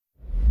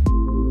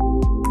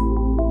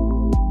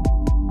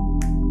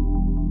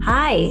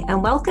Hi,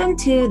 and welcome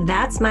to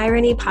That's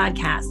Myrony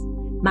podcast.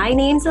 My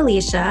name's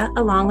Alicia,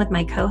 along with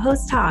my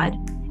co-host Todd,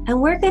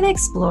 and we're going to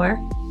explore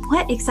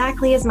what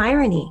exactly is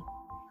Myrony.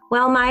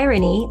 Well,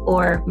 Myrony,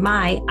 or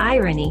my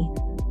irony,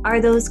 are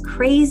those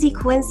crazy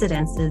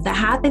coincidences that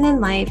happen in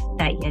life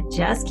that you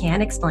just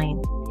can't explain.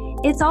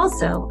 It's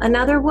also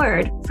another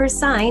word for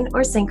sign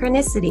or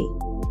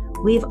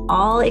synchronicity. We've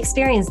all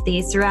experienced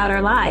these throughout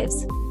our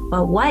lives,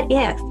 but what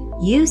if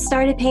you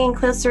started paying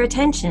closer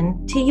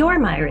attention to your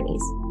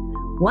Myronies?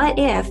 What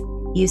if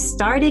you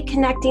started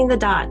connecting the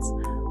dots,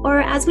 or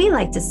as we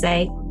like to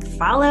say,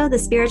 follow the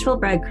spiritual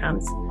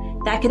breadcrumbs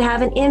that could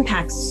have an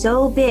impact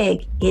so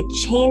big it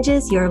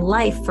changes your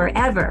life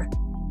forever,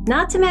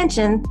 not to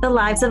mention the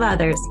lives of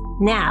others.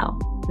 Now,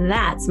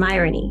 that's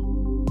Myrony.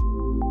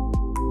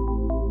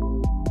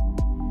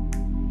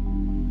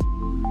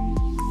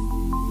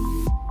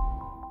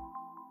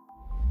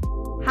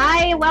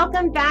 Hi,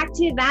 welcome back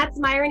to That's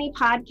Myrony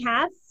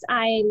podcast.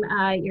 I'm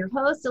your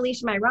host,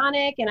 Alicia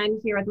Myronic, and I'm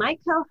here with my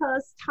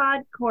co-host,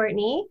 Todd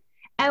Courtney.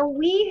 And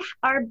we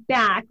are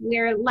back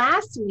where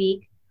last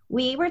week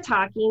we were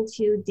talking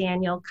to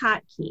Daniel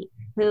Kotke,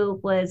 who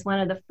was one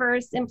of the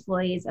first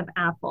employees of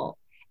Apple.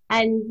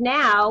 And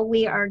now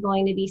we are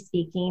going to be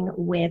speaking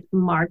with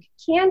Mark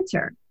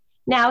Cantor.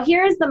 Now,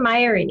 here's the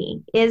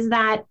Myrony, is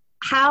that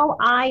how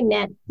I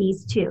met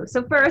these two.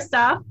 So first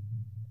off,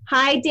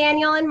 hi,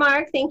 Daniel and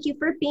Mark. Thank you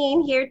for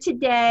being here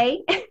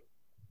today.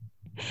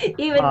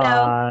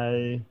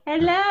 Hi.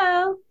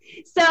 Hello.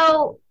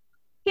 So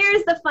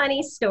here's the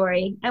funny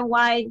story and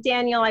why,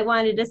 Daniel, I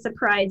wanted to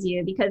surprise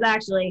you because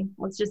actually,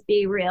 let's just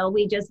be real.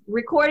 We just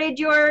recorded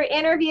your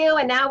interview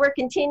and now we're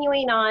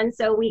continuing on.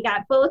 So we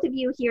got both of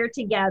you here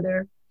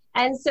together.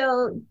 And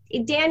so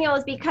Daniel,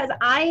 is because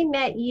I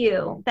met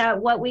you that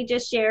what we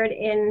just shared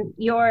in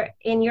your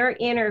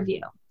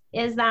interview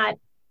is that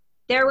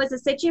there was a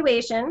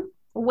situation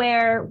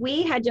where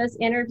we had just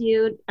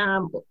interviewed,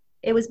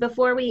 it was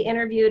before we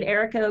interviewed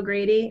Erica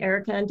O'Grady,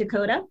 Erica and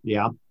Dakota.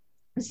 Yeah.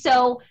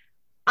 So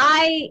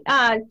I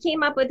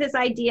came up with this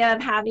idea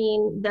of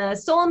having the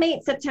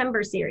Soulmate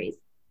September series.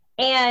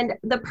 And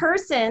the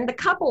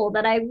couple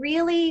that I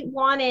really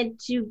wanted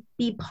to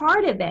be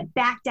part of it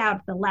backed out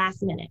at the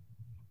last minute.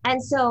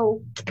 And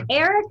so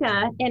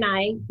Erica and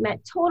I met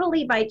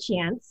totally by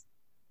chance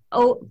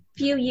a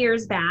few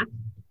years back,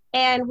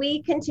 and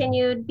we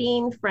continued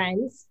being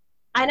friends.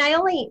 And I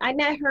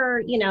met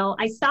her,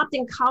 I stopped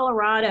in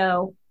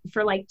Colorado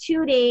for like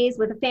 2 days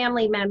with a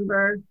family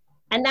member,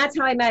 and that's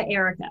how I met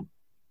Erica.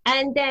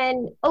 And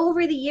then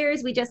over the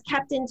years, we just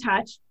kept in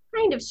touch.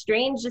 Kind of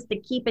strange just to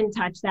keep in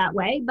touch that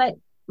way, but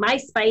my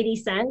spidey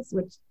sense,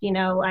 which,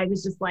 I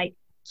was just like,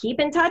 keep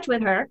in touch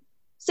with her.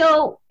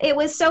 So it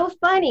was so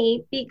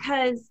funny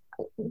because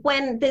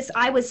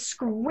I was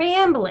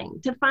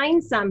scrambling to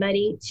find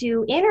somebody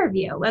to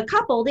interview, a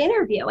couple to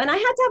interview, and I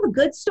had to have a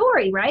good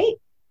story, right?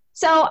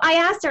 So I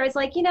asked her, I was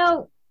like,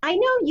 I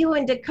know you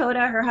and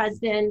Dakota, her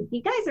husband,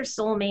 you guys are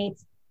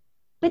soulmates,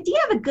 but do you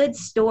have a good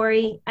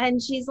story?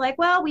 And she's like,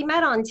 well, we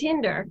met on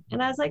Tinder.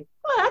 And I was like,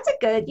 well, that's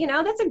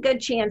a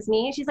good chance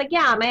me. And she's like,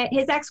 yeah,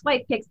 his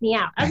ex-wife picks me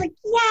out. I was like,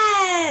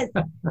 yes,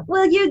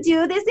 will you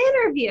do this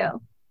interview?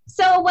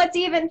 So what's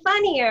even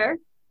funnier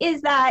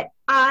is that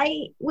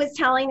I was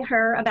telling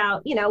her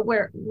about,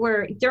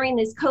 we're during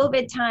these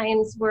COVID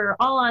times, we're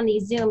all on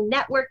these Zoom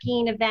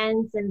networking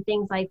events and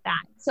things like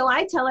that. So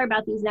I tell her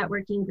about these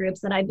networking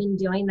groups that I've been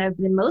doing that have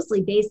been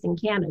mostly based in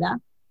Canada.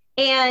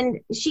 And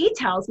she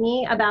tells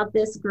me about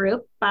this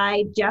group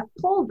by Jeff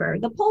Pulver,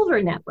 the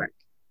Pulver Network.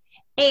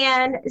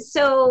 And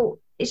so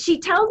she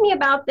tells me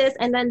about this.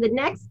 And then the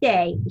next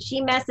day she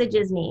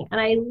messages me,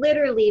 and I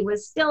literally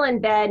was still in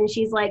bed, and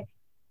she's like,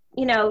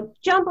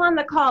 jump on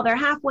the call. They're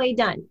halfway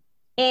done.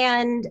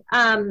 And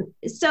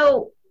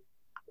so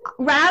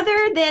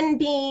rather than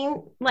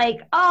being like,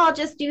 oh, I'll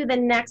just do the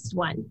next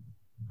one,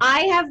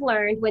 I have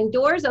learned when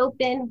doors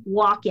open,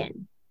 walk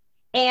in.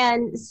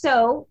 And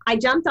so I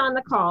jumped on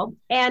the call,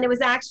 and it was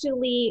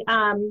actually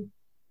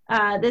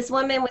this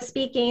woman was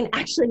speaking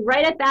actually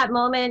right at that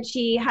moment.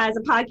 She has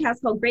a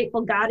podcast called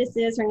Grateful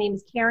Goddesses. Her name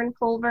is Karen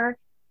Culver.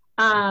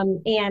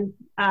 And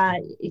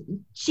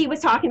she was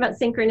talking about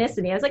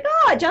synchronicity. I was like,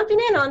 oh, jumping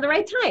in on the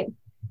right time.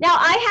 Now,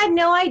 I had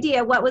no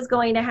idea what was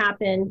going to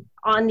happen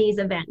on these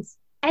events.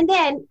 And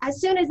then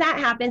as soon as that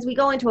happens, we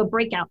go into a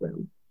breakout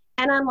room.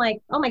 And I'm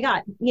like, oh my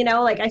God,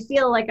 I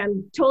feel like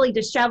I'm totally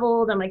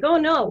disheveled. I'm like, oh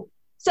no.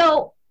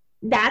 So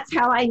that's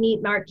how I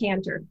meet Mark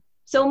Cantor.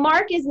 So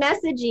Mark is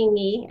messaging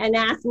me and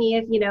asked me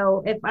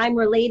if I'm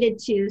related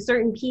to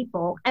certain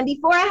people. And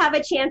before I have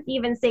a chance to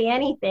even say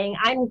anything,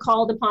 I'm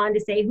called upon to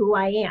say who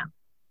I am.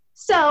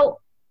 So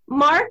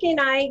Mark and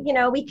I,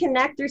 we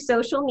connect through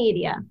social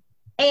media.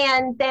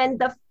 And then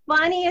the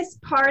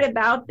funniest part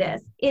about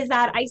this is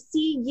that I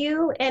see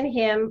you and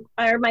him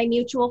are my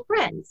mutual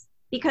friends,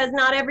 because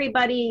not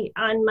everybody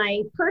on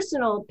my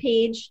personal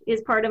page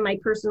is part of my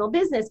personal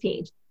business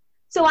page.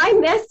 So I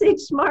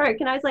messaged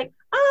Mark and I was like,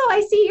 oh,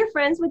 I see you're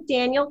friends with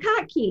Daniel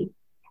Kotke.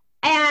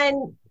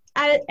 And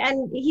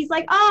he's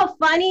like, oh,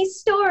 funny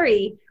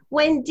story.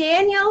 when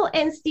Daniel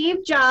and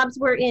Steve Jobs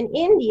were in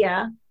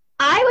India,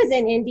 I was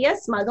in India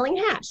smuggling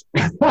hash.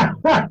 And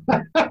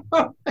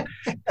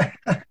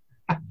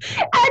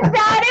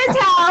that is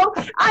how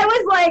I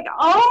was like,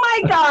 oh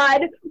my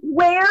God,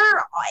 where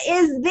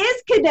is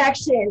this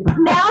connection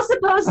now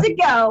supposed to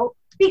go?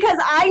 Because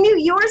I knew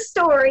your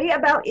story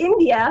about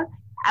India.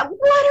 What are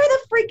the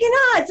freaking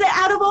odds that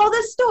out of all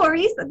the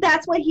stories,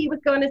 that's what he was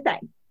going to say?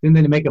 And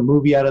then to make a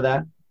movie out of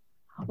that?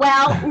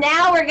 Well,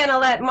 now we're going to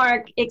let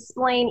Mark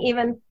explain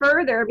even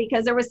further,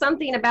 because there was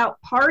something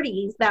about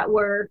parties that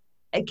were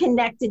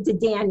connected to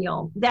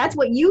Daniel. That's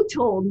what you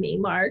told me,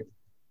 Mark,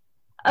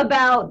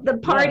 about the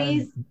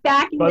parties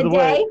back in the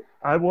day.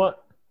 I want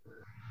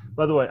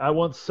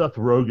Seth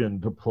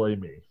Rogen to play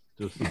me.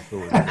 Just so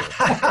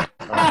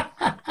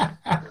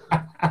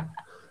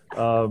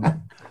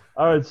all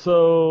right,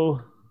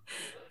 so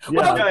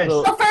yeah.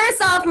 So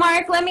first off,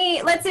 Mark,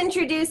 let's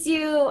introduce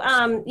you.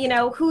 You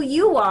know who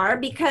you are,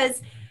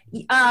 because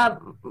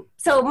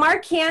so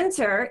Mark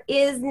Cantor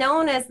is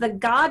known as the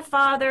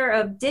godfather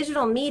of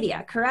digital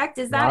media. Correct?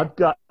 Is that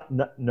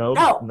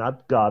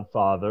not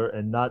godfather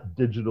and not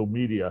digital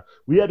media.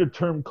 We had a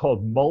term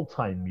called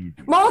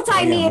multimedia.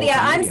 Multimedia.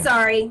 I'm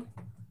sorry.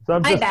 So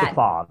I'm just the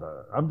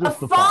father. I'm just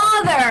the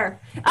father.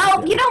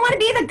 Oh, you don't want to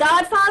be the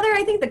godfather?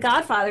 I think the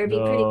godfather would be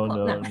pretty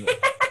cool.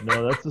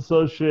 No, that's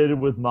associated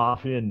with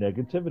mafia and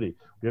negativity.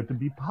 We have to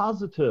be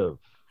positive.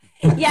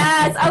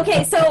 Yes.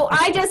 Okay. So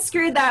I just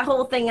screwed that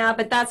whole thing up,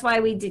 but that's why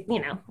we did.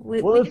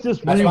 Let's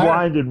just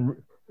rewind and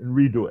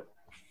redo it.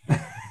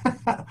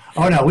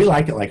 Oh no, we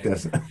like it like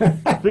this.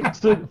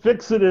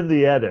 Fix it in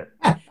the edit.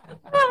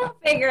 We'll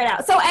figure it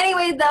out. So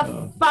anyway,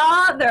 the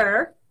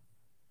father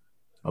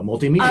of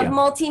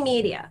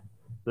multimedia.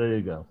 There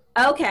you go.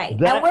 Okay.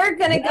 And we're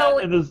going to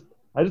go.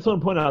 I just want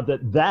to point out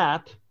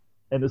that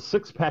and a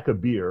 6-pack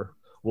of beer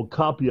will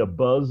copy a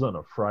buzz on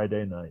a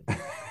Friday night.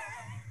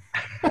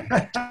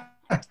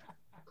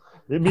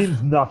 It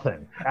means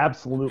nothing.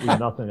 Absolutely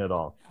nothing at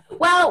all.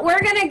 Well, we're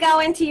going to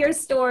go into your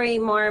story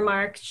more,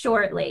 Mark,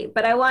 shortly.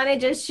 But I want to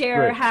just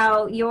share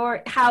how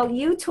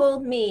you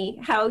told me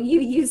how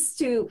you used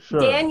to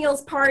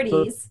Daniel's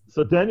parties.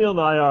 So Daniel and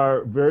I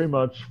are very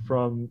much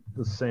from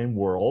the same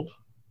world,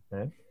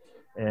 okay?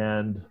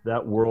 And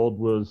that world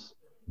was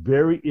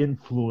very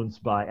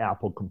influenced by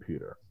Apple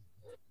Computer.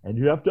 And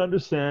you have to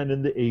understand,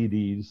 in the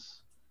 80s,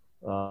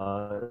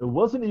 it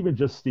wasn't even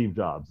just Steve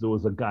Jobs. There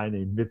was a guy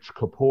named Mitch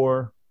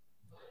Kapor.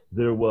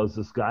 There was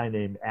this guy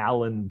named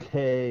Alan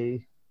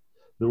Kay.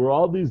 There were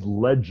all these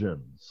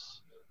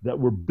legends that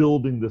were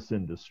building this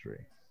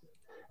industry.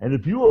 And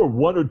if you were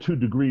 1 or 2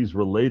 degrees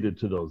related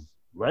to those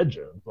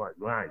legends, like,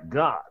 my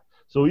God.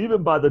 So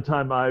even by the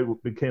time I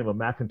became a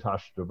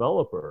Macintosh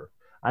developer,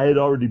 I had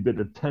already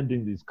been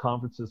attending these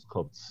conferences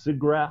called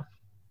SIGGRAPH,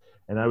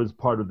 and I was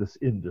part of this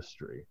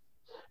industry.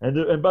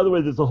 And by the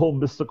way, there's a whole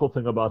mystical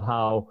thing about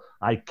how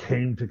I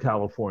came to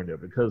California,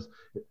 because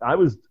I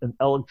was an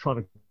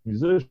electronic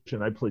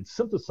musician. I played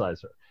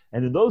synthesizer.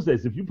 And in those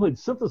days, if you played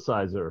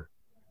synthesizer,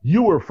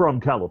 you were from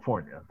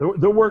California.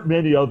 There weren't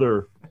many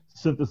other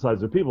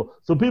synthesizer people.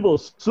 So people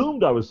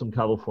assumed I was from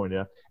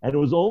California. And it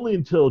was only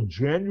until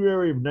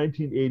January of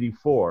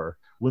 1984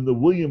 when the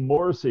William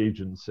Morris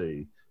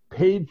Agency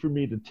paid for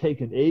me to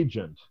take an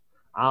agent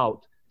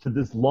out to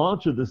this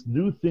launch of this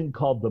new thing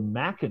called the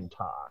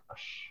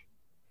Macintosh.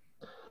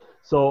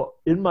 So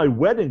in my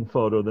wedding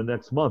photo the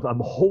next month, I'm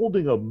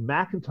holding a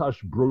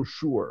Macintosh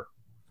brochure,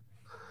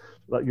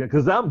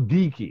 because I'm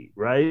geeky,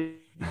 right?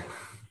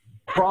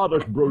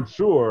 Product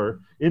brochure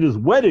in his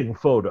wedding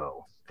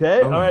photo.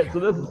 Okay. All right. So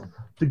this is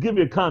to give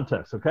you a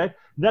context. Okay.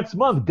 Next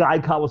month, Guy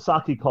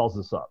Kawasaki calls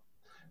us up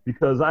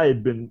because I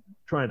had been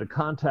trying to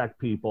contact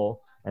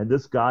people, and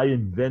this guy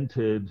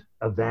invented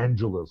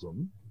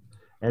evangelism,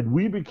 and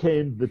we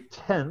became the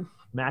 10th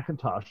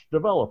Macintosh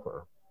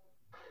developer.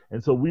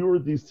 And so we were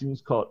these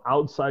things called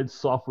outside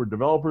software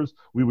developers.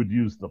 We would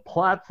use the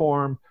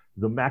platform.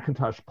 The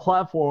Macintosh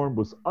platform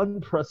was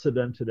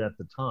unprecedented at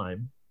the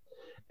time.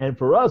 And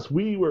for us,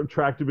 we were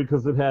attracted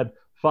because it had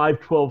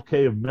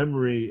 512K of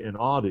memory and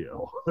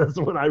audio. That's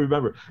what I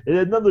remember. It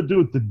had nothing to do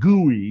with the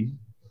GUI.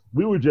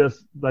 We were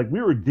just we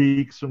were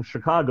geeks from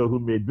Chicago who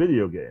made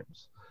video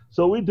games.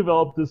 So we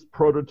developed this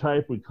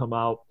prototype. We come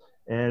out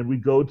and we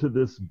go to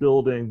this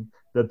building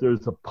that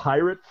there's a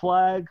pirate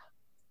flag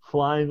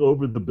flying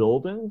over the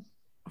building.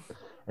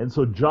 And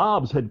so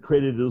Jobs had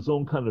created his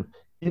own kind of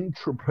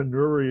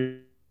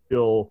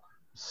entrepreneurial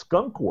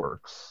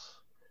skunkworks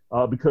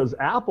because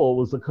Apple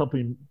was a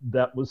company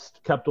that was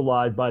kept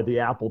alive by the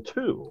Apple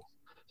II.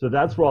 So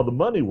that's where all the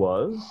money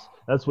was.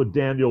 That's what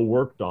Daniel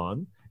worked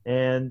on.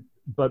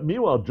 But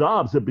meanwhile,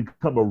 Jobs had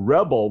become a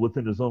rebel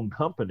within his own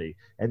company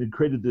and had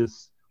created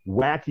this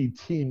wacky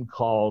team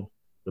called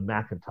the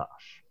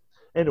Macintosh.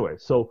 Anyway,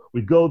 so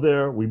we go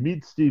there, we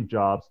meet Steve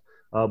Jobs.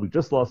 We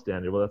just lost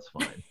Daniel, but that's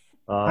fine.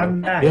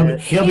 I'm back.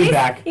 He'll be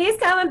back. He's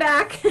coming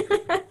back.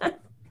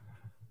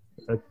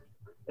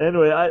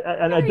 Anyway,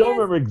 I don't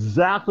remember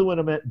exactly when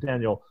I met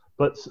Daniel,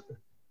 but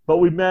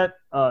we met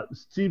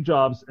Steve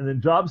Jobs, and then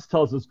Jobs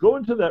tells us, go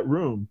into that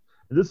room.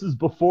 And this is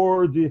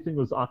before the, I think it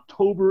was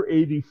October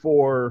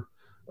 84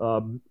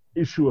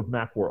 issue of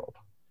Macworld.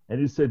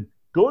 And he said,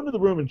 go into the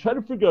room and try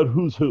to figure out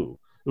who's who.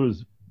 It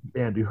was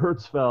Andy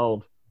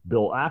Hertzfeld,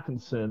 Bill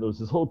Atkinson. There was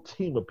this whole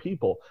team of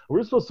people. We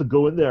were supposed to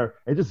go in there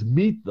and just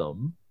meet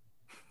them.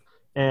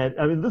 And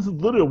I mean, this is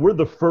literally, we're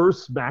the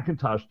first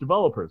Macintosh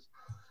developers.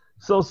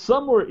 So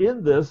somewhere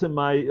in this, in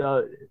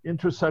my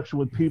intersection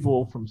with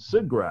people from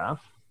SIGGRAPH,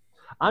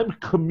 I'm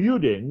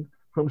commuting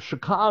from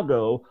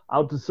Chicago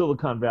out to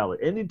Silicon Valley.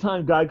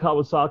 Anytime Guy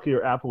Kawasaki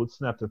or Apple would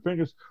snap their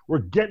fingers, we're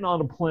getting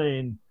on a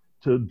plane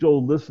to go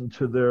listen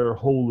to their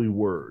holy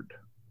word.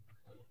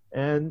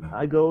 And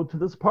I go to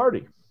this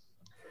party.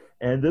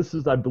 And this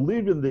is, I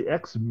believe, in the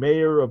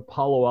ex-mayor of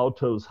Palo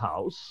Alto's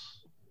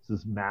house. This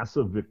is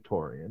massive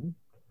Victorian.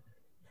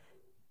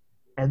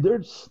 And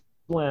they're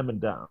slamming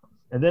down.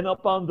 And then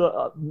up on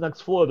the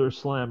next floor, they're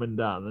slamming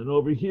down. And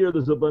over here,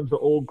 there's a bunch of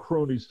old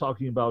cronies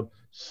talking about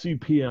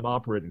CP/M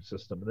operating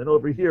system. And then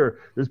over here,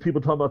 there's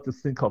people talking about this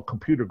thing called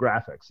computer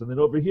graphics. And then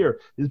over here,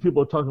 these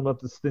people are talking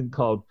about this thing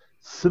called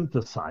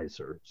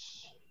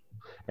synthesizers.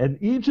 And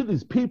each of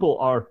these people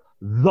are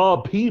the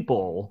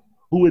people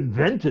who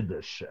invented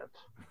this shit.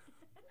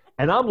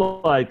 And I'm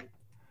like,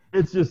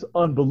 it's just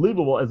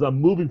unbelievable as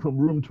I'm moving from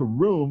room to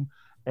room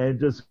and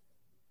just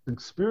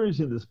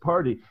experiencing this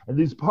party. And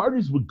these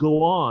parties would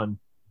go on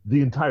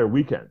the entire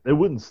weekend. They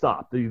wouldn't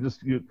stop.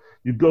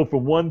 You'd go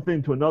from one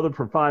thing to another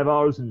for 5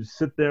 hours, and you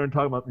sit there and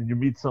talk about, and you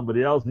meet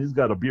somebody else, and he's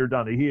got a beer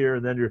down to here,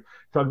 and then you're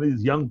talking to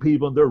these young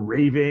people, and they're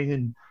raving,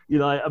 and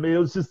I mean, it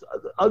was just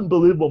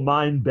unbelievable,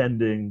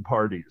 mind-bending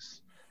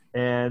parties.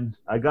 And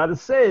I got to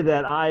say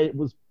that I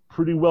was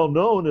pretty well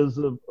known as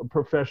a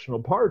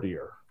professional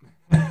partier,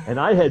 and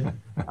I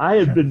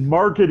had been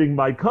marketing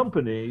my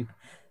company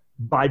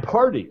by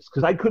parties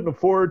because I couldn't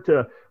afford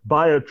to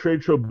buy a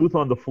trade show booth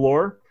on the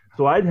floor.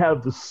 So I'd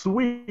have the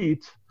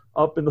suite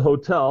up in the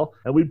hotel,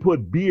 and we'd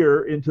put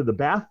beer into the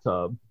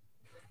bathtub,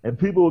 and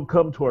people would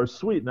come to our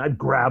suite, and I'd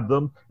grab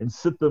them and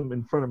sit them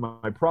in front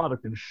of my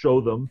product and show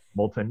them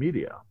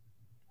multimedia.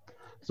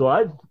 So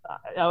I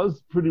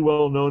was pretty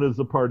well known as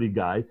a party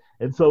guy.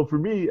 And so for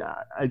me,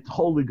 I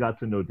totally got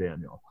to know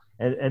Daniel.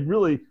 And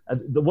really,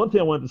 the one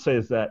thing I wanted to say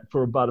is that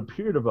for about a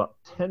period of about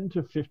 10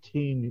 to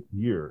 15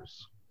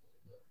 years,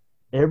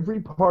 every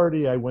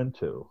party I went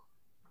to,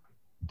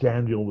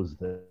 Daniel was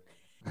there.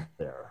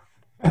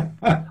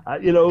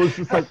 It was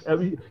just like, I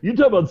mean, you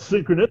talk about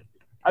synchronicity.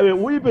 I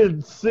mean, we've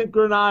been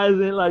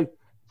synchronizing like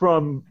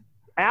from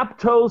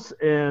Aptos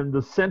and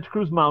the Santa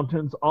Cruz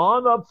Mountains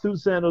on up through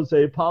San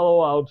Jose,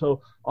 Palo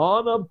Alto,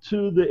 on up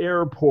to the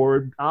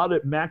airport, out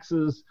at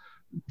Max's,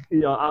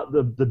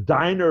 the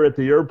diner at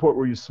the airport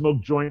where you smoke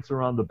joints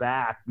around the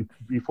back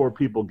before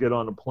people get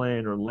on a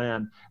plane or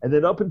land, and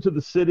then up into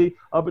the city,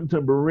 up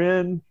into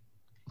Marin,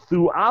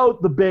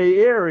 throughout the Bay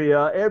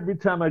Area. Every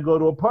time I go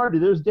to a party,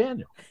 there's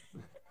Daniel.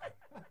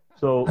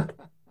 So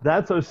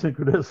that's our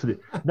synchronicity.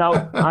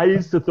 Now, I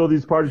used to throw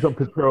these parties on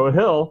Potrero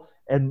Hill,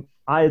 and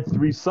I had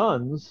 3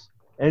 sons,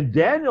 and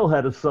Daniel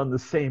had a son the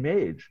same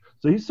age.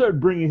 So he started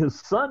bringing his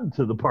son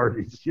to the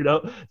parties,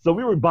 So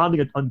we were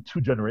bonding on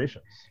 2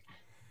 generations.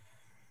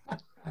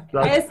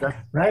 That's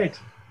right.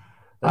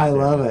 I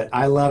love it.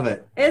 I love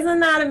it. Isn't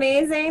that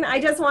amazing?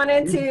 I just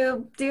wanted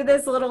to do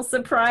this little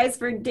surprise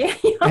for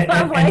Daniel.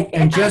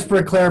 And just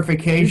for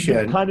clarification.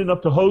 He's been kind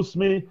enough to host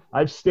me.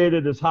 I've stayed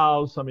at his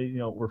house. I mean,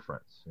 we're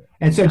friends. Yeah.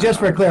 And so just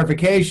for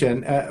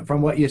clarification,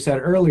 from what you said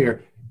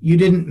earlier, you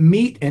didn't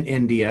meet in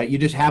India. You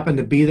just happened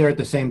to be there at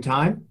the same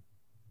time?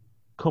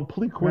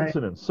 Complete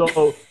coincidence. Right.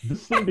 So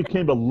this thing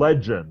became a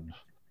legend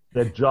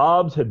that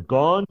Jobs had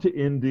gone to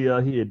India.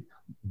 He had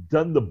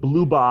done the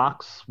blue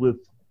box with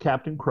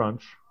Captain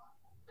Crunch.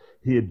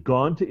 He had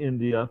gone to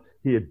India.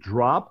 He had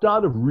dropped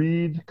out of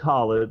Reed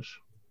College.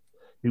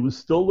 He was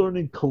still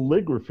learning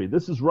calligraphy.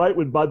 This is right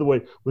when, by the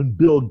way, when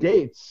Bill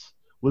Gates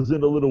was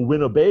in a little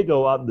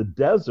Winnebago out in the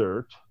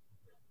desert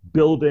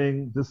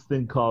building this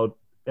thing called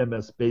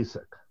MS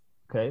Basic,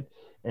 okay?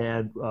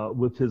 And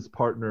with his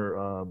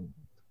partner.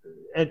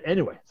 And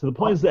anyway, so the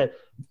point is that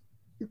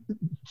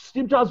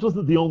Steve Jobs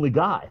wasn't the only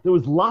guy. There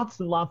was lots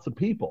and lots of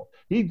people.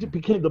 He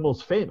became the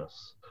most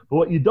famous. But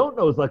what you don't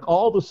know is like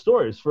all the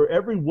stories. For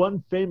every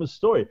one famous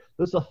story,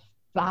 there's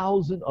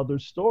 1,000 other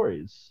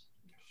stories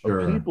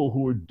of people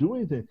who are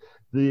doing things.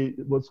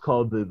 What's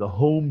called the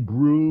Home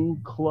Brew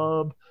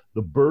Club,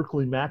 the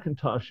Berkeley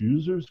Macintosh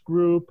Users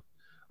Group,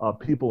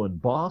 people in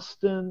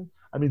Boston.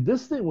 I mean,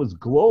 this thing was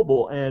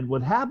global. And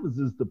what happens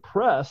is the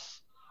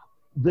press,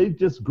 they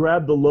just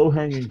grab the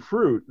low-hanging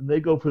fruit and they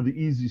go for the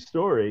easy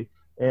story.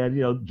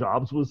 And,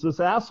 Jobs was this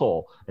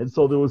asshole. And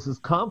so there was this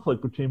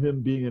conflict between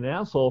him being an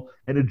asshole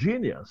and a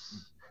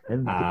genius.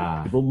 And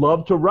people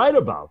love to write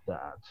about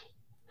that.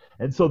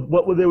 And so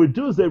what they would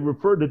do is they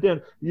refer to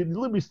Dan. You'd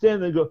literally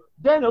stand there and go,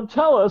 Daniel,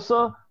 tell us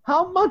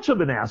how much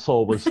of an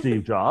asshole was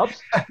Steve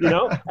Jobs?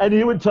 And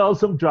he would tell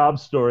some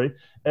Jobs story.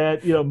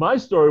 And, my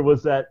story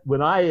was that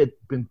when I had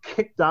been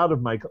kicked out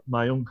of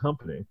my own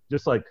company,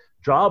 just like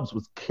Jobs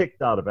was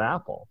kicked out of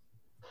Apple,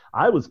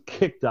 I was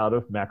kicked out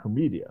of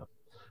Macromedia.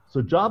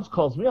 So Jobs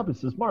calls me up and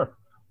says, Mark,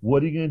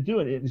 what are you going to do?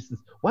 And he says,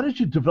 why don't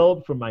you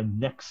develop for my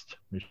next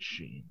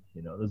machine?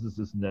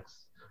 This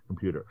next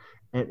computer.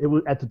 And it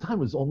was, at the time,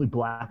 it was only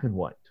black and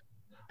white.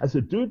 I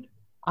said, dude,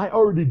 I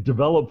already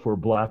developed for a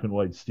black and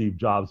white Steve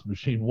Jobs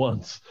machine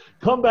once.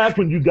 Come back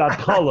when you got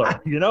color, I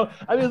mean,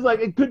 it's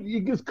like,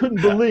 you just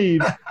couldn't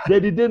believe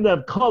that he didn't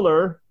have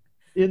color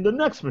in the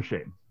next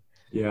machine.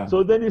 Yeah.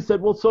 So then he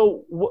said, well,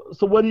 so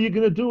what are you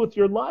going to do with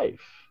your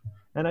life?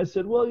 And I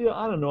said, well,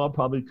 I don't know. I'll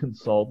probably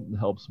consult and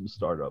help some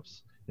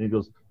startups. And he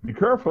goes, be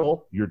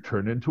careful. You're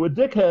turned into a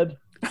dickhead.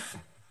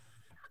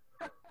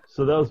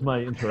 So that was my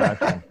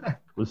interaction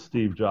with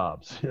Steve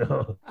Jobs.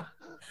 Oh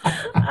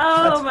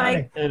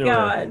my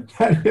God.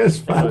 That is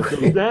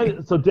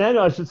funny. So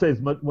Daniel, I should say, is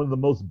one of the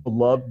most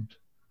beloved,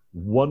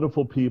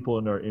 wonderful people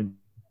in our industry.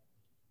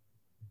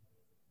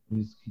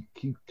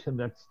 He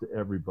connects to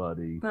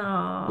everybody.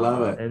 Aww.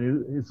 Love it.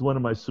 And he's one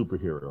of my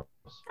superheroes.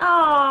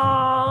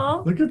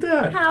 Oh, Look at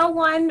that. how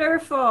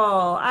wonderful.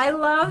 I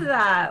love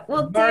that.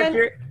 Well,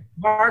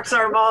 Mark's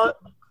our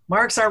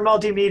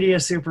multimedia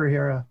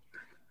superhero.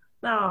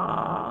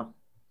 Aw,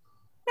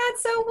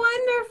 that's so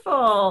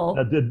wonderful.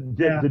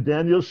 Did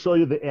Daniel show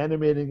you the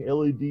animating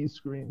LED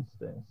screen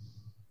thing?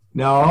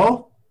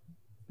 No.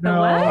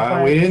 No,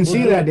 what? We didn't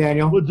see that,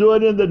 Daniel. We'll do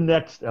it in the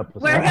next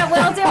episode.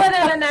 We'll do it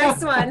in the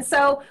next one.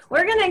 So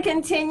we're going to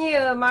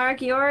continue,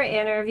 Mark, your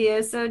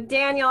interview. So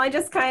Daniel, I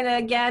just kind of,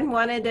 again,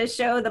 wanted to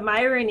show the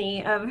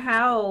irony of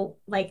how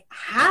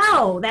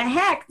the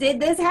heck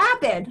did this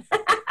happen?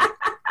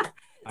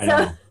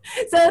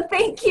 So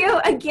thank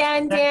you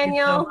again,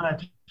 Daniel.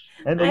 Thank you so much.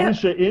 And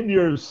Alicia, in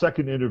your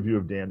second interview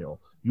of Daniel,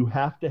 you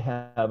have to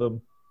have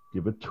him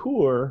give a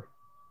tour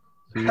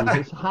to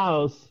his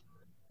house,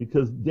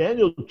 because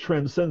Daniel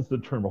transcends the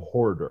term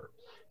hoarder.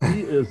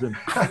 He is an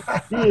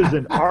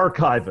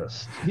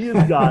archivist. He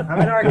has got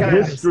the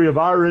history of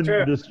our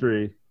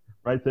industry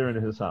right there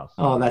in his house.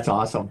 Oh, that's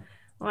awesome.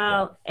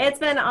 Well, it's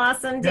been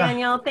awesome,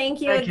 Daniel. Thank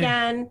you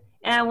again.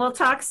 And we'll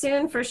talk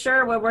soon for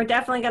sure. We're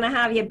definitely going to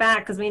have you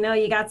back because we know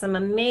you got some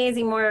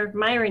amazing more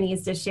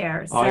Myronies to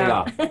share. So.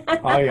 Oh,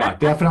 yeah.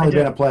 Definitely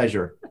been a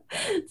pleasure.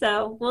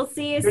 So we'll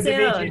see you Good soon.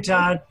 to meet you,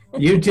 Todd.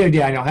 You too,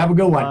 Daniel. Have a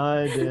good one.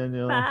 Bye,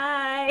 Daniel.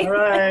 Bye. All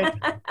right.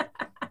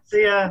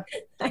 See ya.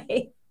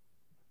 Bye.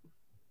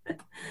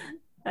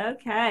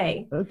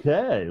 Okay.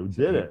 Okay, we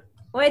did it.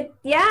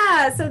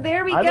 So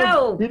there we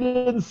go. He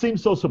didn't seem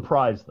so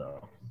surprised,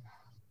 though.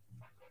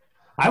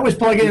 I was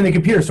plugging in the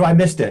computer, so I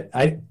missed it.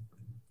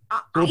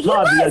 Well,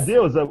 Todd, the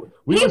idea was that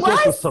we were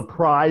supposed to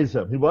surprise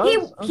him. He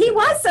was? He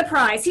was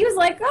surprised. He was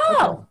like,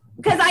 oh,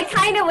 because I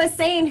kind of was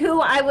saying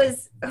who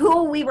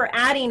we were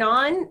adding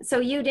on. So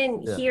you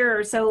didn't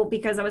hear. So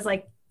because I was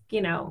like,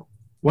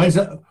 When's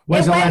the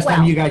last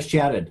time you guys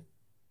chatted?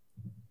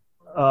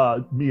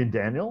 Me and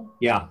Daniel?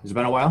 Yeah. Has it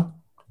been a while?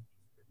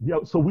 Yeah.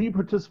 So we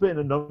participate in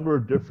a number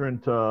of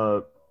different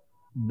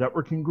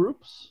networking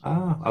groups.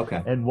 Oh,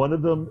 okay. And one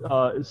of them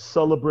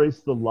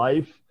celebrates the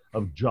life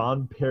of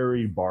John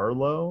Perry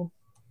Barlow.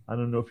 I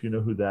don't know if you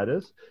know who that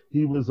is.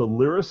 He was a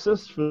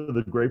lyricist for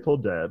the Grateful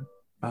Dead.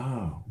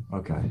 Oh,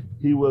 okay.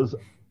 He was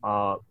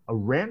a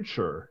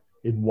rancher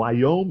in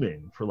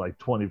Wyoming for like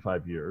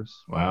 25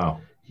 years.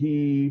 Wow.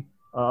 He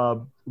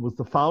was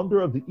the founder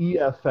of the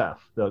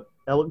EFF, the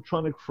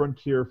Electronic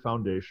Frontier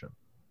Foundation.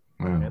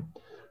 Wow. Okay?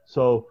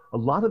 So a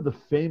lot of the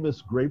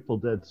famous Grateful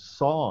Dead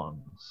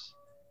songs,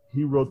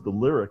 he wrote the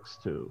lyrics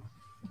to.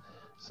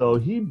 So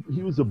he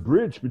was a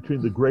bridge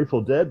between the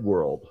Grateful Dead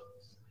world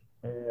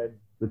and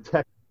the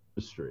tech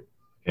industry.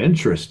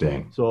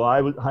 Interesting. So I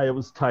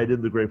was tied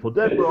in the Grateful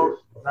Dead world,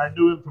 and I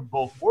knew him from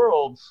both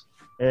worlds.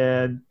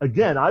 And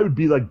again, I would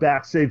be like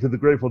backstage at the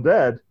Grateful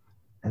Dead,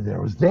 and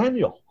there was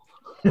Daniel.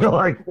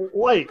 Like,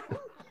 wait,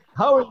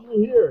 how are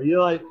you here?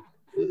 Like,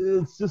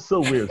 it's just so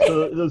weird.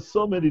 So there's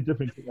so many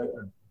different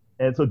connections.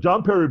 And so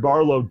John Perry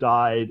Barlow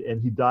died,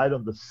 and he died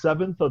on the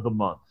 7th of the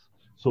month.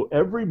 So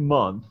every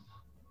month,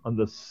 on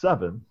the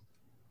 7th,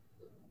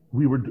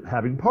 we were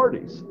having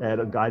parties at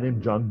a guy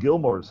named John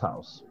Gilmore's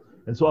house.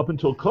 And so up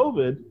until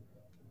COVID,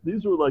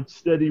 these were like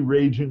steady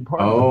raging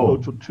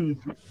parties. Until 2,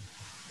 3.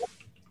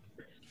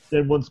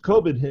 Then once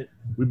COVID hit,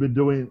 we've been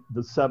doing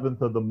the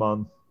 7th of the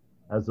month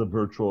as a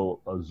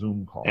virtual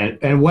Zoom call.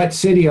 And what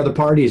city are the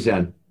parties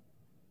in?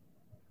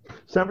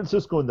 San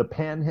Francisco in the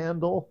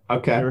Panhandle.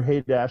 Okay. Near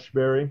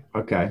Haight-Ashbury.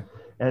 Okay.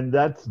 And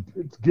it's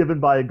given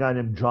by a guy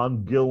named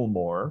John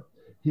Gilmore.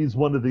 He's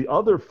one of the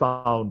other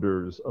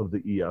founders of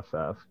the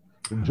EFF.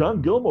 And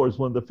John Gilmore is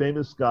one of the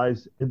famous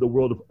guys in the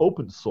world of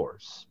open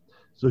source.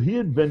 So he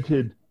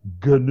invented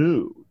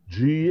GNU,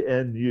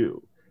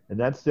 G-N-U, and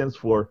that stands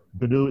for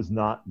GNU is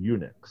not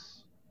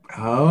Unix.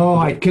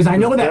 Oh, because I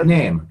know that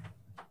name.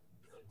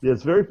 Yeah,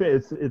 it's very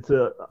famous. It's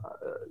a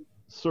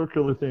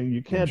circular thing.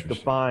 You can't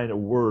define a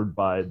word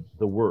by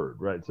the word,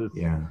 right? So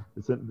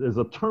there's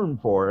a term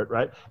for it,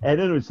 right?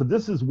 And anyway, so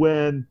this is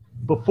when,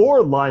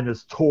 before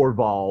Linus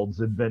Torvalds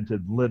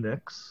invented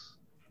Linux,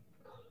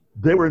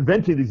 they were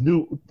inventing these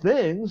new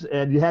things,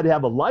 and you had to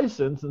have a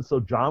license, and so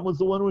John was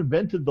the one who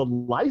invented the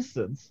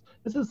license.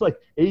 This is like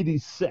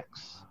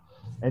 86.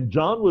 And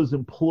John was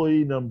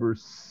employee number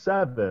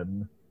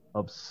 7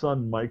 of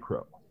Sun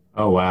Micro.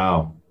 Oh,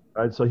 wow.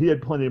 Right, so he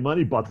had plenty of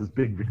money, bought this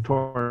big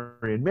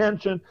Victorian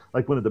mansion,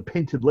 like one of the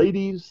painted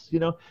ladies,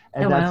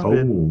 and that's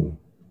been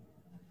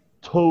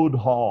Toad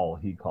Hall,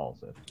 he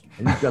calls it.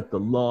 And he's got the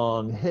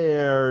long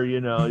hair,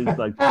 he's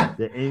like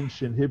the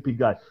ancient hippie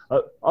guy.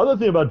 Other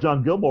thing about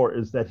John Gilmore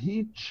is that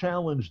he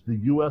challenged the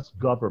U.S.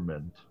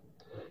 government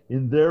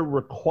in their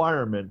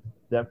requirement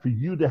that for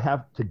you to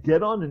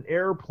get on an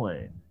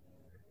airplane,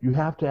 you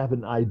have to have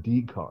an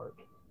ID card.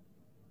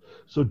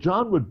 So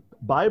John would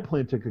buy a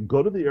plane ticket,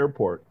 go to the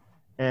airport,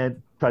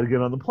 and try to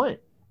get on the plane.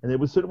 And they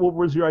would say, well,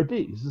 where's your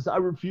ID? He says, I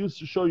refuse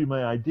to show you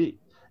my ID.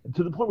 And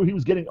to the point where he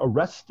was getting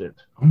arrested.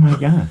 Oh, my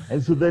God.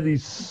 And so then he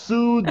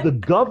sued the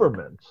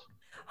government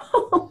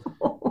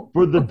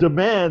for the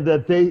demand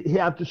that they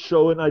have to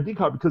show an ID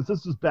card, because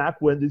this is back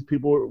when these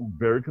people were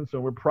very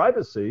concerned with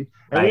privacy,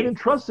 and they didn't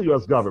trust the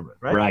U.S. government,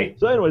 right? Right.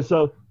 So anyway,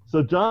 so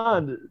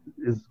John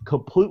is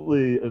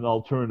completely an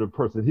alternative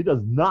person. He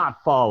does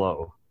not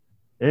follow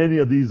any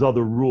of these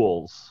other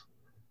rules.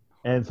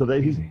 And so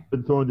he's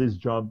been throwing these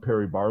John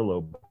Perry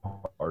Barlow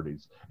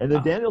parties. And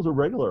then Daniel's a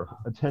regular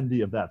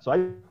attendee of that. So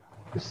I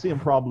see him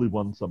probably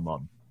once a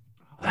month.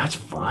 That's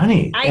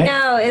funny. I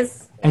know.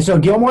 And so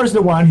Gilmore's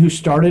the one who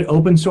started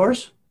open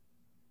source?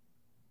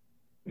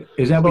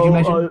 Is that what you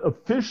mentioned?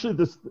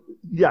 Officially,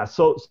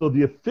 so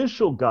the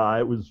official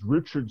guy was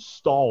Richard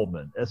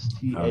Stallman,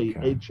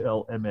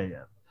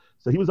 Stahlman.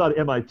 So he was out of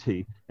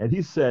MIT, and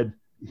he said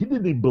he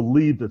didn't even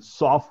believe that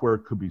software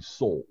could be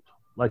sold.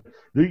 Like,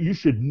 you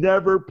should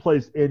never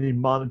place any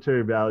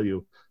monetary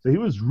value. So he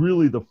was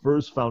really the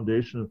first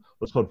foundation of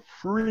what's called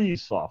free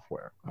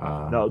software.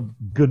 Now,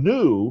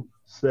 GNU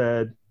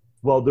said,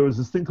 well, there was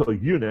this thing called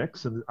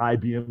Unix, and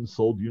IBM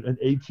sold Unix, and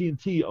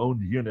AT&T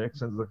owned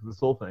Unix, and this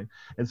whole thing.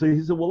 And so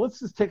he said, well, let's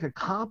just take a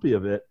copy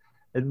of it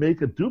and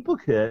make a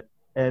duplicate,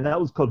 and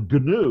that was called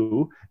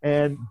GNU,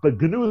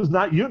 but GNU is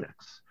not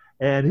Unix.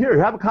 And here,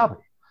 have a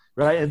copy,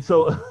 right? And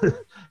so...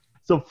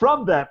 So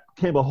from that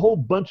came a whole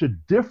bunch of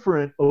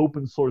different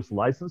open source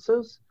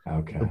licenses.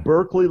 Okay. The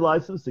Berkeley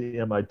license, the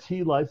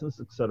MIT license,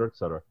 et cetera, et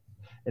cetera.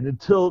 And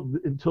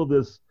until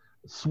this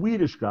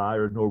Swedish guy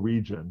or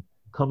Norwegian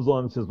comes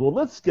along and says, well,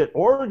 let's get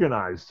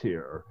organized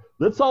here.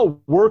 Let's all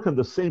work on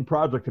the same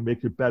project and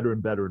make it better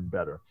and better and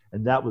better.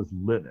 And that was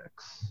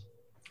Linux.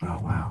 Oh,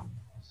 wow.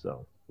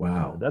 So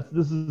wow.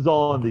 This is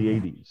all in the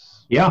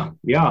 80s. Yeah.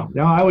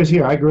 No, I was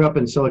here. I grew up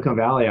in Silicon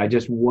Valley. I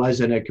just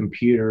wasn't a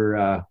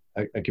computer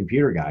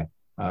guy.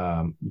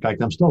 In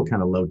fact, I'm still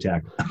kind of low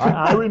tech.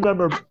 I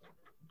remember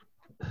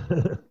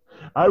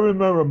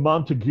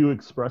Montague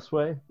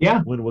Expressway.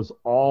 Yeah. When it was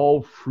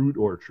all fruit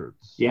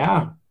orchards.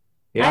 Yeah.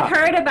 I've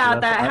heard about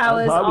that.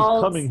 I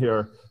was coming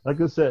here, like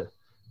I said.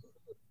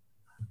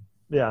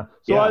 Yeah.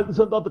 So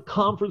the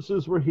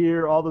conferences were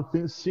here. All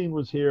the scene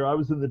was here. I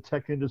was in the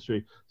tech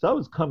industry, so I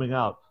was coming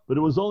out. But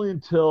it was only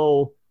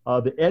until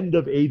the end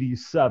of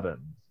 '87.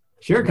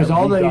 Sure, because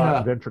all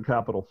the venture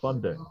capital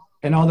funding.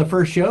 And all the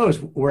first shows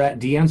were at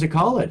De Anza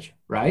College,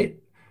 right?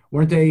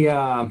 Weren't they?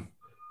 Isn't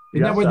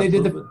that where they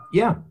did the?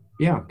 Yeah.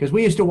 Because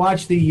we used to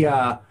watch the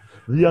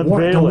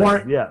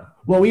unveiling.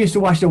 Well, we used to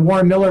watch the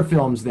Warren Miller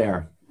films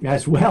there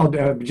as well,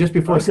 just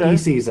before ski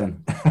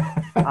season.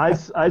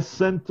 I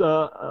sent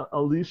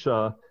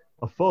Alicia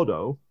a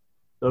photo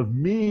of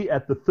me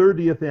at the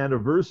 30th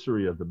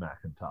anniversary of the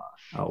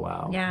Macintosh. Oh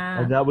wow!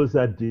 Yeah. And that was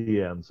at De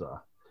Anza,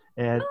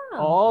 and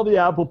all the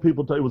Apple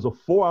people. It was a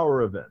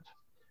 4-hour event.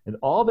 And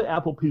all the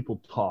Apple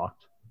people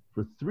talked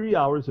for 3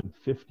 hours and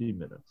 50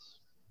 minutes.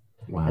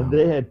 Wow. And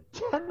they had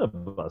 10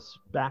 of us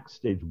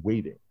backstage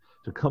waiting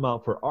to come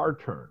out for our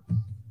turn.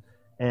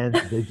 And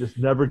they just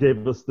never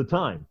gave us the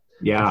time.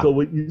 Yeah. And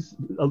so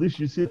at least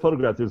you see the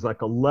photograph, there's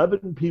like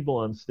 11 people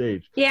on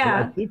stage. Yeah.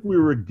 And I think we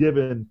were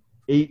given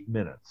 8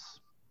 minutes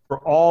for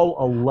all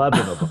 11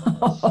 of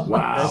us.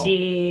 Wow.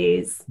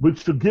 Jeez.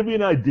 Which should give you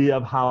an idea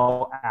of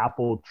how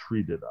Apple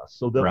treated us.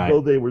 So that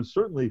though they were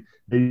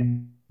they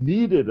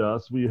needed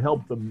us, we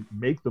helped them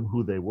make them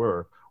who they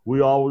were.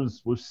 We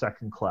always were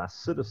second-class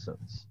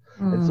citizens.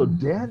 And so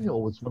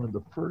Daniel was one of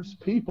the first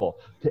people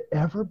to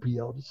ever be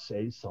able to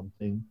say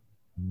something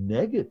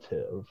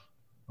negative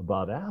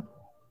about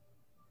Apple,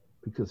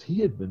 because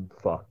he had been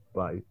fucked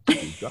by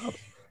Steve Jobs.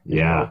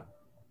 Yeah.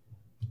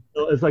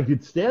 So it's like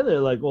you'd stand there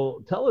like,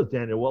 well, tell us,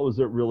 Daniel, what was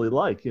it really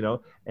like,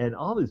 And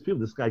all these people,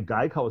 this guy,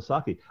 Guy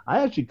Kawasaki,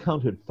 I actually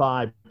counted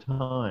 5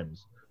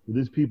 times where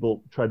these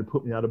people tried to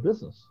put me out of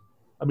business.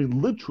 I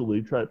mean,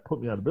 literally tried to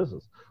put me out of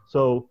business.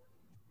 So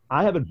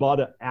I haven't bought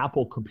an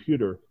Apple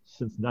computer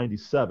since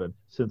 '97,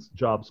 since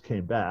Jobs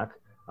came back.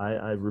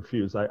 I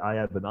refuse. I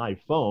have an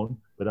iPhone,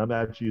 but I'm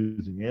actually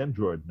using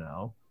Android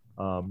now.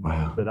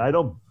 Wow. But I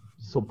don't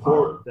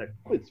support that.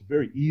 It's a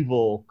very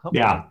evil company.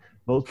 Yeah.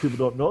 Most people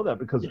don't know that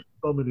because there's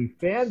so many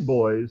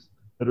fanboys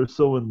that are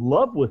so in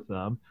love with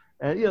them.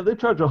 And, they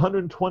charge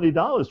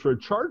 $120 for a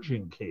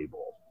charging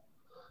cable.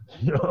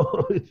 You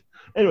know.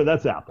 Anyway,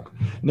 that's Apple.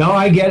 No,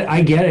 I get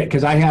it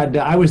because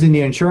I was in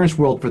the insurance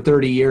world for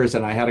 30 years,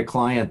 and I had a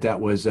client that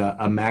was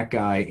a Mac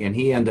guy, and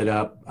he ended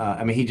up.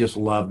 He just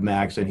loved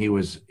Macs, and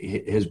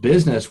his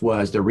business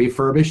was to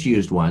refurbish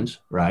used ones,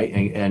 right,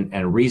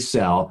 and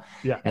resell.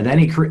 Yeah. And then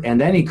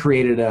he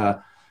created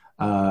a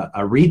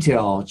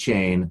retail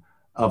chain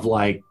of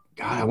like,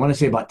 God, I want to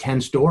say about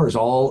 10 stores,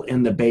 all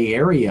in the Bay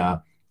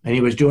Area, and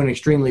he was doing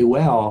extremely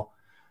well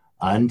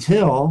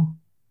until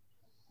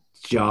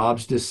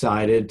Jobs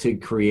decided to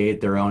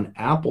create their own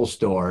Apple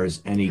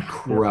stores, and he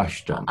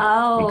crushed them.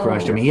 Oh, he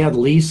crushed them. He had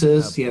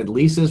leases. He had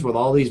leases with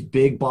all these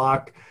big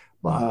box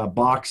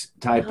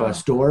type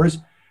stores,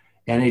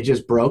 and it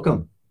just broke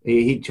them.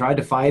 He tried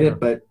to fight it,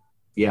 but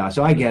yeah.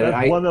 So I get it.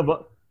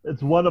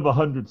 It's one of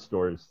 100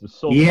 stories. There's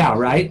so yeah,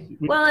 right.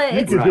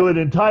 You could do an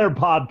entire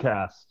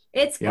podcast.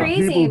 It's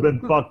crazy. People have been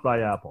fucked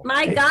by Apple.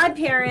 My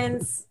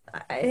godparents,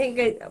 I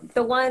think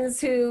the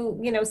ones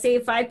who,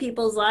 saved 5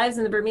 people's lives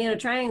in the Bermuda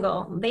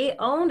Triangle, they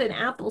owned an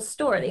Apple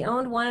store. They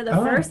owned one of the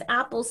first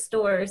Apple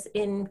stores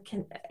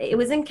it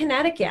was in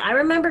Connecticut. I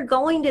remember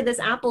going to this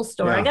Apple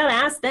store. I got to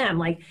ask them,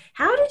 like,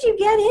 how did you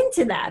get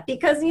into that?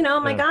 Because,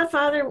 my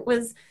godfather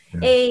was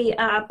a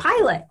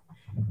pilot.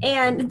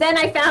 And then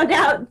I found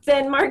out,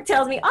 then Mark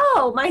tells me,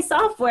 my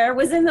software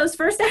was in those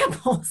first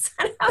Apples.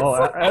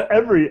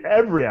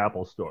 Every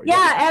Apple store.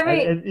 Yeah,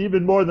 and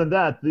even more than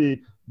that,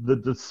 the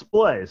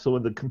display. So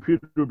when the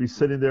computer would be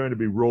sitting there and it'd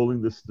be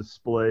rolling this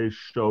display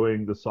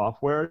showing the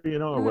software,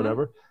 or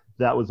whatever,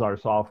 that was our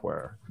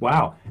software.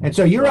 Wow. And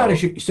so you were out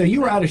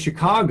of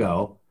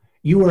Chicago.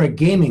 You were a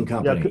gaming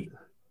company.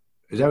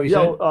 Is that what you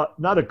said?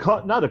 Not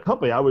a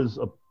company. I was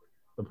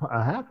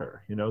a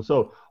hacker,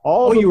 So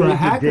all the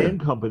major game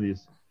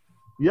companies,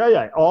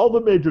 all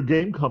the major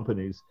game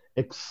companies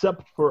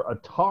except for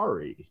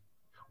Atari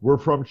were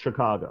from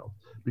Chicago,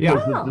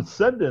 because the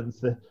descendants,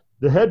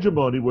 the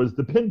hegemony was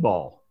the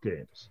pinball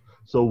games.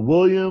 So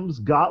Williams,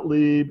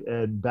 Gottlieb,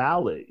 and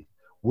Bally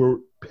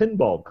were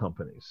pinball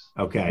companies.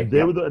 Okay, and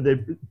they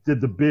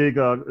did the big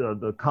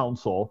the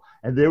console,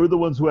 and they were the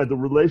ones who had the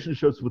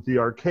relationships with the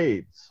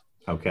arcades.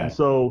 Okay, and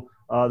so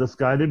this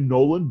guy named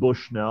Nolan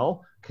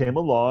Bushnell came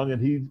along,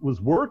 and he was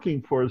working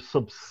for a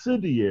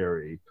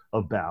subsidiary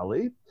of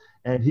Bally,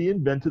 and he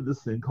invented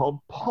this thing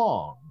called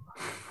Pong.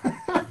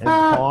 And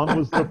Pong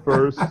was the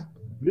first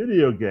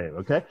video game,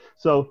 okay?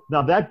 So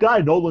now that guy,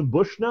 Nolan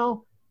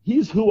Bushnell,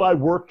 he's who I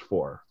worked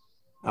for.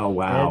 Oh,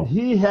 wow. And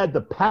he had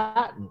the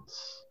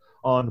patents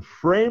on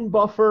frame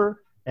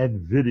buffer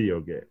and video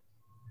game.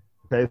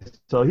 Okay,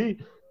 so he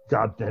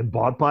got then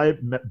bought by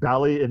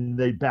Bally,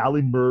 and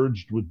Bally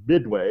merged with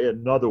Midway,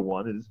 another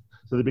one,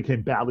 so they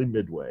became Bally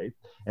Midway.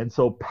 And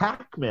so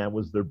Pac-Man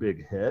was their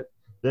big hit,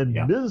 then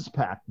Ms.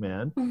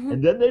 Pac-Man,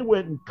 and then they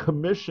went and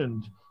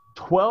commissioned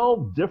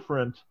 12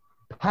 different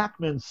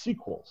Pac-Man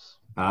sequels.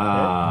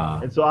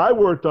 Okay? And so I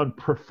worked on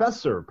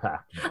Professor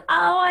Pac-Man.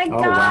 Oh my God,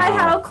 wow.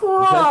 How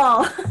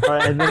cool.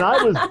 Okay? And then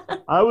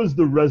I was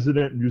the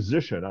resident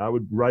musician. I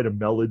would write a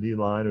melody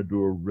line or do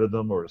a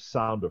rhythm or a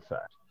sound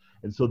effect.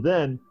 And so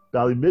then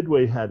Bally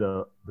Midway had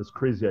this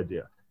crazy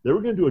idea. They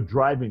were going to do a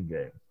driving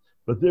game,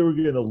 but they were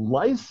going to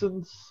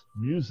license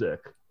music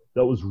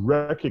that was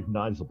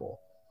recognizable.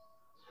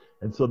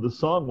 And so the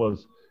song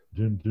was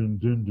dun dun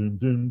dun dun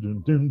dun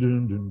dun dun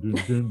dun dun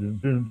dun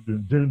dun dun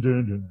dun dun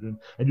dun dun,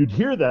 and you'd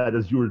hear that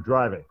as you were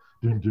driving.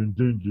 Dun dun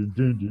dun dun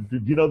dun dun.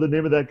 Do you know the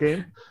name of that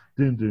game?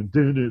 Dun dun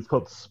dun dun. It's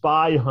called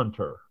Spy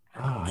Hunter.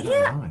 Oh,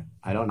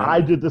 I don't know.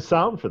 I did the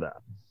sound for that.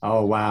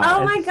 Oh wow.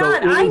 Oh my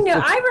God, I know.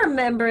 I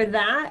remember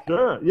that.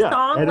 Sure, yeah.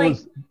 Song, and it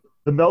was,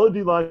 the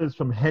melody line is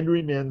from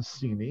Henry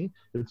Mancini.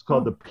 It's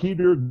called the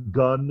Peter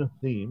Gunn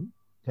theme.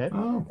 Okay.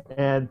 Oh.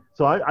 And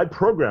so I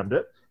programmed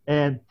it,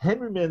 and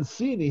Henry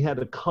Mancini had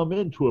to come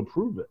in to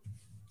approve it.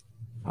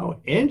 Oh,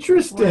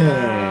 interesting.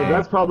 Wow. So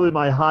that's probably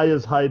my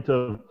highest height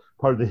of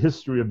part of the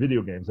history of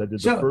video games. I did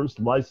the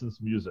first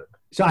licensed music.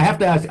 So I have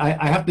to ask.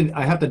 I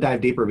have to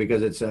dive deeper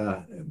because it's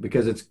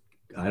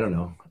I don't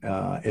know.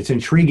 It's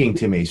intriguing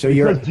to me. So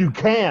because you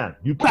can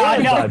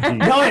dive deep.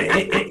 No,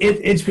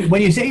 it's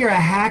when you say you're a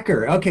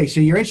hacker. Okay, so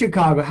you're in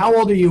Chicago. How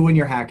old are you when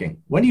you're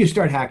hacking? When do you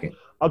start hacking?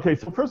 Okay,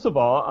 so first of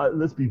all,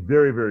 let's be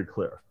very, very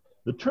clear.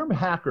 The term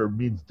hacker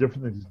means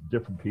different things to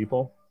different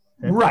people.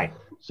 Okay? Right.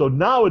 So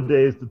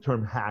nowadays, the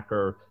term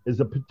hacker is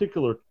a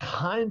particular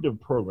kind of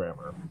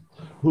programmer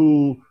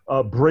who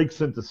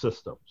breaks into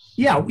systems.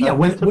 Yeah.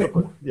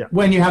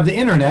 When you have the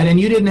internet,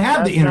 and you didn't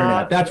have the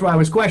internet. That's why I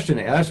was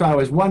questioning. That's why I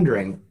was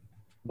wondering.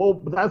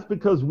 Well, that's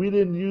because we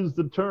didn't use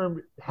the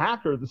term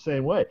hacker the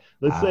same way.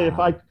 Let's say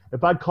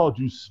if I called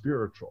you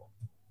spiritual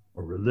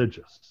or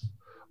religious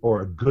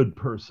or a good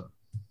person,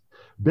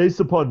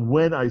 based upon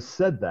when I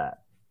said that,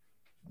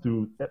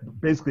 through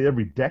basically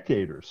every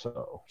decade or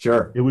so,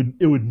 sure, it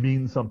would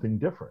mean something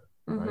different.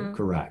 Right?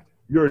 Correct.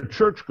 You're a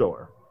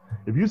churchgoer.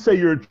 If you say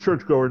you're a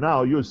churchgoer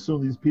now, you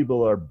assume these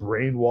people are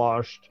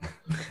brainwashed,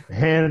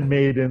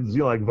 handmaidens,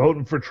 like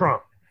voting for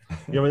Trump.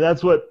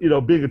 That's what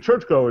being a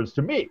churchgoer is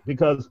to me,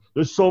 because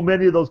there's so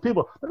many of those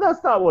people. But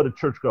that's not what a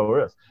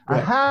churchgoer is. Right.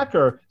 A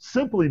hacker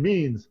simply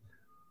means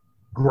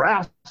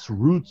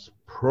grassroots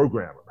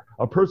programmer,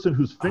 a person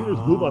whose fingers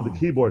move on the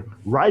keyboard,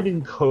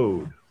 writing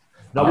code.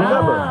 Now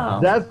remember,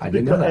 that's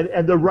because,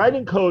 and they're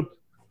writing code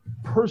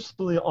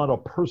personally on a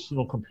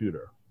personal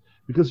computer.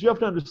 Because you have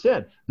to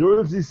understand, there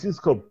were these things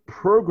called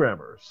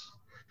programmers.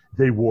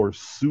 They wore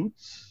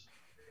suits.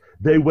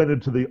 They went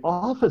into the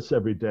office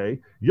every day.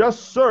 Yes,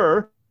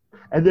 sir.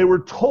 And they were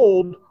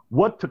told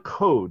what to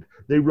code.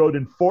 They wrote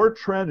in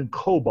Fortran and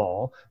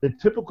COBOL. They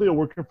typically are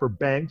working for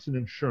banks and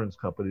insurance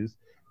companies.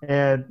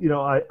 And, you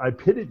know, I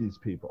pity these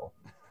people,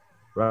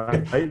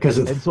 right?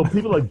 And so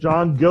people like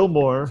John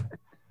Gilmore,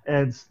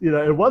 and, you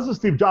know, it wasn't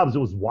Steve Jobs, it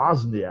was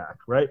Wozniak,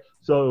 right?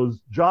 So it was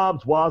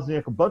Jobs,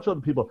 Wozniak, a bunch of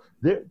other people.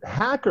 They're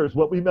hackers,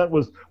 what we meant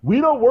was, we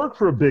don't work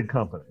for a big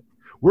company.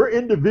 We're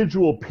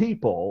individual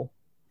people,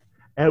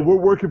 and we're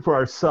working for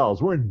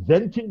ourselves. We're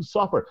inventing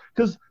software.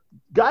 Because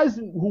guys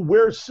who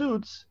wear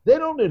suits, they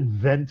don't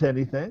invent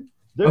anything.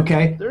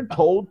 They're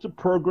told to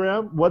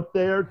program what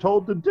they're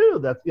told to do.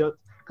 That's, you know,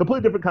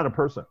 completely different kind of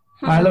person.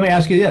 All right, let me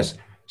ask you this.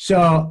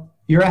 So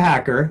you're a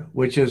hacker,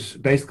 which is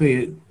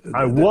basically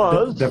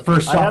the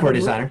first software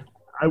designer.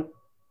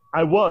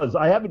 I was.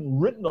 I haven't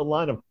written a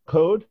line of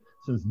code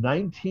since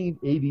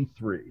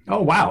 1983.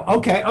 Oh, wow.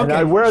 Okay. And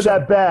I wear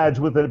that badge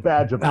with a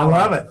badge of honor. I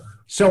love it.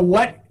 So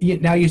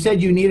now you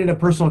said you needed a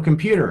personal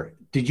computer.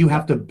 Did you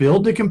have to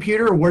build the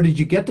computer, or where did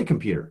you get the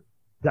computer?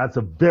 That's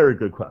a very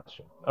good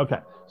question. Okay.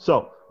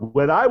 So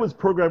when I was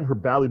programming for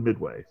Bally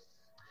Midway,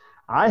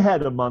 I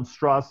had a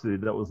monstrosity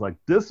that was like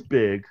this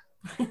big.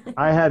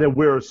 I had to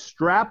wear a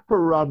strap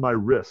around my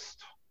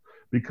wrist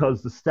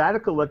because the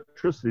static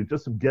electricity,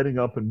 just from getting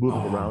up and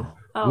moving around,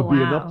 would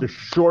be enough to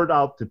short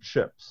out the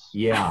chips.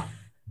 Yeah.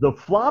 The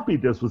floppy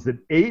disk was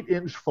an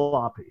 8-inch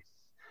floppy,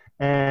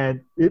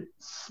 and it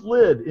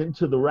slid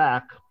into the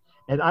rack,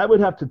 and I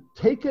would have to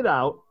take it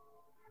out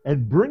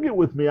and bring it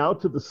with me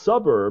out to the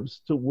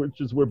suburbs,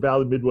 which is where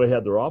Bally Midway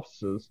had their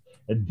offices,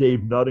 and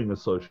Dave Nutting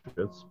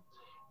Associates.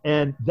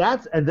 And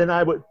then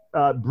I would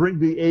bring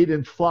the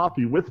 8-inch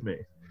floppy with me,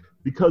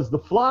 because the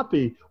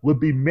floppy would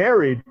be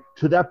married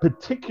to that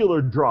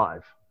particular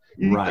drive.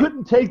 You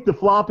couldn't take the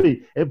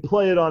floppy and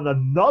play it on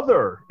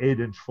another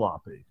 8-inch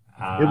floppy.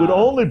 It would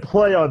only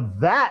play on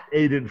that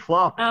 8-inch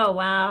floppy. Oh,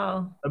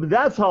 wow. I mean,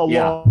 that's how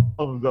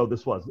long ago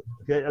this was.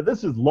 Okay, and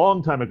this is a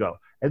long time ago.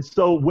 And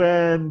so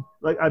when,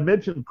 like I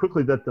mentioned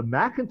quickly, that the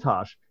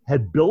Macintosh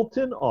had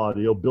built-in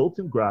audio,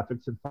 built-in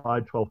graphics, and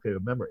 512K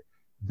of memory.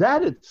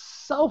 That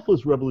itself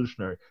was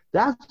revolutionary.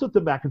 That's what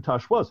the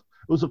Macintosh was.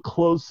 It was a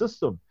closed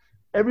system.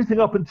 Everything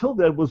up until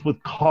then was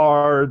with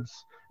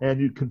cards, and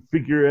you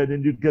configure it,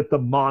 and you get the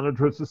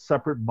monitor. It's a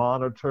separate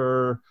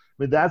monitor.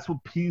 I mean, that's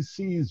what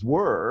PCs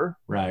were.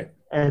 Right.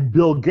 And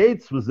Bill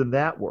Gates was in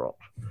that world.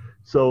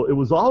 So it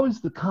was always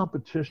the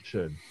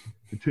competition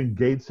between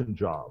Gates and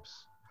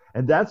Jobs.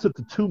 And that's what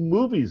the two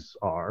movies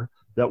are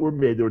that were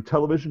made. They were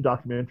television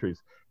documentaries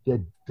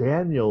that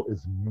Daniel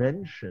is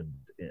mentioned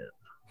in.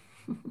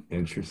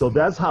 Interesting. So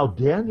that's how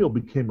Daniel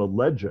became a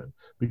legend,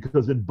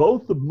 because in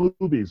both the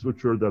movies,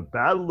 which are the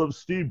Battle of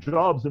Steve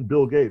Jobs and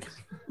Bill Gates,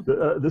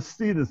 the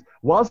scene is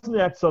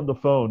Wozniak's on the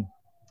phone,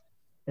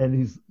 and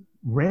he's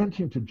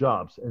ranting to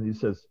Jobs, and he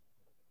says,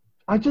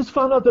 "I just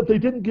found out that they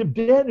didn't give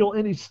Daniel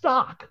any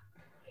stock."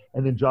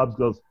 And then Jobs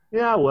goes,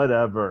 "Yeah,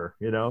 whatever,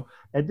 you know."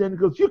 And then he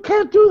goes, "You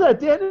can't do that.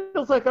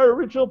 Daniel's like our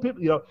original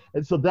people, you know."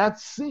 And so that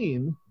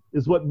scene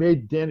is what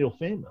made Daniel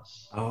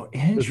famous. Oh,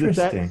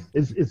 interesting.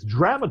 It's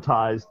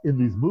dramatized in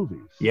these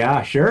movies.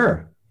 Yeah,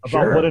 sure.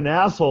 About what an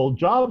asshole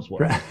Jobs was.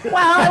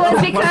 Well, it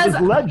was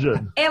because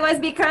legend. It was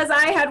because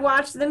I had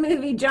watched the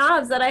movie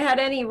Jobs that I had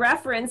any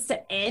reference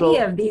to any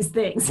of these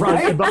things.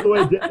 Right. And by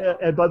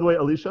the way,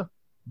 Alicia,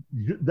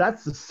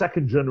 that's the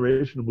second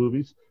generation of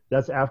movies.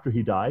 That's after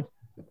he died.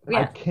 Yeah.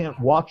 I can't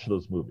watch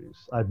those movies.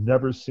 I've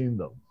never seen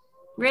them.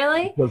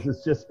 Really?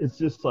 Because it's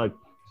just like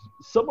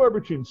somewhere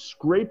between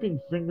scraping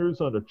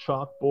fingers on a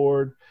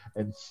chalkboard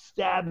and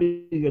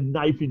stabbing and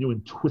knifing you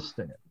and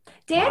twisting it.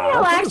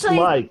 Daniel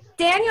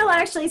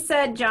actually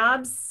said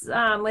Jobs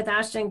with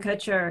Ashton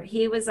Kutcher.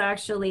 He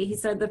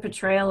said the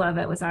portrayal of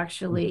it was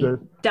actually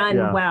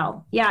done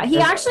well. Yeah, he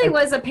actually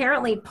was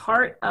apparently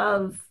part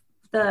of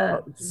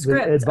the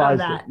script of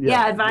that.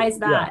 Advised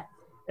that.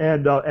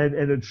 And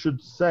it should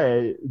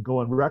go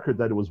on record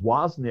that it was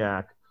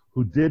Wozniak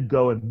who did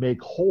go and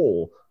make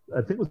whole, I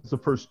think it was the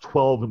first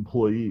 12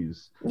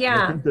 employees. Yeah.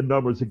 And I think the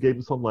numbers, it gave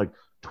them something like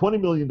 $20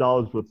 million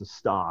worth of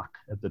stock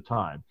at the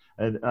time.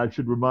 And I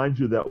should remind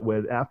you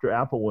that after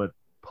Apple went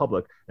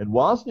public and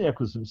Wozniak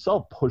was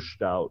himself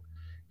pushed out,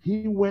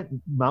 he went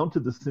and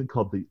mounted this thing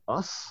called the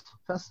US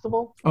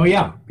Festival. Oh,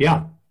 yeah,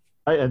 yeah.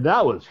 And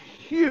that was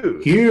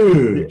huge.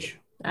 Huge.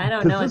 I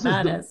don't know what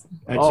that is.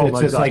 It's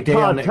just like day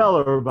on the,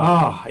 tell her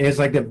about it's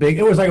like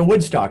it was like a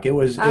Woodstock. It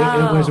was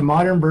a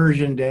modern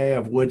version day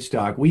of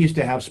Woodstock. We used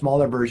to have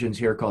smaller versions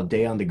here called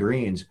Day on the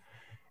Greens,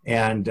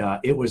 and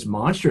it was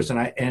monstrous.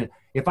 And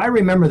if I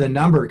remember the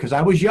number, because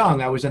I was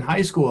young, I was in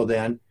high school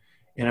then,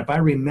 and if I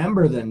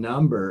remember the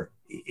number,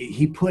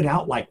 he put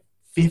out like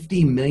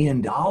 $50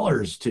 million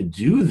to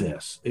do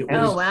this.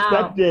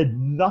 Expected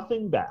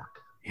nothing back.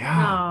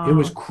 Yeah, it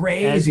was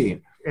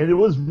crazy. And it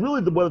was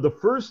really one of the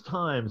first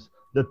times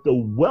that the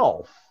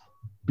wealth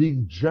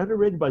being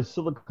generated by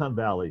Silicon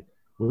Valley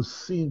was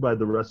seen by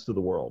the rest of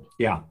the world.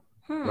 Yeah.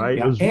 Right?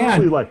 Yeah. It was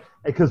really like,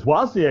 because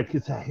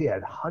Wozniak, he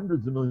had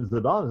hundreds of millions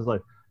of dollars. It's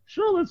like,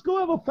 sure, let's go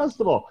have a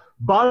festival.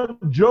 Bon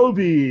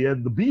Jovi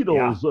and the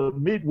Beatles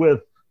meet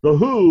with the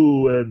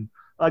Who, and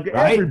like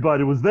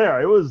everybody was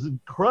there. It was an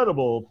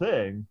incredible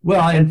thing.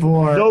 Well, and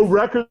for no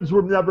records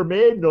were never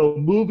made, no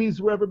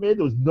movies were ever made.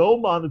 There was no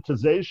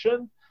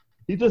monetization.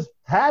 He just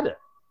had it.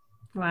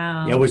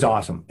 Wow. It was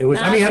awesome. It was,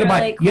 That's I mean, you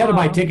had to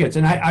buy cool. tickets,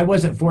 and I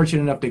wasn't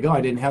fortunate enough to go.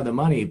 I didn't have the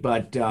money,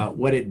 but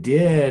what it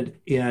did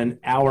in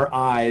our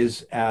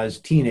eyes as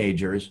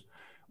teenagers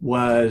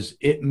was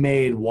it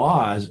made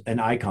Woz an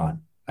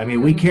icon. I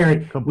mean, we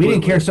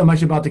didn't care so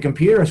much about the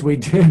computers. We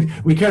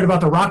cared about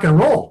the rock and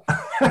roll.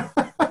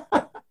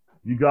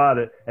 You got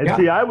it. And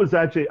see, I was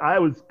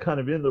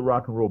kind of in the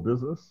rock and roll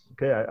business.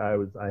 Okay.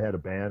 I had a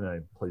band and I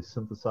played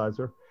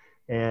synthesizer,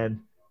 and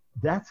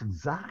that's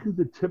exactly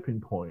the tipping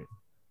point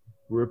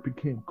where it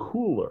became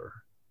cooler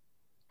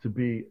to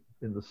be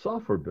in the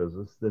software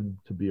business than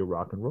to be a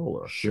rock and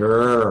roller.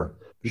 Sure.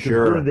 Because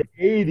during the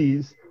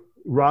 80s,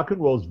 rock and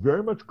roll is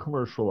very much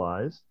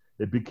commercialized.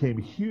 It became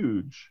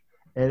huge,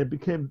 and it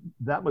became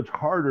that much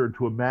harder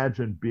to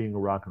imagine being a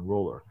rock and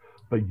roller.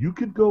 But you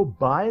could go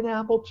buy an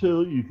Apple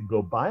II, you could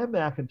go buy a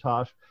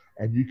Macintosh,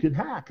 and you could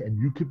hack, and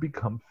you could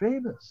become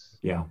famous.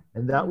 Yeah.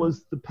 And that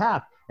was the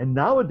path. And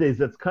nowadays,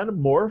 that's kind of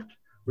morphed,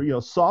 where,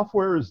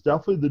 software is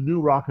definitely the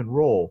new rock and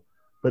roll,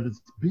 but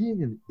it's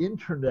being an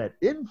internet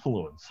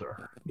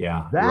influencer.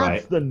 Yeah.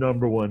 That's the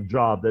number one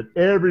job that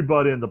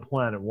everybody on the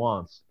planet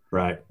wants.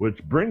 Right.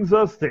 Which brings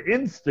us to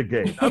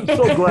Instigate. I'm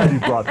so glad you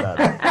brought that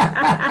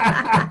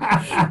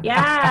up.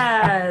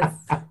 Yes.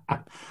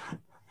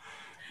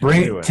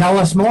 Tell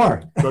us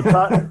more.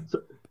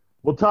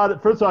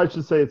 Todd, first of all, I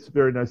should say it's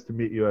very nice to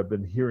meet you. I've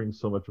been hearing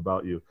so much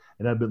about you,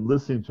 and I've been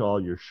listening to all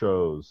your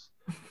shows,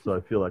 so I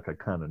feel like I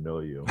kind of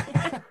know you.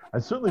 I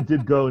certainly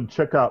did go and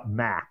check out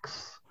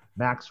Max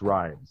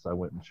Rhymes. I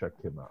went and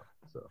checked him out.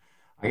 So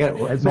I got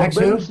it. So Max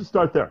maybe who? we should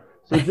start there.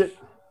 So is it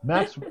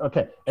Max?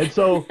 Okay, and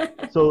so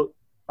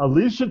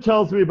Alicia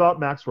tells me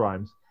about Max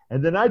Rhymes,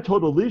 and then I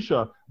told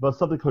Alicia about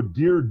something called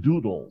Dear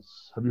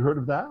Doodles. Have you heard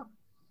of that?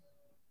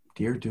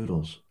 Dear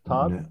Doodles.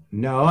 Todd?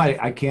 No,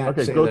 I can't.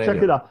 Okay, say go that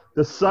check it out.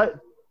 The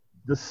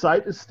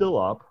site is still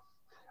up.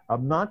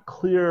 I'm not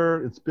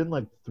clear. It's been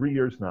like 3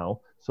 years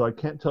now, so I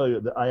can't tell you.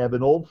 That I have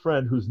an old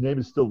friend whose name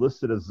is still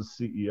listed as the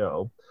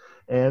CEO,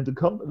 and the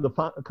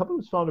company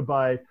was founded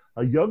by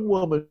a young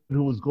woman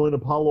who was going to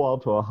Palo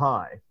Alto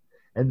High,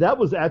 and that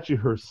was actually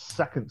her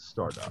second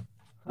startup.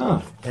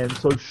 Huh. And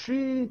so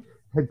she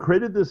had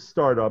created this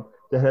startup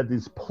that had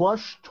these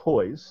plush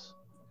toys,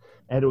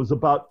 and it was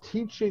about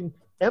teaching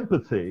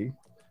empathy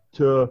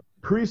to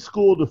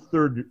preschool to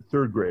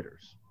third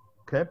graders.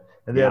 Okay,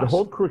 and they had a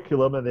whole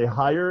curriculum, and they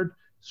hired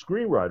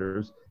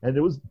screenwriters, and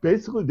it was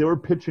basically they were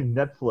pitching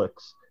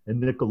Netflix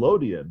and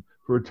Nickelodeon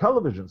for a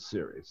television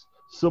series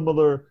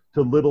similar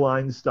to Little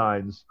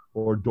Einsteins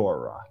or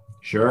Dora.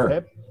 Sure.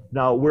 Okay?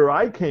 Now, where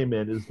I came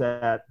in is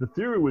that the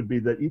theory would be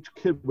that each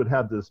kid would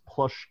have this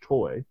plush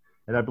toy,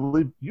 and I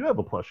believe you have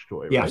a plush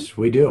toy, right? Yes,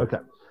 we do. Okay.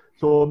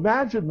 So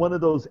imagine one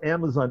of those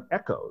Amazon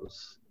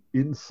Echoes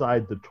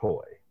inside the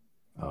toy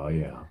Oh,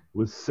 yeah.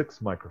 with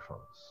 6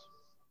 microphones.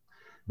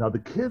 Now, the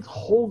kid's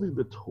holding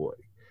the toy,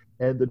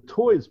 and the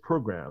toy is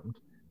programmed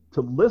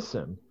to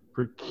listen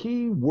for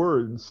key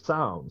words and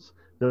sounds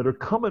that are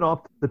coming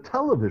off the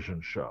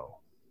television show.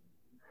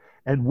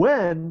 And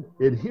when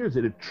it hears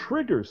it, it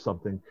triggers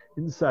something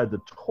inside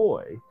the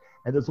toy,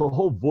 and there's a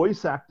whole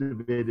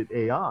voice-activated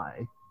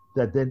AI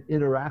that then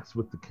interacts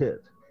with the kid.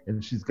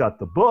 And she's got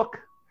the book,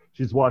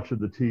 she's watching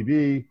the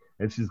TV,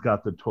 and she's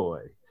got the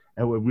toy.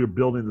 And we're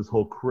building this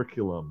whole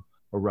curriculum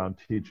around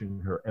teaching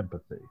her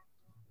empathy.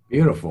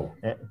 Beautiful.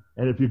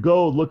 And if you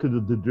go look at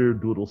the Dear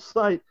Doodle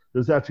site,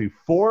 there's actually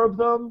 4 of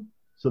them.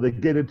 So they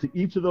get into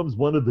each of them as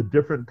one of the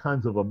different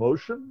kinds of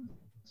emotions.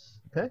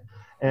 Okay.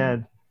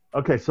 And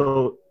okay,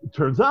 so it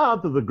turns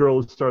out that the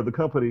girl who started the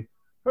company,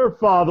 her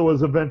father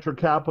was a venture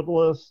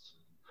capitalist.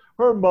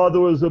 Her mother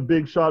was a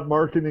big shot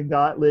marketing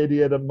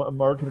lady at a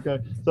marketing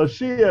company. So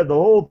she had the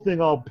whole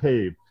thing all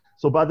paved.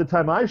 So by the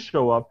time I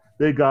show up,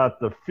 they got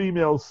the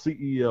female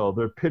CEO.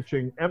 They're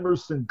pitching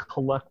Emerson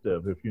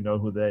Collective, if you know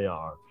who they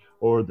are,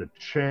 or the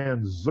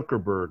Chan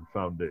Zuckerberg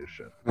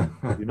Foundation.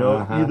 You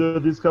know either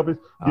of these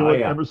companies? Do you know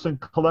what Emerson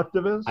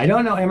Collective is? I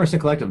don't know Emerson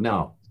Collective,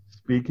 no.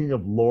 Speaking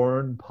of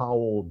Lauren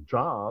Powell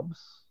Jobs,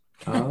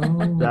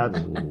 Oh.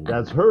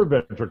 that's her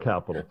venture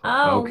capital.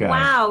 Oh, Okay.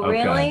 wow. Okay.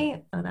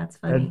 Really? Oh, that's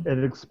funny.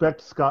 And expect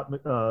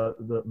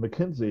the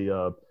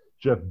McKinsey,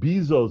 Jeff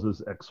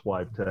Bezos'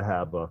 ex-wife, to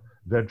have a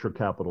venture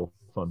capital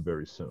fund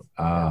very soon.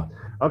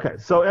 Okay,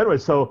 so anyway,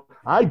 so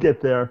I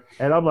get there,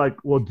 and I'm like,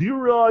 well, do you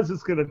realize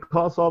it's going to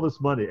cost all this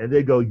money? And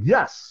they go,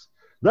 yes,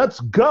 let's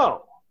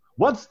go.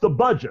 What's the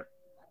budget?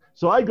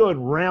 So I go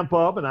and ramp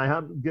up, and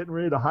I'm getting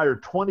ready to hire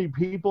 20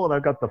 people, and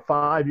I've got the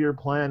 5-year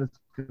plan. It's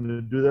going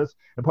to do this.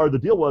 And part of the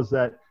deal was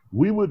that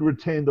we would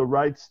retain the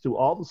rights to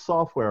all the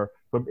software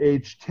from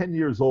age 10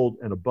 years old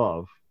and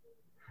above,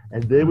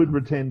 and they would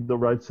retain the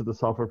rights to the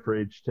software for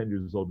age 10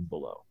 years old and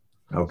below.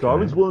 Okay. So I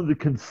was willing to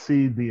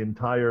concede the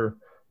entire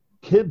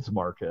kids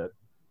market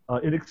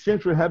in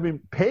exchange for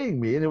paying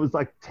me, and it was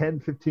like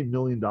 $10-15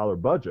 million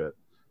budget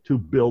to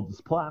build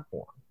this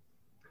platform.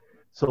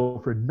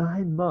 So for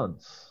 9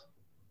 months,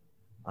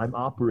 I'm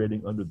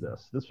operating under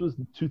this. This was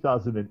in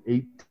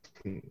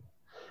 2018.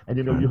 And,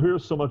 you know, you hear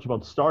so much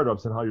about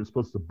startups and how you're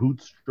supposed to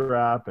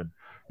bootstrap and,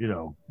 you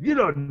know, you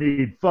don't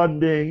need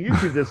funding. You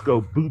can just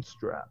go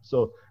bootstrap.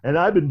 So, and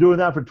I've been doing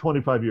that for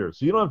 25 years.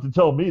 So you don't have to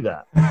tell me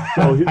that.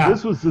 So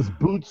this was this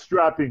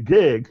bootstrapping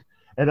gig,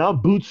 and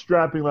I'm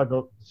bootstrapping like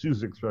a,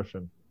 excuse the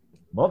expression,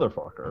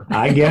 motherfucker.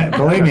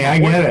 Believe me, I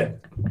get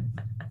it.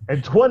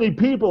 And 20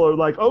 people are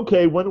like,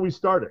 okay, when are we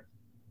starting?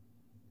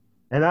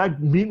 And I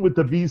meet with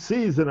the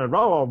VCs and then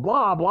blah,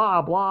 blah,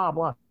 blah, blah,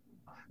 blah.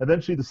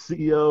 Eventually the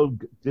CEO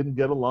didn't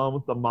get along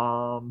with the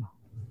mom.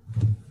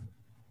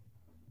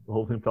 The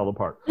whole thing fell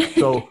apart.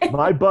 So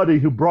my buddy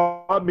who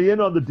brought me in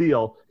on the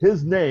deal,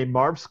 his name,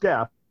 Marv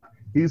Scaff,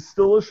 he's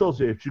still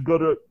associated. If you go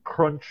to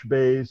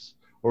Crunchbase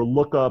or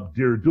look up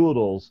Dear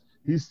Doodles,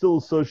 he's still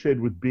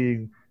associated with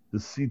being the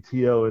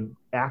CTO and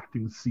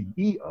acting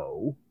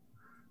CEO.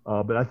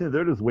 But I think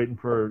they're just waiting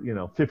for, you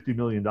know, $50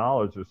 million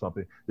or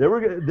something. They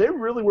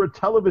really were a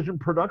television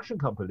production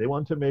company. They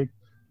wanted to make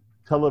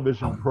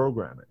television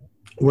programming.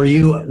 What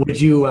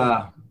would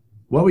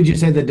you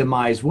say the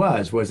demise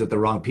was? Was it the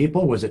wrong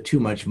people? Was it too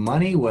much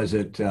money? Was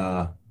it,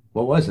 what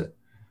was it?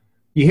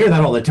 You hear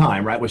that all the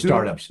time, right? With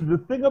startups. So the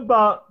thing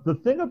about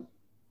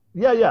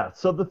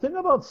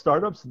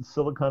startups in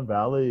Silicon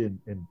Valley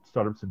and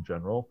startups in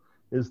general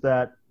is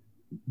that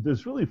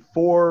there's really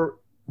 4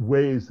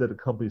 ways that a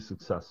company is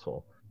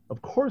successful.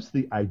 Of course,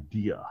 the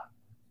idea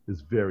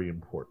is very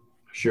important.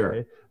 Sure.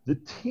 Okay? The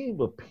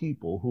team of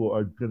people who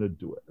are going to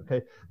do it.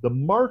 Okay. The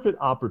market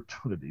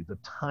opportunity, the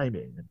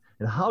timing,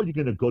 and how you're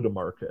going to go to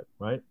market,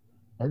 right?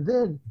 And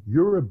then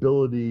your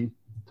ability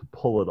to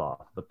pull it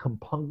off, the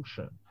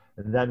compunction,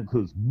 and that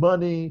includes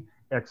money,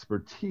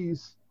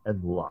 expertise,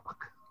 and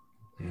luck.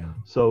 Yeah.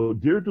 So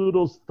Dear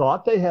Doodles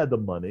thought they had the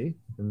money,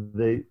 and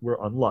they were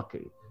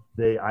unlucky.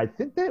 I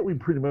think that we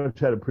pretty much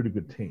had a pretty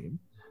good team.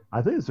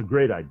 I think it's a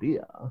great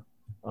idea.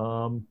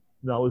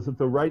 Now, is it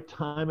the right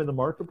time in the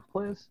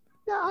marketplace?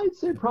 Yeah, I'd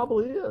say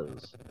probably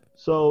is.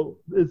 So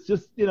it's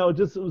just, you know, it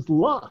was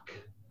luck.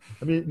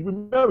 I mean,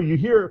 remember, you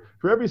hear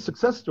for every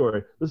success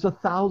story, there's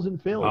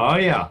 1,000 failures. Oh,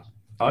 yeah.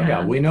 Oh,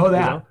 yeah. We know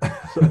that.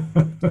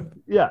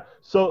 You know?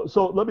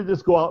 So let me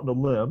just go out on a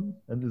limb,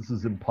 and this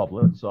is in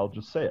public, so I'll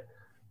just say it.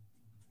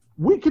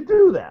 We could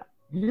do that.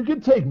 You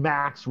could take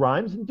Max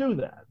Rhymes and do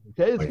that.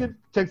 Okay, it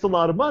takes a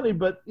lot of money,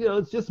 but, you know,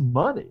 it's just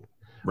money.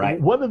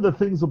 Right. One of the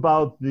things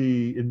about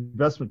the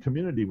investment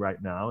community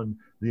right now and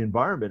the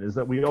environment is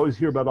that we always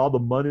hear about all the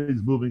money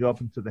is moving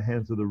up into the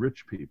hands of the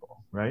rich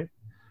people, right?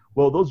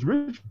 Well, those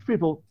rich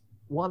people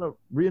want to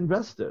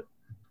reinvest it.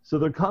 So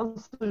they're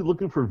constantly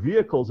looking for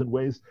vehicles and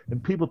ways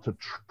and people to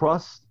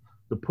trust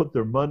to put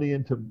their money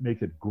in to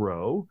make it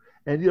grow.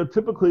 And, you know,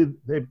 typically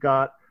they've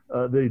got,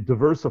 they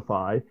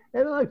diversify,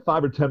 and like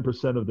 5 or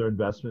 10% of their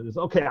investment is,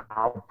 okay,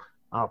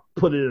 I'll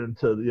put it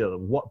into, you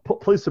know,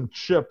 play some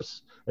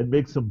chips and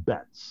make some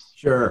bets.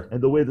 Sure. And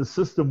the way the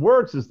system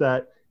works is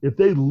that if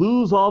they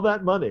lose all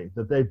that money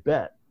that they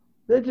bet,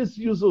 they just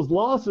use those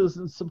losses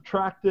and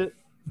subtract it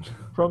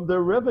from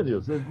their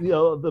revenues. And, you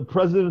know, the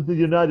president of the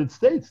United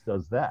States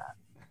does that.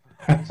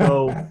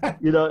 So,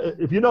 you know,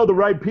 if you know the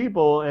right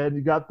people and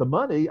you got the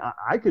money,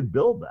 I could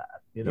build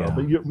that, you know.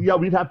 Yeah. But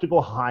we'd have to go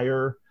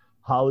hire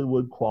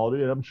Hollywood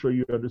quality, and I'm sure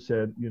you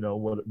understand, you know,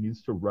 what it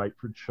means to write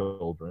for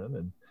children.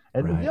 And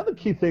Right. the other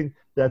key thing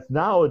that's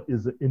now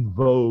is in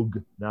vogue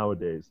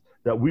nowadays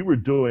that we were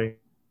doing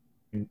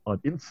on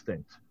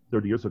instinct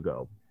 30 years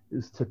ago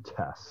is to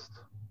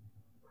test,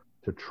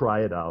 to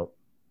try it out,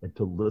 and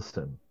to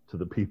listen to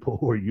the people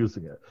who are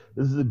using it.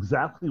 This is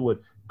exactly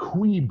what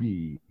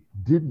Quibi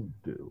didn't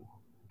do.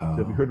 Oh.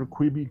 Have you heard of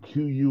Quibi?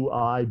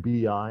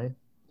 Quibi.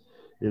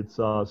 It's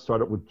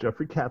started with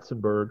Jeffrey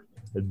Katzenberg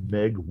and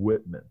Meg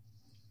Whitman.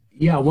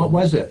 Yeah, what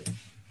was it?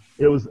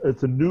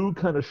 It's a new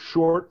kind of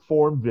short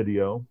form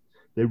video.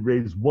 They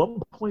raised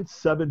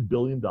 $1.7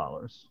 billion.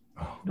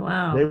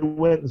 Wow. They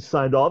went and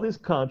signed all these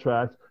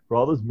contracts for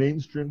all this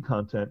mainstream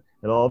content,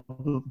 and all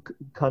the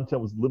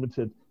content was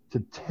limited to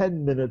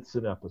 10 minutes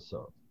an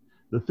episode.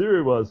 The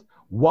theory was,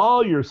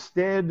 while you're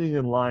standing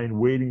in line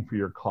waiting for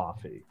your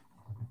coffee,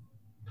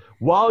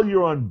 while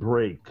you're on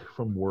break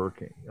from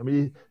working, I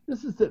mean,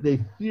 this is that they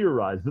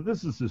theorized that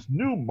this is this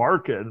new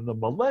market and the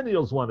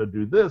millennials want to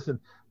do this and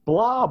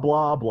blah,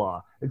 blah,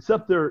 blah,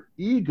 except their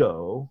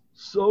ego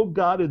so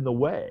got in the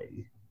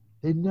way,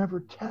 they never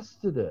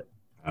tested it.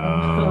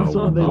 Oh,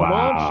 So when they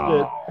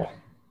launched it,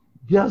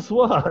 guess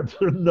what?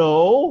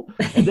 No,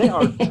 they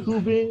are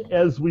tubing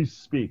as we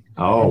speak.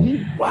 Oh,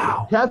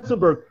 wow.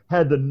 Katzenberg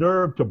had the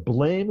nerve to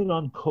blame it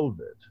on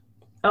COVID.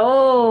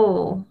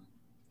 Oh.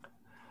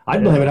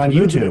 I'd blame it on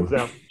YouTube.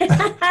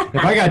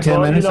 If I got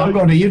 10 minutes, I'm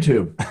going to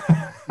YouTube.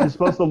 You're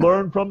supposed to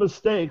learn from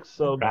mistakes.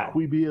 So Right.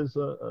 Quibi is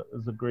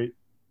a great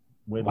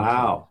way to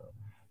Wow. do it.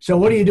 So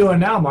what are you doing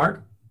now,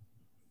 Mark?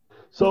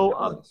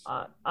 So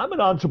I'm an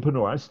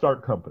entrepreneur. I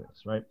start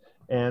companies, right?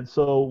 And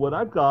so what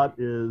I've got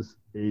is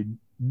a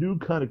new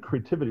kind of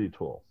creativity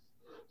tool.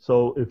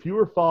 So if you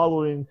were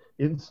following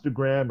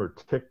Instagram or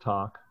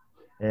TikTok,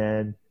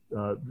 and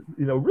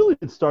really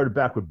it started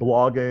back with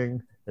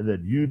blogging, and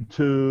then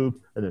YouTube,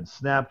 and then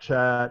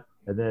Snapchat,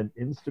 and then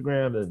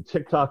Instagram, and then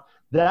TikTok.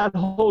 That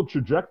whole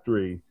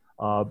trajectory,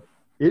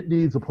 it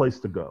needs a place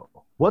to go.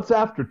 What's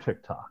after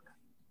TikTok?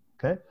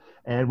 Okay,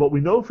 and what we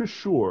know for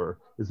sure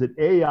is that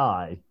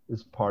AI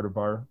is part of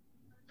our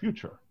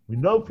future. We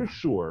know for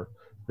sure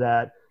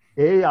that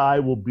AI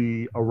will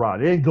be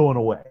around. It ain't going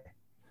away.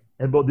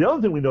 But the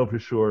other thing we know for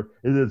sure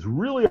is it's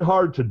really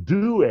hard to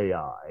do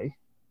AI.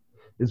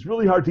 It's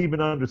really hard to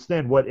even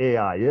understand what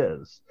AI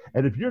is.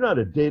 And if you're not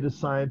a data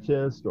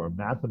scientist or a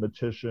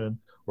mathematician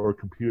or a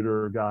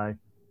computer guy,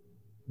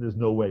 there's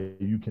no way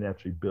you can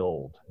actually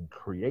build and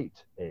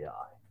create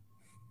AI.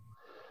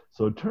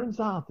 So it turns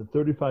out that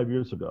 35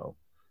 years ago,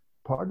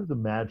 part of the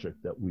magic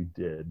that we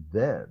did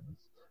then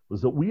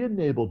was that we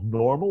enabled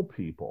normal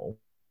people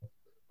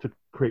to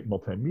create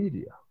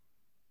multimedia.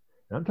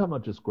 And I'm talking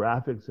about just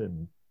graphics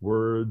and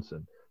words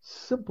and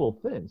simple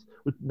things,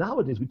 which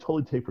nowadays we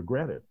totally take for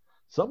granted.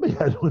 Somebody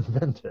had to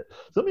invent it.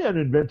 Somebody had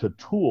to invent a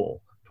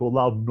tool to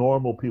allow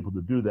normal people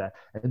to do that.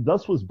 And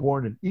thus was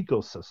born an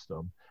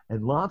ecosystem,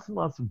 and lots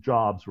of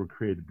jobs were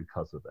created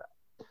because of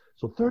that.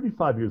 So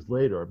 35 years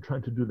later, I'm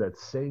trying to do that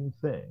same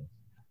thing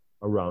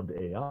around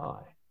AI.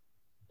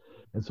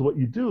 And so what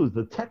you do is,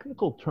 the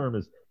technical term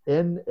is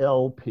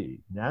NLP,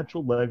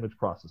 natural language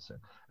processing.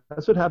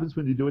 That's what happens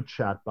when you do a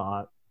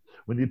chatbot,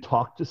 when you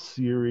talk to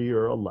Siri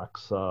or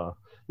Alexa.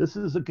 This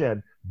is,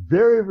 again,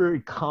 very,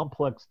 very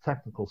complex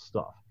technical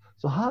stuff.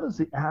 So how does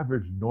the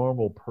average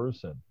normal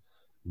person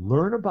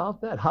learn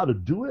about that, how to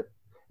do it?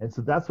 And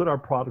so that's what our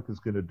product is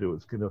going to do.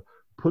 It's going to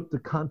put the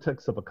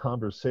context of a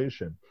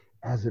conversation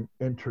as an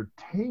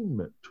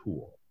entertainment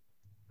tool.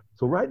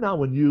 So right now,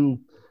 when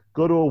you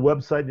go to a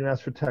website and you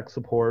ask for tech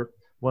support,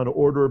 want to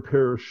order a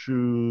pair of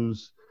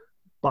shoes,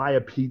 buy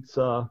a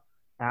pizza,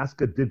 ask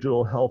a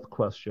digital health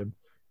question,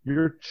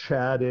 you're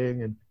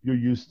chatting and you're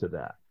used to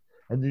that.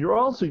 And you're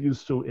also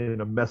used to, in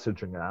a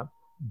messaging app,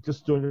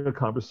 just doing a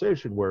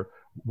conversation where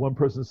one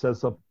person says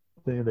something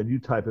and then you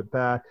type it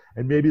back.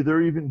 And maybe there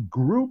are even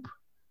group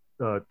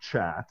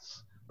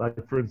chats,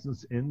 like for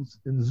instance in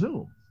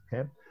Zoom.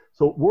 Okay,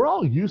 so we're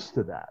all used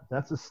to that.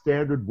 That's a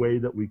standard way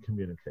that we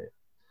communicate.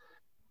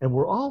 And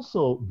we're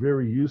also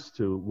very used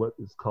to what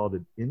is called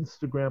an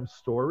Instagram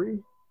story.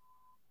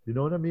 You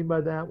know what I mean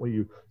by that? Where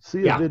you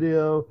see a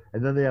video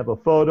and then they have a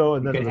photo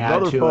and then there's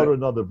another photo,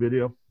 another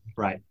video.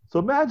 Right. So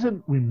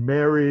imagine we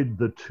married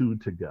the two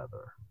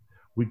together.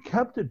 We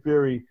kept it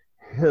very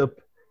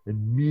hip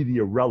and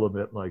media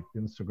relevant like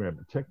Instagram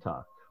and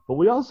TikTok. But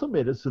we also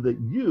made it so that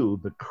you,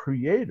 the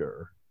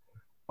creator,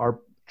 are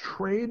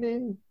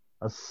training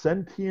a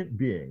sentient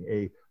being,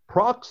 a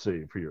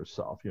proxy for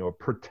yourself, a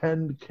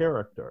pretend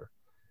character,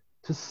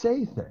 to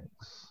say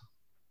things.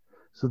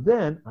 So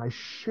then I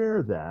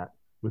share that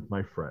with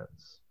my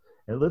friends.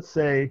 And let's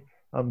say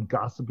I'm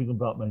gossiping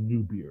about my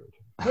new beard.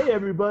 Hey,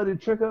 everybody,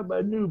 check out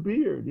my new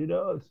beard.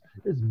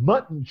 It's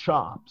mutton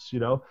chops,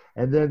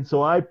 And then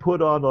so I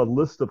put on a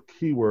list of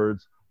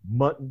keywords: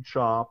 mutton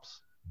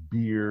chops,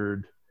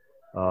 beard,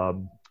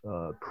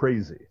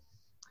 crazy.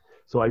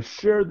 So I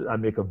share that, I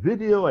make a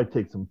video, I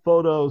take some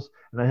photos,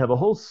 and I have a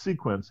whole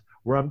sequence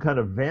where I'm kind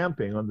of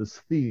vamping on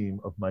this theme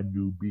of my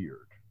new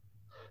beard.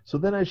 So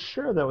then I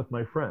share that with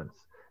my friends.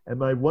 And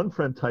my one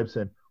friend types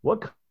in,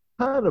 what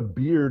kind of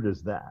beard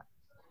is that?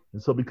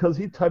 And so because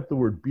he typed the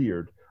word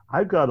beard,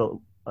 I've got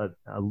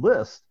a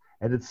list,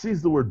 and it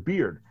sees the word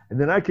beard. And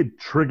then I could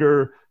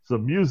trigger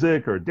some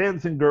music or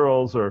dancing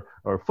girls or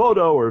a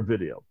photo or a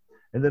video.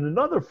 And then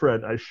another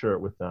friend, I share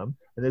it with them,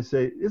 and they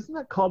say, isn't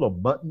that called a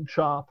mutton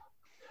chop?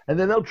 And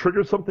then they'll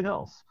trigger something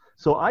else.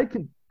 So I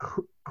can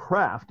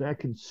craft, and I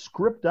can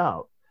script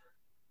out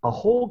a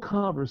whole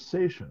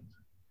conversation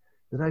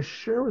that I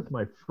share with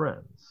my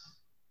friends.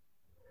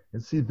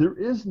 And see, there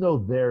is no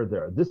there.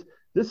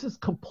 This is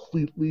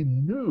completely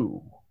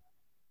new.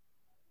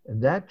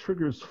 And that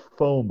triggers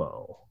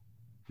FOMO.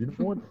 Do you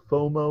know what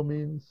FOMO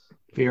means?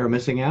 Fear of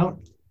missing out?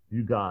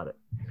 You got it.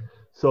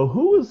 So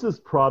who is this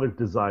product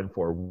designed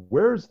for?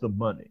 Where's the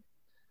money?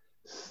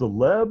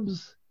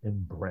 Celebs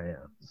and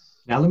brands.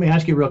 Now, let me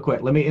ask you real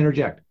quick. Let me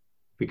interject,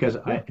 because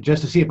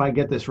just to see if I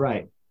get this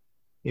right.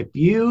 If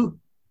you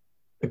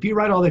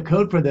write all the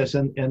code for this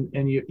and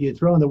you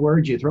throw in the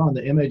words, you throw in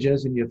the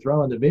images, and you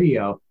throw in the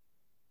video,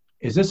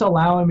 is this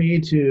allowing me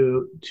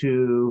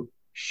to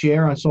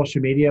share on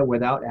social media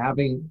without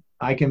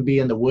I can be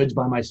in the woods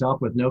by myself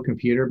with no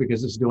computer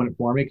because this is doing it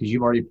for me because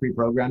you've already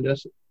pre-programmed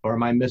this? Or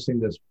am I missing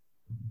this?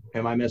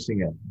 Am I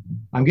missing it?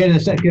 I'm getting a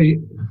sense.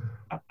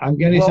 I'm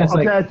getting a sense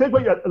okay, like. I think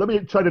let me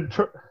try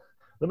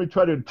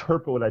to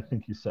interpret what I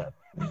think you said.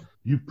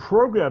 You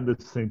programmed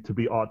this thing to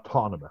be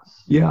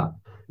autonomous. Yeah.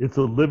 It's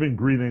a living,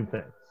 breathing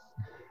thing.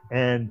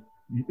 And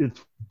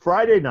it's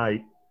Friday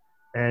night,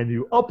 and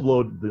you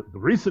upload the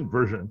recent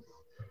version,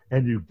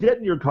 and you get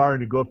in your car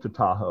and you go up to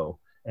Tahoe,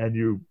 and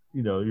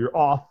you're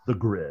off the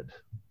grid,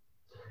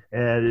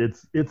 and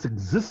it's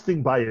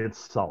existing by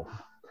itself.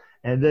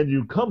 And then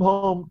you come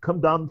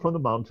down from the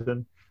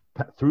mountain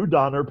through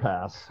Donner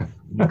Pass,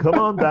 you come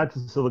on back to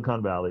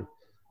Silicon Valley,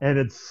 and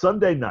it's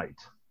Sunday night,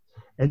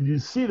 and you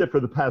see that for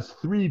the past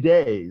 3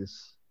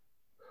 days,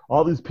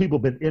 all these people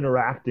have been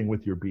interacting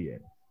with your being,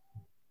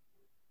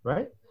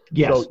 right?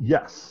 Yes. So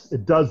yes,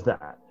 it does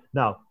that.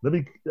 Now, I'm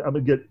going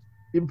to get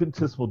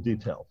infinitesimal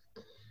detail.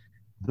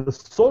 The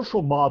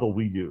social model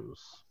we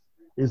use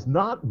is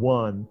not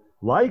one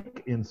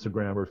like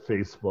Instagram or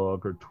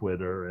Facebook or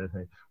Twitter or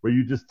anything, where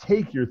you just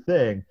take your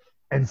thing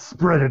and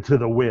spread it to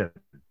the wind.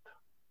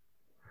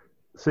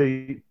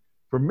 See,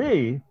 for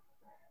me,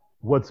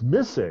 what's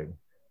missing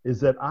is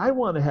that I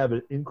want to have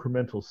an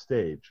incremental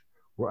stage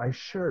where I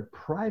share it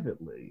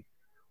privately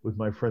with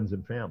my friends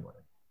and family.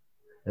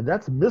 And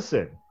that's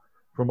missing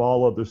from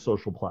all other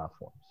social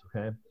platforms,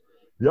 okay?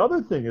 The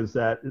other thing is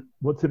that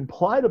what's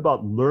implied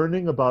about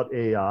learning about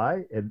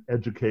AI and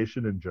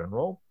education in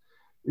general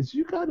is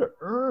you got to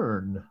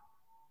earn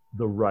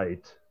the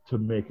right to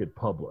make it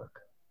public.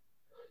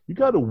 You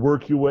got to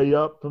work your way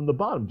up from the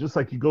bottom, just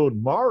like you go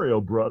in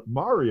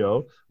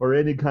Mario or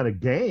any kind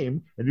of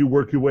game, and you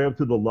work your way up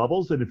to the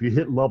levels. And if you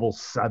hit level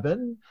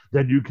 7,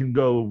 then you can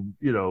go,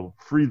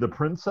 free the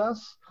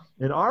princess.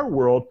 In our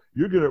world,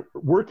 you're going to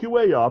work your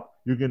way up.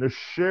 You're going to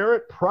share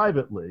it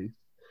privately.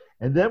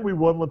 And then we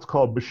run what's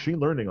called machine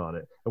learning on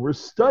it. And we're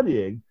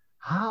studying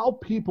how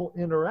people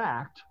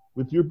interact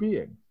with your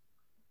being.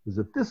 Is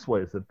it this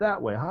way? Is it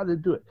that way? How did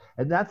it do it?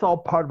 And that's all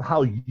part of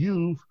how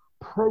you've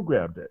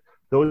programmed it.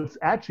 Though it's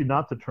actually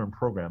not the term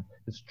program,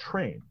 it's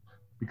train,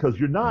 because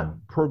you're not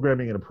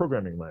programming in a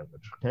programming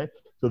language, okay?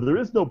 So there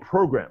is no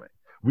programming.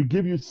 We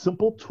give you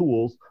simple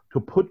tools to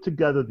put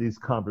together these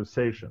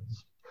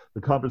conversations.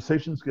 The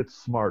conversations get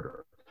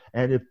smarter.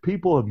 And if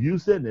people have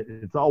used it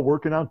and it's all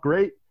working out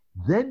great,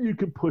 then you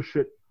can push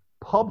it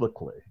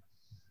publicly.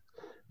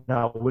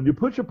 Now, when you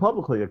push it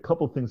publicly, a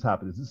couple of things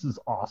happen. This is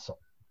awesome.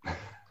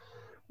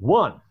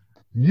 One,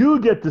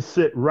 you get to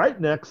sit right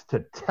next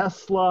to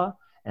Tesla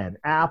and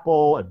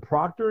Apple and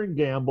Procter &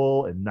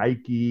 Gamble and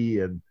Nike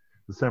and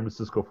the San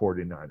Francisco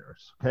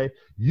 49ers, okay?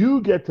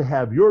 You get to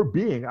have your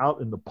being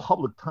out in the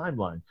public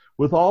timeline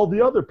with all the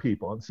other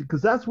people. And see,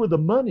 because that's where the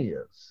money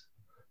is.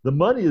 The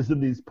money is in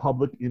these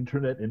public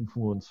internet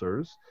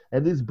influencers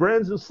and these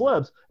brands and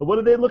celebs. And what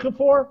are they looking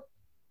for?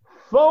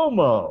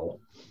 FOMO.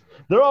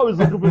 They're always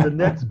looking for the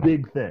next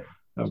big thing.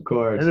 Of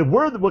course. And if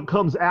we're what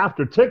comes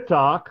after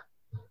TikTok,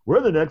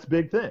 we're the next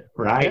big thing.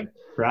 Right. Okay?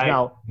 Right.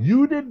 Now,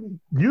 you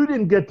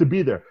didn't get to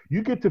be there.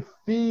 You get to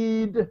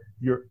feed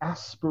your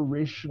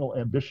aspirational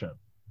ambition,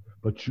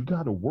 but you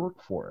got to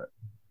work for it.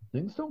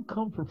 Things don't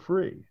come for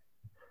free.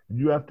 And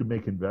you have to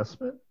make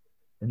investment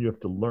and you have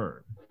to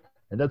learn.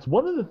 And that's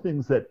one of the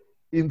things that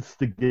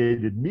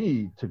instigated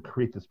me to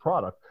create this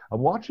product.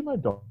 I'm watching my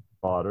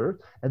daughter,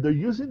 and they're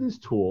using these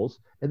tools,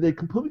 and they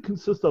completely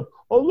consist of,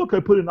 oh, look, I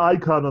put an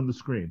icon on the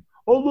screen.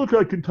 Oh, look,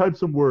 I can type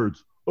some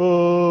words.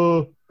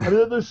 I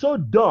mean, they're so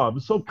dumb,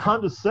 so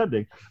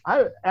condescending.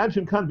 I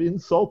actually am kind of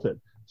insulted.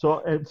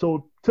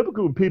 So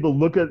typically when people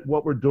look at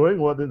what we're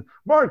doing,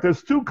 Mark,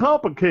 that's too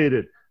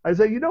complicated. I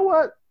say, you know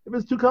what? If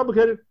it's too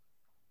complicated,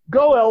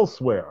 go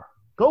elsewhere.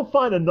 Go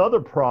find another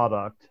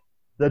product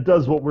that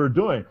does what we're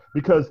doing.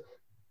 Because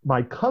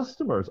my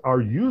customers,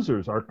 our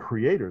users, our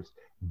creators,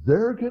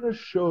 they're going to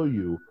show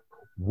you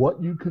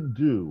what you can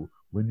do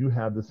when you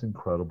have this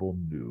incredible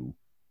new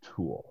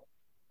tool.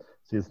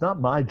 See, it's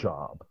not my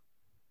job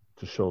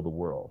to show the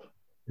world.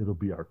 It'll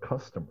be our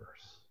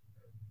customers,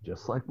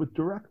 just like with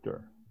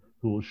Director,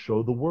 who will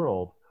show the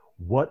world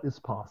what is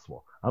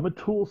possible. I'm a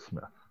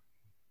toolsmith,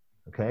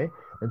 okay?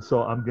 And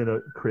so I'm going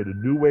to create a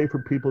new way for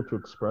people to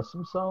express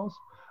themselves.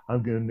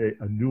 I'm going to make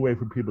a new way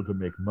for people to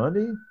make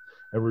money,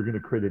 and we're going to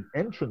create an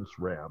entrance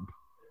ramp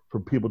for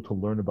people to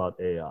learn about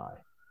AI.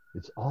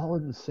 It's all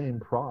in the same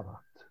product.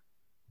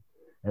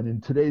 And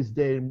in today's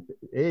day and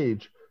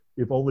age,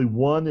 if only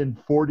 1 in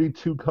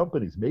 42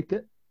 companies make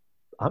it,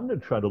 I'm going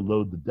to try to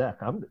load the deck.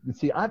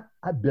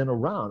 I've been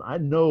around. I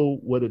know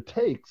what it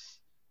takes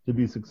to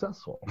be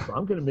successful. So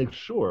I'm going to make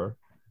sure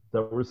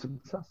that we're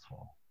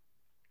successful.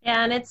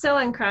 Yeah, and it's so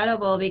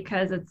incredible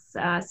because it's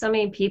so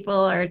many people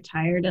are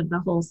tired of the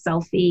whole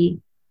selfie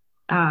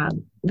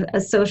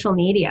social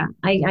media.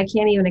 I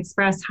can't even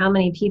express how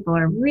many people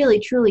are really,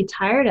 truly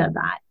tired of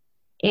that.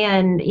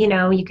 And,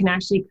 you can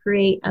actually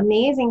create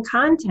amazing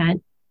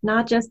content,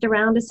 not just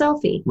around a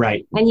selfie.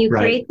 Right. And you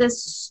create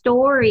this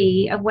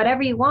story of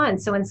whatever you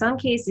want. So in some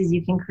cases,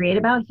 you can create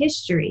about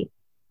history.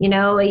 You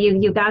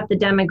got the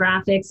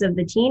demographics of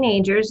the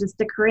teenagers just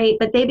to create,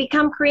 but they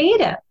become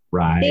creative.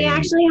 Right. They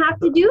actually have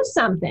to do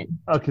something.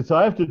 Okay, so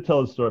I have to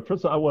tell a story.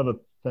 First of all, I want to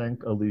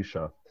thank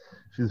Alicia.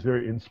 She's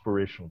very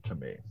inspirational to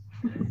me.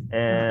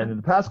 And in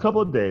the past couple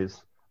of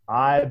days,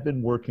 I've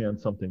been working on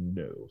something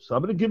new. So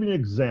I'm going to give you an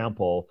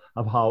example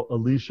of how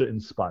Alicia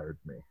inspired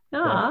me.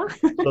 Aw.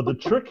 So the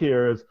trick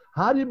here is,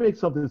 how do you make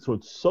something so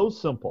it's so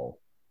simple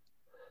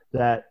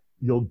that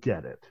you'll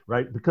get it,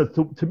 right? Because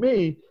to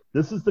me,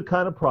 this is the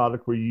kind of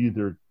product where you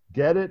either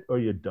get it or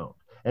you don't.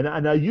 And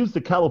I use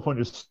the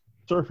California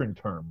surfing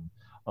term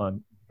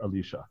on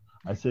Alicia.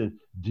 I said,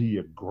 do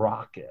you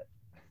grok it?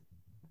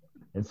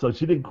 And so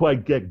she didn't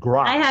quite get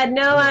grok. I had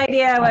no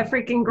idea what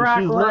freaking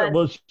grok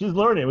was. She's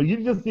learning. Well, you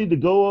just need to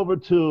go over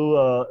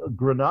to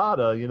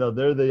Granada.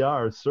 There they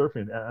are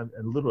surfing.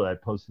 And literally, I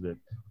posted it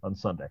on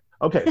Sunday.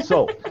 Okay,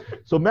 so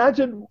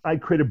imagine I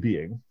create a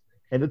being,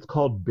 and it's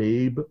called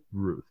Babe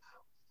Ruth.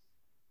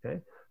 Okay,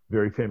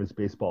 very famous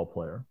baseball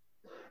player.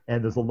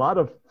 And there's a lot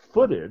of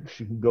footage.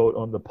 You can go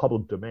on the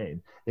public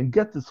domain and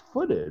get this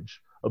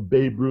footage of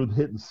Babe Ruth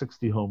hitting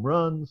 60 home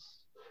runs,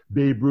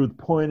 Babe Ruth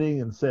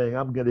pointing and saying,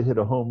 I'm going to hit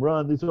a home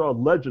run. These are all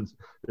legends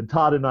that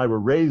Todd and I were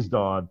raised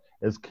on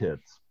as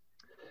kids.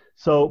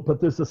 So,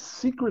 but there's a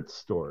secret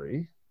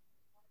story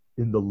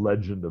in the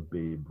legend of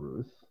Babe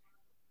Ruth.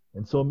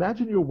 And so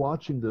imagine you're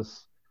watching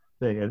this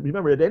thing. And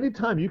remember, at any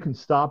time you can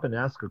stop and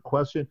ask a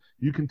question,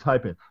 you can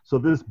type in. So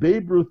this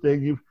Babe Ruth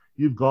thing,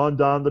 you've gone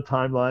down the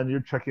timeline,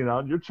 you're checking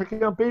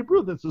out Babe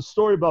Ruth. It's a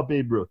story about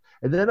Babe Ruth.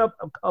 And then up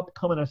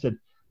coming, I said,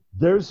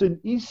 there's an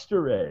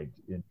Easter egg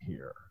in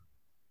here.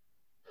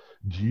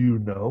 Do you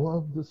know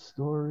of the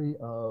story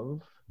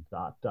of ...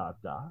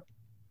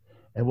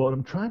 And what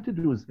I'm trying to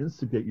do is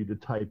instigate you to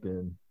type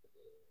in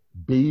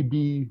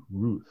Baby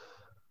Ruth.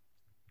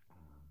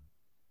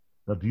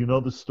 Now, do you know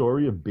the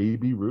story of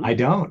Baby Ruth? I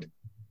don't.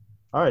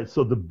 All right,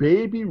 so the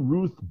Baby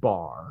Ruth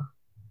bar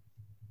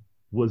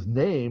was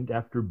named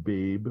after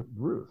Babe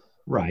Ruth.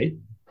 Right.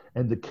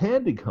 And the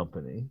candy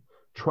company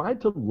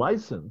tried to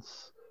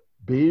license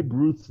Babe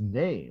Ruth's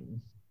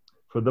name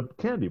for the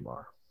candy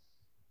bar.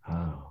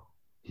 Oh.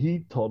 He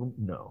told them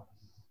no.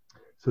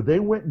 So they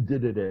went and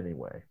did it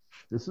anyway.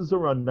 This is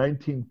around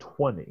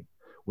 1920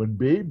 when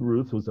Babe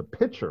Ruth was a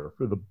pitcher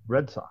for the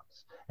Red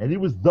Sox. And he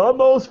was the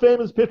most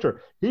famous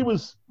pitcher. He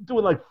was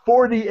doing like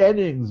 40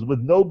 innings with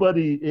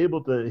nobody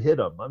able to hit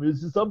him. I mean,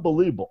 it's just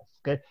unbelievable.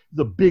 Okay, he's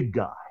a big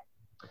guy.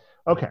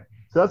 Okay,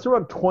 so that's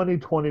around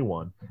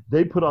 2021.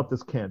 They put out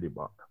this candy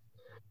bar.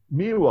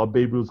 Meanwhile,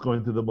 Babe Ruth was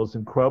going through the most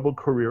incredible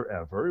career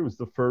ever. He was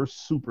the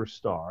first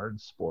superstar in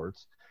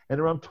sports. And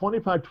around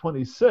 25,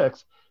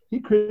 26, he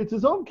creates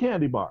his own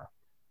candy bar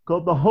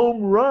called the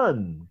Home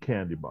Run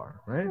Candy Bar,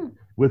 right?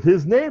 With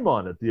his name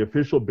on it, the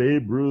official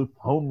Babe Ruth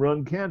Home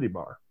Run Candy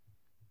Bar.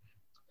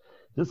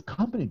 This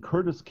company,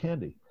 Curtis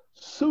Candy,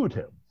 sued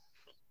him,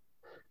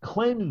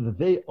 claiming that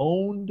they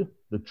owned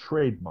the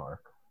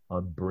trademark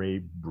on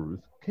Babe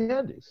Ruth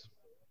candies.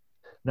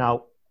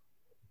 Now,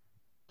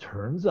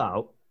 turns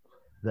out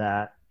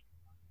that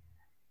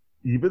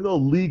even though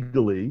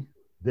legally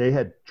they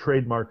had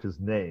trademarked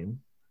his name,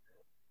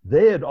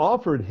 they had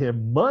offered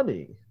him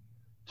money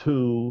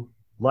to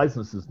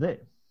license his name.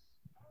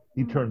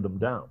 He turned them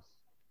down.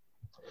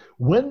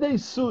 When they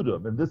sued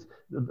him, and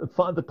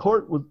the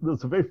court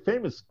was a very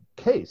famous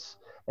case,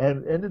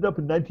 and ended up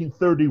in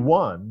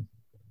 1931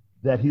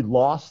 that he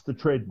lost the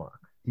trademark.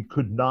 He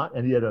could not,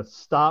 and he had to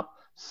stop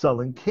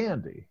selling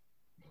candy.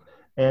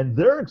 And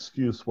their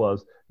excuse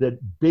was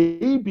that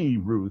Baby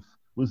Ruth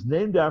was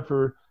named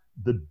after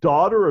the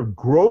daughter of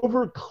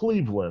Grover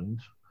Cleveland,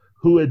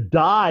 who had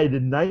died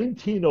in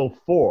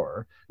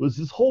 1904. It was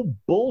this whole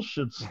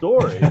bullshit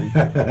story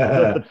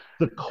that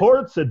the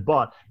courts had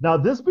bought. Now,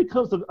 this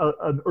becomes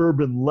an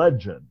urban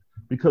legend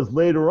because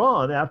later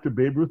on, after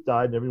Babe Ruth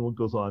died and everyone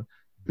goes on,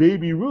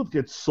 Baby Ruth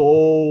gets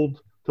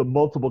sold to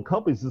multiple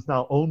companies. It's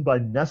now owned by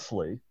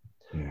Nestle.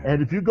 Yeah.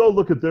 And if you go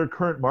look at their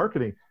current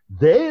marketing,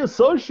 they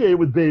associate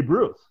with Babe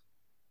Ruth.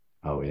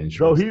 Oh,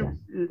 interesting. So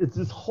it's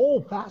this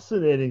whole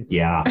fascinating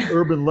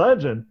urban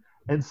legend.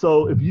 And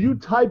so if you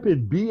type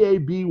in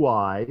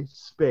B-A-B-Y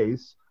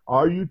space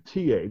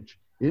R-U-T-H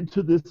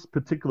into this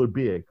particular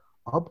being,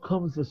 up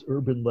comes this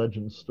urban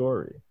legend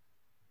story.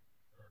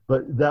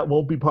 But that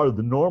won't be part of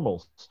the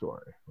normal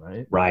story,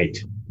 right? Right.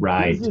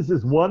 This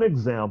is one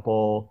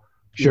example.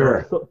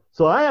 Sure.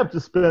 So I have to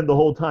spend the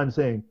whole time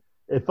saying,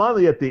 and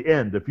finally at the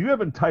end, if you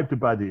haven't typed it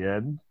by the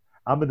end,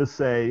 I'm going to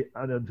say,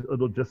 and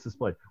it'll just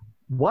display,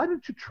 why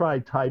don't you try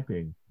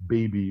typing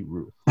Baby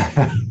Ruth?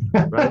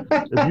 Right?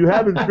 If you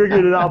haven't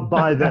figured it out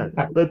by then.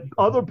 But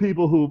other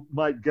people who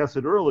might guess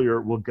it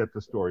earlier will get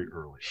the story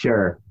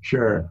earlier.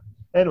 Sure.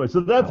 Anyway, so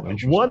that's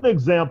one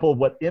example of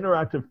what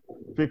interactive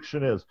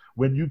fiction is.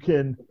 When you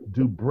can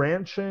do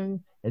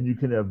branching and you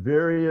can have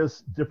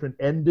various different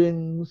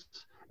endings,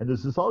 and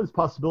there's all these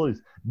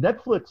possibilities.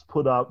 Netflix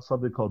put out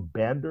something called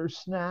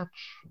Bandersnatch,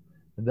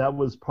 and that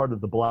was part of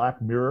the Black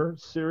Mirror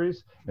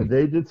series, and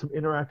they did some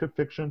interactive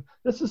fiction.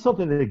 This is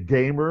something that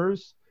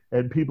gamers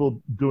and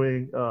people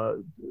doing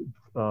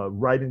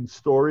writing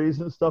stories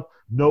and stuff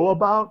know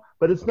about,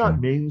 but it's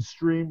not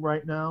mainstream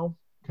right now.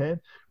 Okay,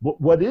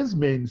 what is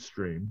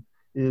mainstream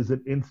is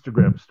an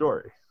Instagram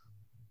story.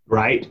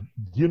 Right.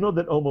 Do you know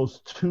that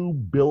almost 2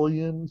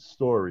 billion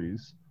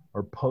stories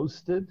are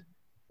posted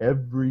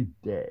every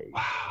day.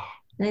 Wow.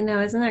 I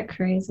know, isn't that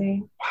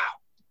crazy?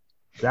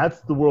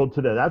 That's the world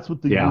today. That's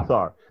what the youth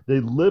are. They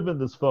live in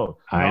this phone.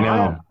 I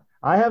know.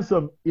 I have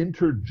some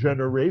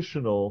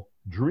intergenerational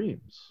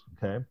dreams,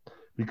 okay?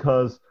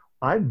 Because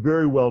I'm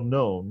very well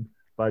known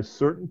by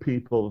certain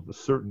people of a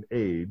certain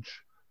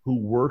age who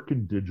work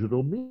in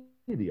digital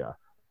media.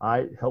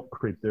 I helped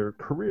create their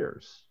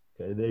careers.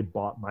 Okay, they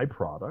bought my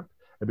product,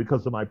 and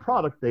because of my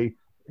product, they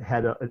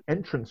had an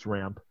entrance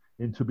ramp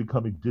into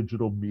becoming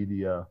digital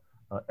media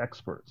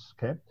experts.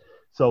 Okay,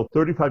 so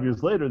 35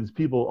 years later, these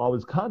people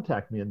always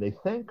contact me and they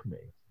thank me.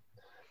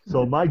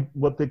 So my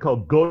what they call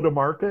go to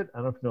market.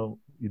 I don't know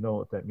if you know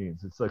what that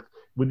means. It's like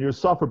when you're a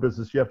software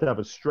business, you have to have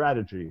a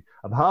strategy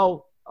of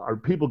how are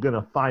people going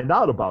to find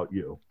out about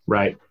you.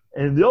 Right.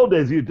 And in the old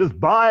days, you just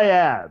buy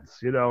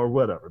ads, or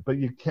whatever, but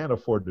you can't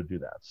afford to do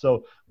that.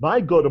 So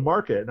my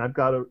go-to-market, and I've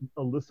got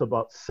a list of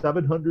about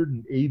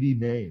 780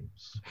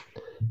 names,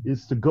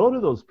 is to go to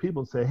those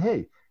people and say,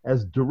 hey,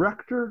 as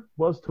director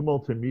was to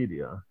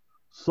multimedia,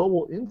 so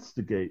will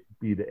Instigate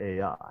be to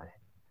AI.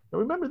 Now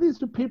remember,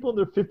 these are people in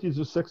their 50s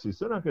or 60s.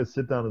 They're not going to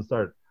sit down and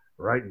start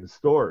writing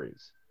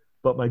stories.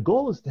 But my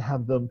goal is to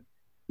have them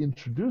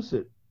introduce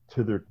it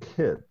to their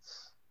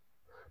kids.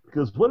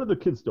 Because what are the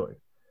kids doing?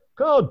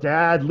 Oh,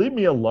 Dad, leave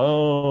me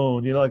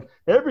alone. Like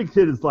every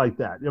kid is like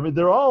that. I mean,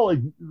 they're all like,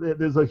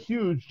 there's a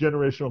huge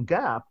generational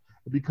gap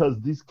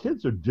because these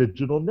kids are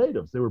digital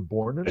natives. They were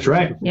born in That's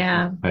right.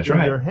 Yeah. That's in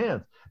right. their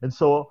hands. And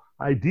so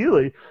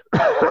ideally,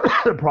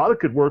 the product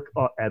could work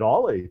at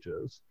all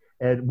ages.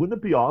 And wouldn't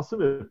it be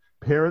awesome if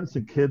parents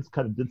and kids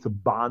kind of did some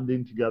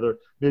bonding together,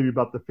 maybe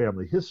about the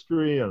family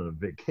history and a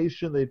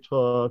vacation they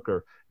took,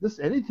 or just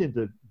anything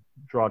to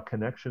draw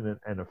connection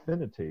and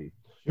affinity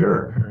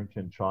Sure. between parent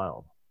and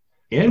child.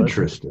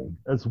 Interesting.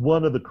 That's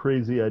one of the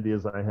crazy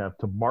ideas I have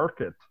to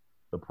market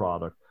the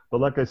product. But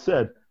like I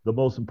said, the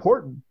most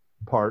important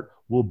part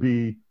will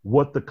be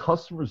what the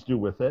customers do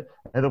with it.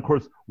 And of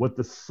course, what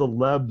the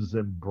celebs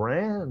and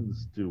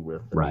brands do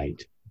with it.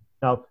 Right.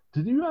 Now,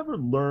 did you ever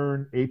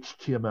learn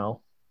HTML?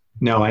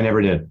 No, I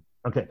never did.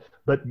 Okay.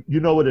 But you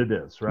know what it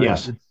is, right?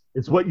 Yes.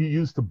 It's what you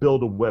use to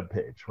build a web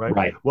page, right?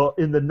 Right. Well,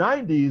 in the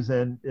 90s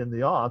and in the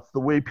aughts, the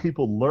way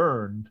people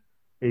learned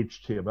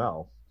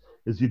HTML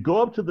is you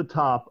go up to the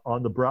top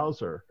on the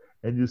browser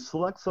and you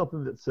select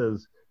something that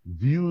says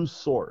view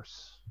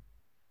source.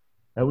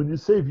 And when you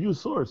say view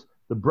source,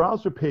 the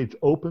browser page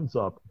opens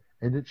up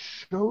and it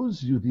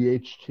shows you the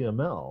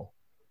HTML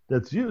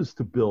that's used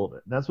to build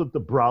it. And that's what the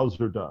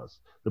browser does.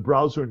 The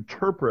browser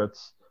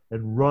interprets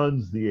and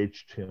runs the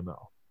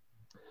HTML.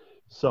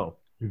 So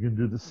you can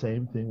do the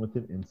same thing with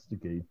an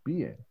Instigate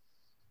being.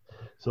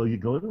 So you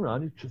go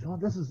around, you just, oh,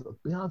 this is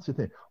a Beyonce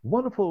thing.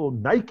 Wonderful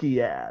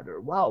Nike ad, or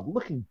wow,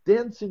 looking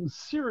dancing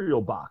cereal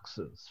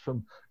boxes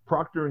from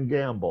Procter &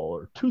 Gamble,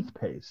 or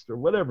toothpaste, or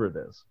whatever it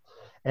is.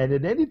 And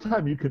at any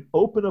time you can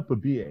open up a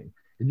being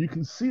and you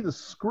can see the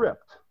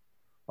script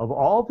of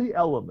all the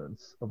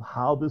elements of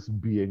how this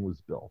being was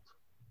built.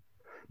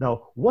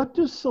 Now, what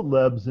do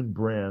celebs and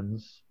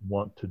brands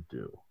want to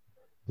do?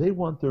 They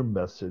want their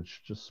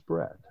message to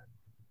spread.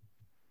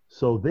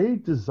 So they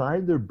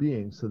design their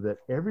being so that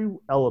every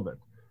element,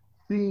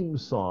 theme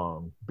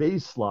song,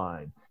 bass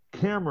line,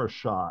 camera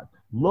shot,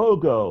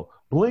 logo,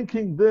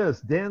 blinking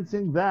this,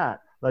 dancing that,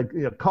 like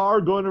a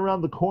car going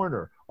around the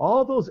corner,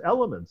 all those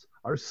elements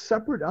are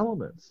separate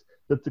elements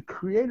that the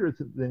creator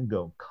then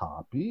go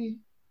copy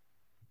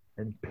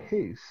and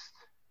paste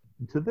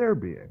into their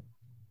being.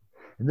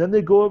 And then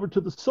they go over to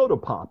the soda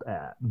pop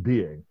ad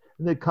being,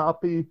 and they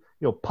copy,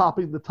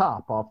 popping the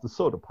top off the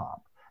soda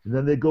pop. And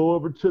then they go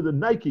over to the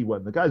Nike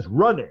one. The guy's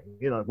running,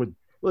 with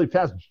really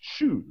fast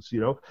shoes,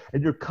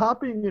 and you're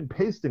copying and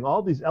pasting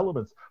all these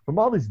elements from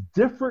all these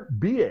different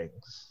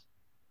beings,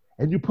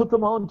 and you put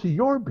them all into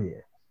your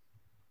being.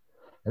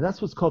 And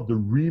that's what's called the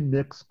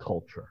remix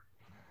culture.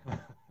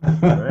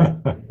 Right?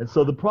 And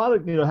so the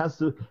product, has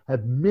to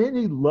have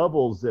many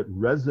levels that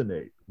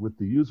resonate with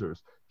the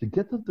users to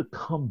get them to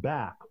come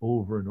back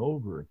over and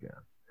over again.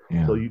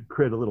 Yeah. So you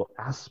create a little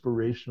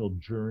aspirational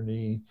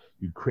journey,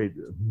 you create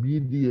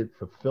immediate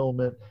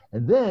fulfillment,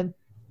 and then,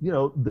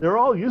 they're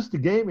all used to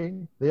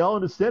gaming. They all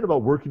understand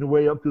about working their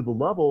way up through the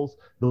levels,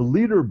 the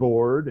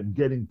leaderboard and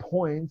getting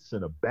points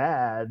and a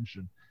badge.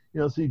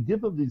 And, so you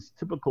give them these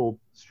typical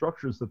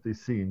structures that they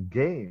see in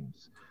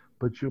games,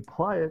 but you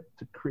apply it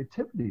to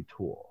creativity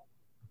tool.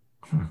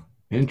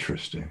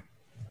 Interesting.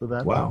 So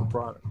that's wow. the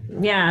product.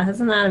 Yeah,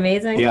 isn't that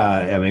amazing?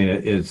 Yeah, I mean,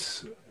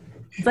 it's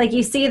like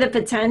you see the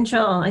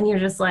potential and you're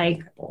just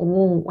like,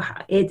 oh,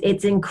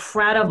 it's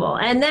incredible.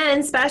 And then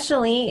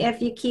especially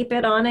if you keep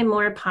it on a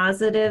more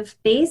positive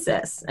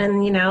basis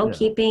and,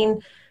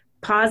 keeping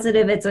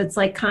positive, it's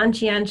like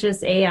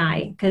conscientious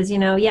AI. Because,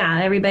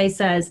 everybody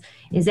says,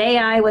 is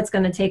AI what's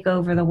going to take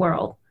over the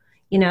world?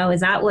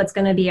 Is that what's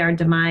going to be our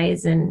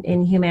demise in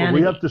humanity?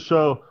 Well,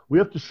 we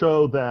have to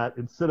show that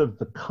instead of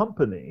the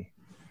company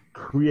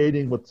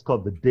creating what's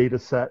called the data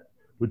set,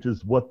 which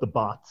is what the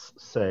bots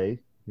say,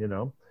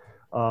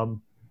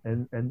 and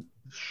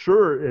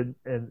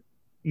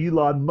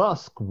Elon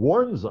Musk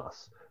warns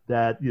us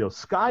that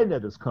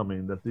Skynet is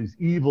coming, that these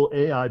evil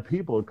AI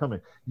people are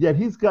coming. Yet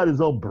he's got his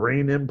own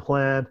brain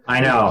implant. I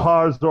know. His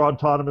cars are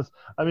autonomous.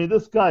 I mean,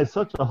 this guy's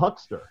such a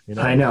huckster.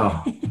 I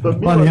know. But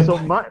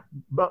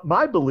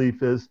my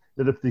belief is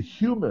that if the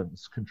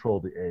humans control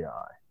the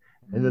AI,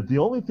 and that the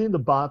only thing the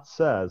bot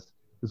says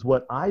is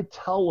what I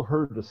tell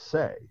her to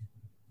say.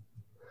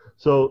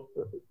 So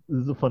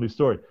this is a funny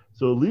story.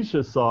 So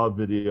Alicia saw a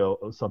video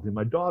of something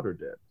my daughter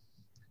did.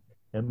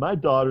 And my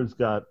daughter's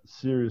got a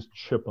serious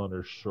chip on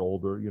her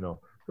shoulder.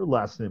 Her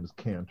last name is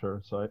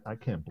Cantor, so I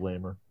can't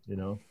blame her,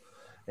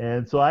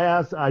 And so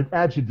I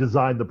actually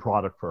designed the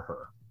product for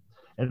her.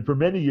 And for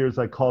many years,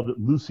 I called it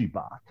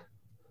LucyBot.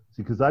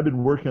 See, because I've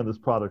been working on this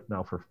product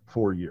now for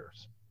 4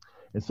 years.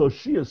 And so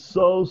she is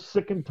so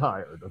sick and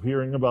tired of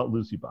hearing about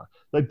LucyBot.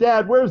 Like,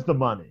 Dad, where's the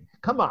money?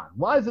 Come on,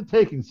 why is it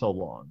taking so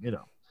long?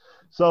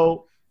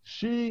 So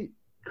she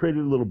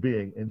created a little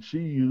being, and she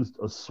used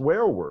a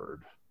swear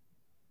word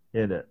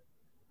in it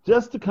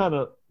just to kind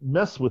of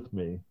mess with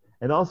me,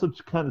 and also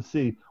to kind of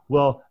see,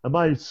 well, am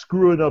I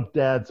screwing up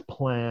Dad's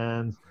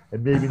plans?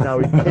 And maybe now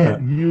he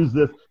can't use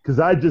this because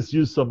I just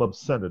used some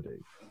obscenity.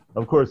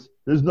 Of course,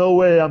 there's no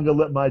way I'm going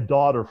to let my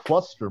daughter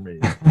fluster me.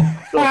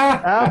 So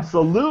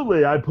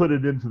absolutely, I put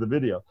it into the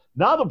video.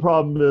 Now the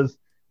problem is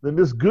that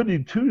Miss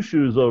Goody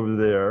Two-Shoes over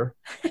there,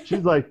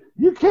 she's like,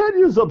 you can't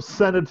use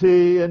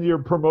obscenity in your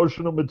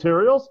promotional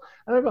materials.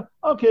 And I go,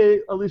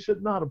 okay, Alicia,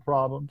 not a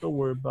problem. Don't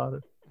worry about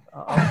it.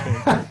 I'll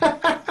change it.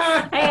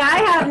 Hey, I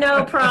have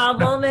no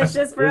problem. It's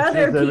just for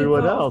other people.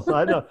 Everyone else,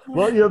 I know.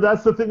 Well,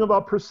 that's the thing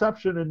about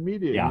perception in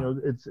media. Yeah.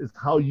 It's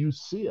how you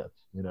see it.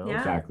 Yeah.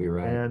 Exactly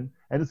right. And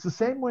it's the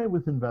same way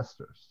with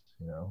investors.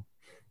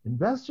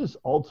 Investors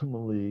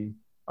ultimately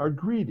are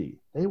greedy.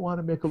 They want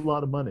to make a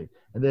lot of money,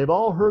 and they've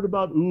all heard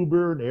about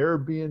Uber and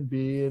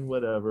Airbnb and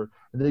whatever,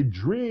 and they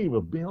dream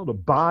of being able to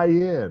buy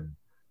in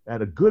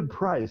at a good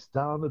price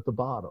down at the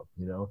bottom,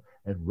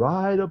 and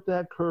ride up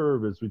that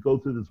curve as we go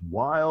through this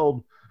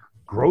wild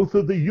growth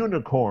of the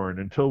unicorn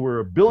until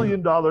we're $1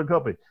 billion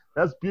company.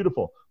 That's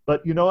beautiful.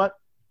 But you know what?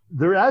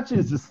 There actually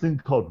is this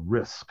thing called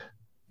risk.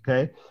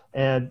 Okay.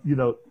 And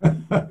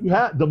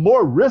the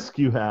more risk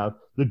you have,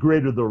 the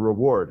greater the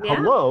reward. Yeah.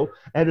 Hello.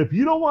 And if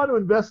you don't want to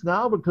invest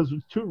now because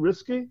it's too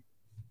risky,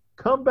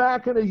 come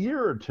back in a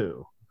year or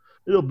two.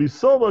 It'll be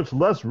so much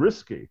less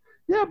risky.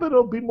 Yeah, but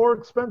it'll be more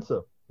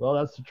expensive. Well,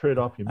 that's the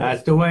trade-off you make.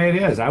 That's the way it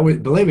is.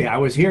 Believe me, I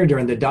was here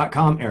during the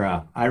 .com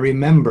era. I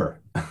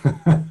remember.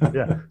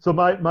 Yeah. So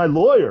my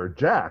lawyer,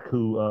 Jack,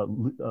 who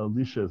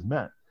Alicia has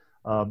met,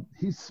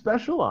 he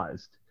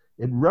specialized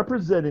in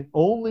representing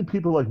only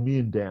people like me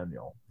and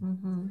Daniel.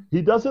 Mm-hmm.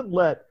 He doesn't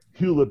let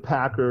Hewlett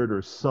Packard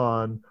or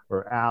Sun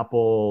or Apple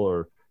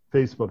or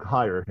Facebook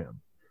hire him.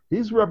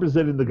 He's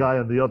representing the guy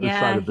on the other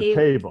side of the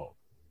table,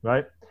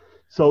 right?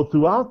 So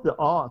throughout the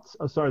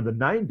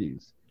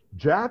 90s,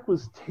 Jack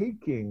was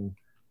taking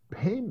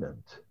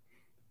payment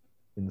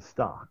in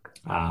stock.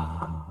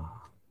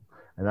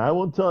 And I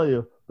won't tell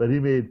you, but he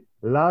made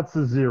lots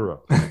of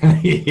zeros.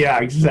 Yeah,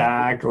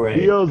 exactly.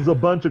 He owns a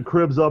bunch of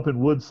cribs up in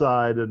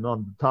Woodside and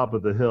on the top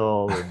of the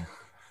hill. And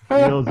he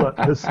owns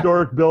a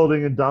historic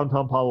building in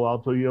downtown Palo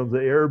Alto. He owns the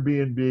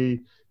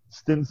Airbnb,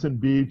 Stinson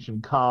Beach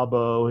in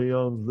Cabo. He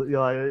owns,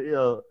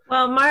 Well,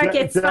 Mark,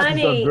 it's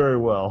funny. Done very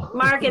well.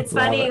 Mark, it's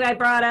funny. I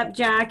brought up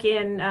Jack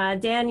in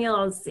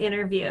Daniel's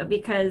interview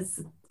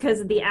because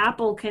of the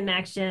Apple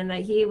connection,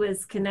 that he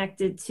was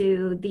connected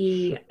to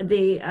the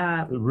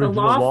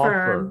law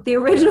firm. The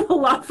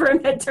original law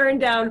firm that turned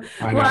down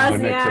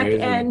Wozniak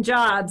and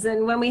Jobs.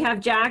 And when we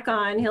have Jack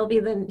on, he'll be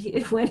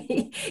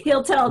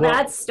he'll tell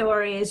that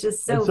story. It's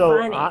just so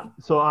funny.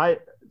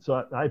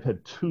 I've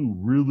had 2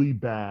 really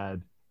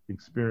bad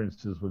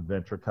experiences with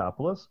venture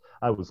capitalists.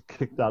 I was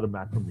kicked out of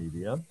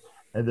Macromedia,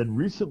 and then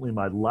recently,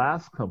 my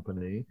last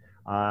company,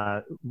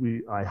 I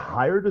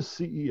hired a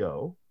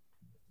CEO.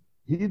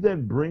 He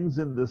then brings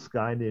in this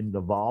guy named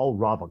Naval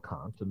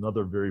Ravikant,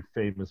 another very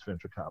famous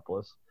venture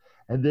capitalist,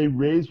 and they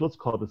raise what's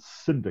called a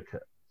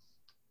syndicate.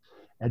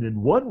 And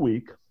in 1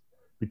 week,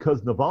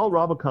 because Naval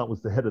Ravikant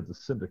was the head of the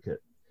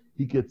syndicate,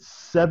 he gets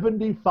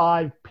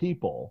 75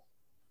 people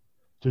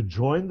to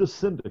join the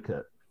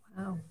syndicate.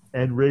 Wow.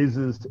 And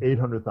raises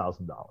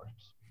 $800,000.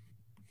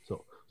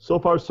 So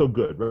far, so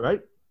good,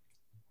 right?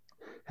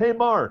 Hey,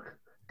 Mark,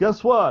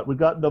 guess what? We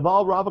got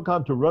Naval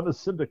Ravikant to run a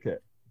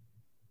syndicate.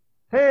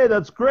 Hey,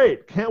 that's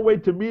great. Can't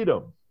wait to meet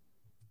him.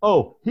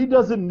 Oh, he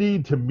doesn't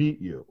need to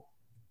meet you.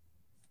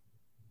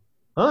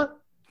 Huh?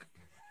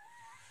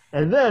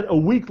 And then a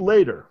week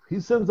later,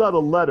 he sends out a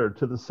letter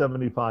to the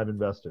 75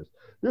 investors.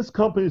 This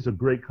company is a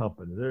great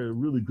company. They're a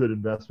really good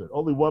investment.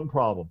 Only one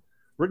problem.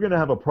 We're going to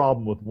have a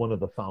problem with one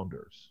of the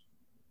founders.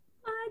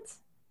 What?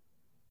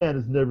 And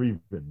has never even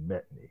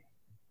met me.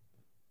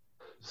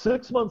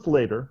 6 months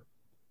later,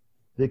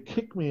 they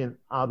kick me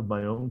out of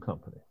my own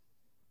company.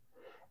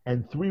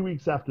 And 3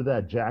 weeks after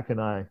that, Jack and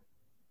I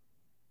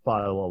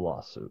file a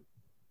lawsuit.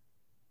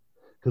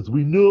 Because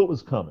we knew it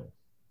was coming.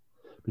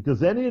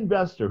 Because any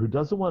investor who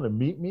doesn't want to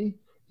meet me,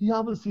 he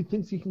obviously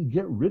thinks he can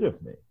get rid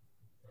of me.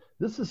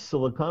 This is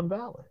Silicon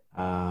Valley.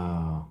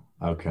 Oh,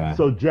 Okay.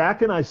 So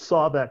Jack and I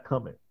saw that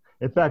coming.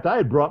 In fact, I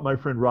had brought my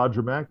friend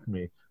Roger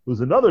McNamee,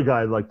 who's another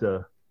guy I'd like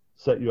to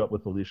set you up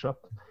with, Alicia.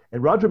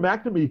 And Roger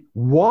McNamee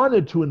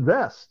wanted to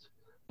invest,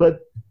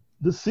 but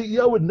the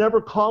CEO would never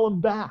call him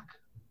back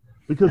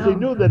because they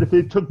knew that if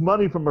they took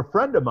money from a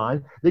friend of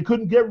mine, they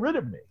couldn't get rid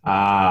of me.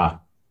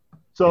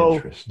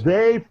 So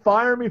they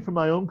fired me from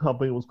my own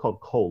company. It was called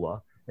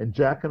Cola. And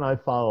Jack and I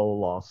filed a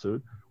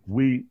lawsuit.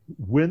 We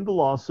win the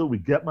lawsuit. We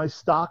get my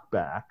stock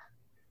back.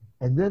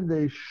 And then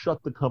they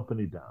shut the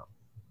company down.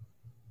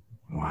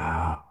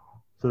 Wow.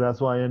 So that's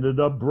why I ended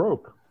up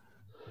broke.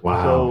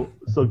 Wow.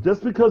 So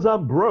just because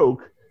I'm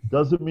broke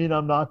doesn't mean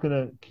I'm not going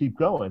to keep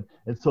going.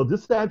 And so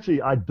this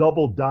actually, I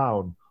doubled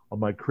down on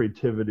my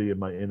creativity and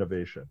my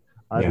innovation.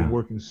 I've been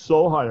working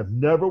so hard. I've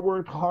never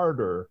worked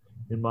harder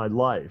in my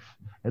life.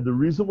 And the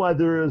reason why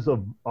there is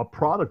a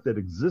product that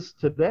exists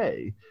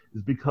today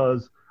is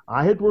because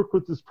I had worked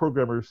with this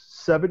programmer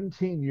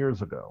 17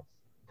 years ago.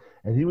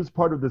 And he was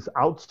part of this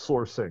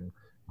outsourcing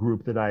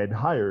group that I had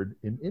hired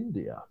in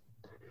India.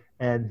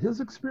 And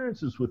his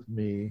experiences with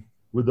me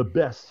were the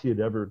best he had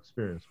ever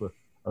experienced with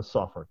a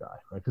software guy,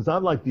 right? Because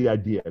I'm like the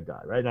idea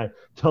guy, right? And I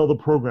tell the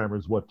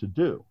programmers what to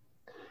do.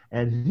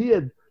 And he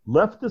had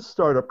left this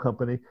startup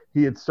company.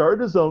 He had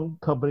started his own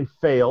company,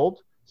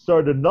 failed,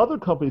 started another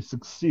company,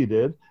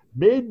 succeeded,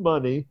 made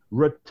money,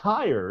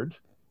 retired.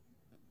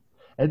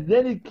 And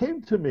then he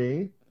came to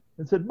me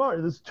and said,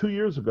 Mark, this is 2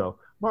 years ago,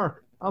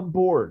 Mark, I'm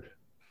bored.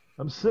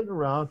 I'm sitting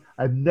around.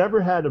 I've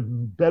never had a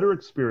better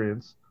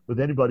experience with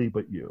anybody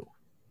but you.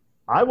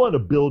 I want to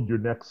build your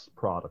next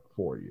product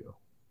for you.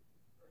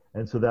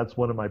 And so that's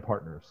one of my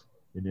partners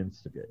in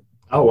Instigate.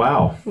 Oh,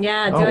 wow.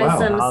 Yeah, doing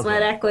some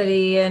sweat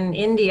equity in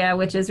India,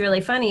 which is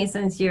really funny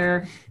since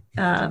you're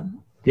my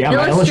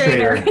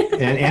illustrator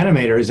and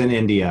animator is in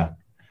India.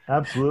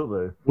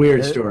 Absolutely.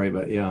 Weird story,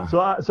 but yeah. So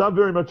I'm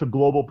very much a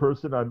global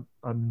person.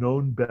 I'm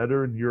known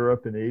better in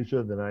Europe and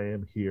Asia than I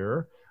am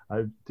here.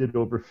 I did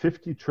over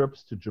 50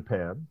 trips to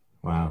Japan.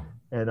 Wow.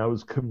 And I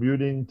was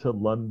commuting to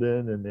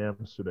London and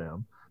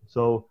Amsterdam.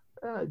 So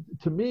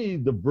to me,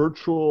 the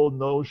virtual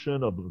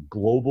notion of a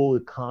global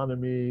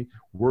economy,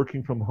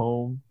 working from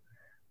home,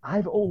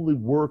 I've only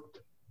worked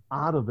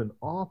out of an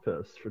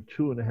office for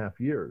 2.5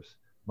 years,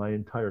 my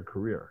entire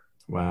career.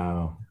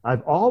 Wow.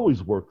 I've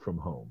always worked from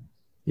home.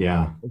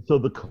 Yeah. And so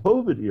the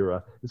COVID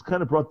era has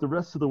kind of brought the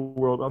rest of the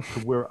world up to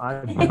where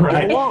I've been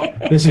all along.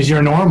 This is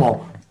your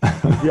normal.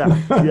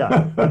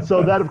 Yeah. And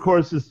so that, of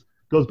course,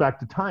 goes back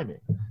to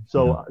timing.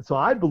 So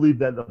I believe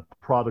that the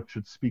product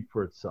should speak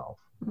for itself.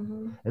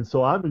 Mm-hmm. And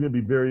so I'm going to be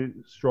very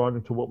strong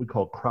into what we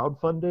call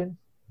crowdfunding.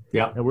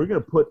 Yeah. And we're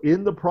going to put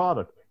in the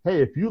product,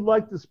 hey, if you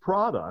like this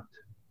product,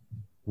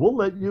 we'll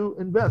let you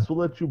invest. We'll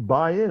let you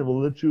buy in.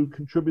 We'll let you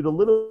contribute a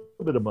little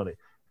bit of money.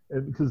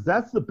 And because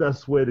that's the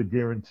best way to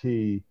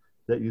guarantee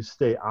that you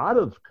stay out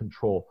of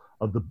control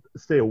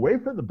stay away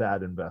from the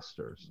bad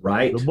investors.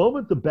 Right. The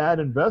moment the bad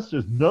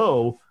investors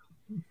know,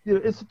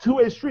 it's a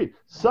two-way street.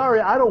 Sorry,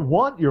 I don't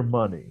want your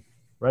money,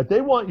 right?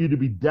 They want you to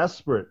be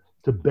desperate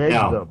to beg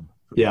them.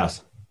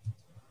 Yes.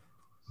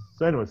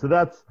 So anyway, so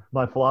that's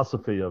my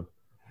philosophy of.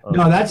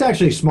 No, that's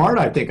actually smart,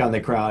 I think, on the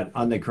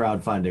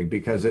crowdfunding,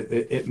 because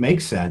it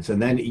makes sense,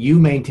 and then you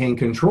maintain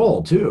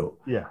control too.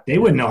 Yeah, they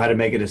wouldn't know how to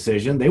make a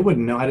decision. They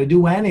wouldn't know how to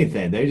do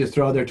anything. They just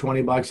throw their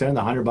 $20 in,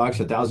 the $100,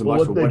 $1,000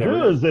 what for they whatever.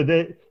 do is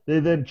they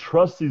then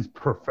trust these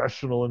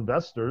professional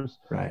investors,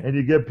 right? And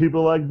you get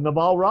people like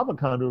Naval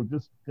Ravikant who are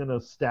just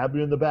gonna stab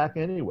you in the back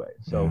anyway.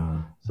 So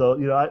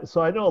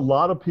I know a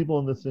lot of people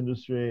in this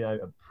industry.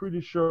 I'm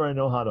pretty sure I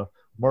know how to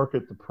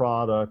market the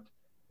product.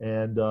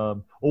 And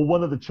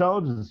one of the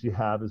challenges you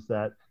have is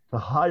that to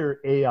hire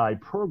AI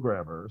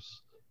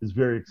programmers is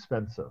very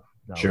expensive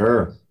nowadays.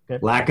 Sure. Okay?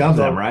 Lack of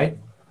them, right?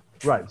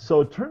 Right. So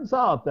it turns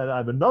out that I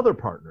have another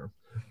partner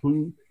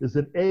who is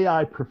an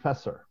AI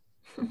professor,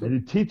 and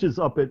he teaches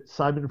up at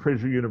Simon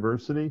Fraser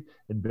University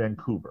in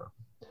Vancouver.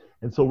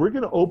 And so we're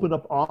going to open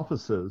up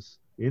offices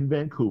in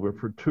Vancouver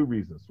for 2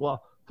 reasons.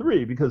 Well,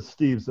 3, because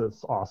Steve's an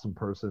awesome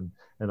person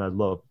and I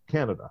love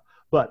Canada.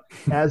 But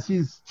as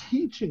he's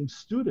teaching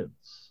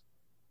students,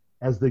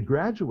 as they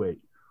graduate,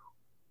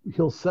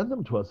 he'll send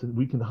them to us and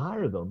we can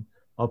hire them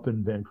up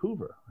in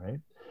Vancouver, right?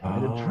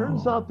 And it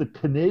turns out the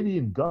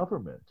Canadian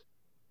government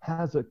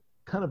has a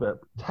kind of a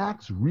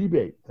tax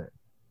rebate thing.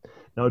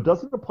 Now, it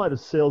doesn't apply to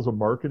sales or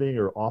marketing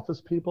or office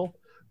people,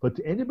 but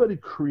to anybody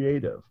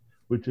creative,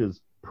 which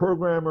is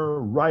programmer,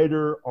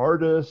 writer,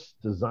 artist,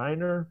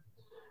 designer,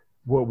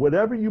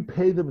 whatever you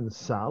pay them in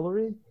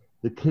salary,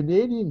 the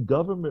Canadian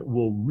government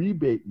will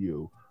rebate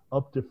you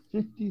up to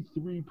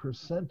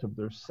 53% of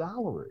their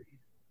salary.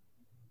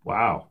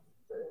 Wow.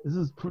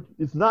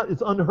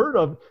 It's unheard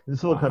of in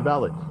Silicon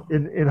Valley.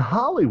 In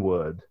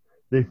Hollywood,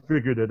 they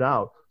figured it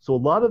out. So a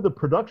lot of the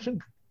production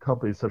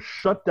companies have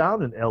shut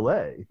down in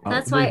LA.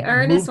 That's why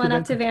Ernest went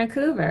up to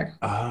Vancouver.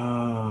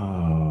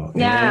 Oh.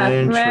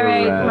 Yeah,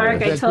 right.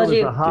 Mark, I told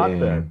you.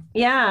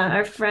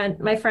 Yeah,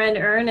 my friend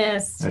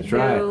Ernest, That's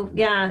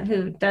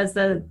who does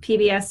the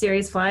PBS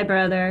series Fly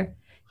Brother.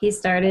 He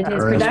started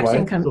his Ernest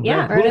production White. company. So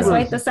Yeah, Vancouver Ernest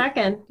White is- the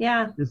second.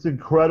 Yeah. It's an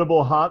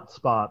incredible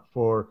hotspot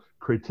for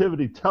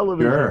creativity,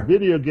 television, Sure.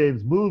 video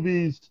games,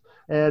 movies,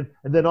 and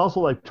then also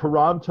like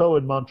Toronto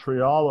and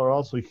Montreal are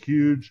also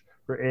huge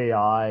for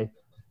AI.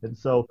 And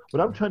so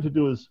what I'm trying to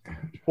do is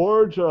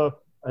forge to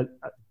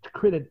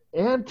create an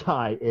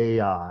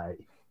anti-AI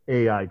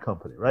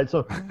company, right?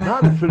 So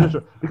not a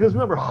traditional, because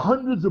remember,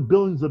 hundreds of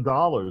billions of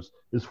dollars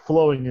is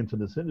flowing into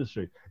this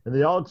industry, and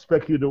they all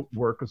expect you to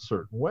work a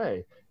certain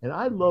way. And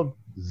I love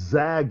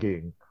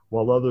zagging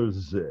while others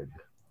zig.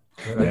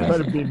 And I try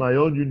to be my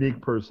own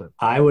unique person.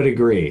 I would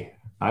agree.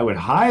 I would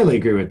highly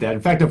agree with that. In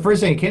fact, the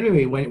first thing that came to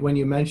me when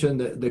you mentioned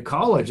the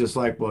college is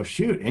like, well,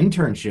 shoot,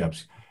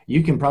 internships.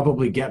 You can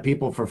probably get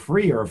people for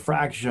free or a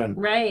fraction.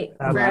 Right.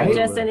 Absolutely. For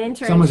just an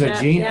internship. Someone's a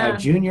yeah.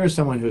 junior,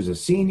 someone who's a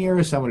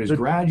senior, someone who's The-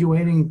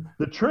 graduating.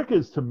 The trick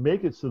is to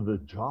make it so the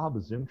job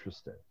is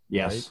interesting.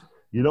 Yes. Right?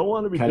 You don't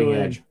want to be Cutting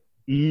doing edge.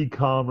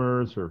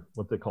 e-commerce or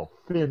what they call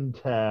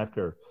fintech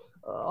or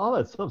all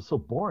that stuff's so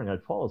boring.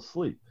 I'd fall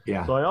asleep.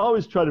 Yeah. So I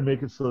always try to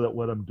make it so that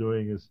what I'm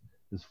doing is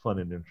fun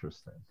and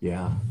interesting.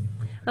 Yeah.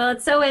 Well,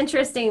 it's so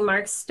interesting,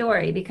 Mark's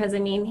story, because I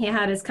mean, he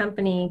had his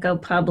company go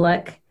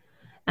public,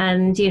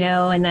 and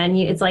and then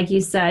it's like you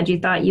said, you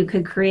thought you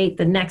could create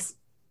the next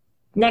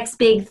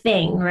big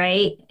thing,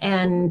 right?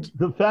 And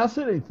The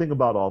fascinating thing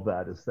about all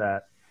that is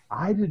that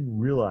I didn't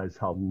realize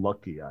how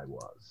lucky I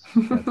was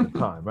at the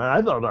time.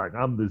 I thought like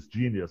I'm this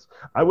genius.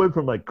 I went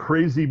from like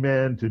crazy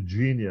man to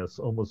genius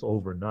almost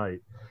overnight.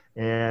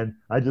 And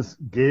I just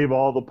gave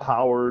all the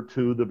power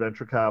to the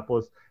venture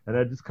capitalists, and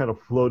I just kind of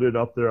floated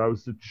up there. I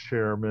was the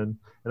chairman,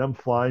 and I'm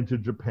flying to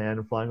Japan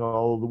and flying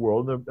all over the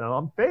world. And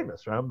I'm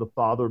famous, right? I'm the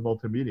father of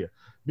multimedia.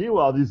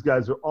 Meanwhile, these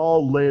guys are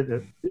all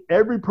laying.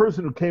 Every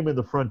person who came in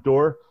the front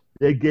door,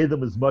 they gave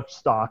them as much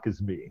stock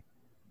as me.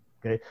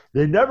 Okay,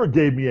 they never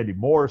gave me any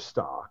more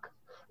stock.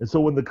 And so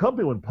when the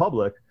company went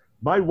public,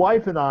 my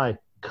wife and I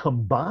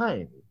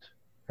combined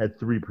had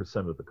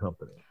 3% of the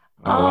company.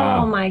 Oh,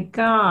 wow. my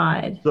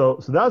God.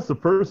 So that's the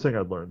first thing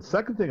I learned.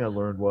 Second thing I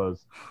learned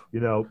was,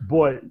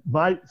 boy,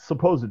 my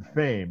supposed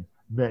fame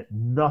meant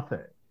nothing.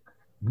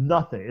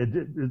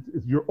 Nothing.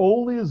 You're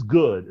only as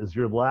good as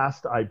your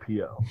last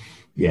IPO.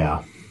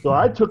 Yeah. So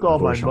I took all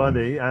my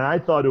Unfortunately. money, and I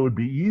thought it would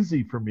be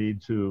easy for me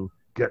to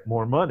get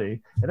more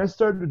money. And I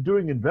started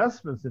doing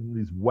investments in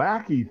these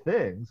wacky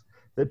things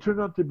that turned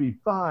out to be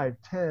 5,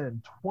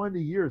 10, 20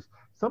 years.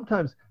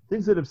 Sometimes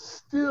things that have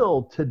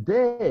still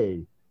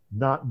today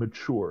not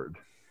matured.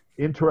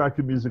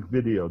 Interactive music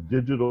video,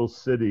 Digital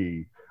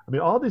City. I mean,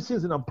 all these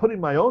things, and I'm putting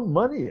my own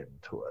money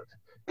into it,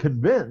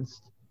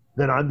 convinced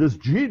that I'm this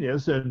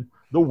genius and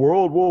the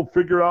world will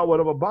figure out what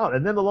I'm about.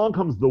 And then along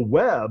comes the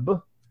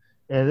web,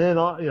 and then,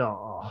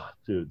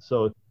 dude.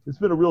 So it's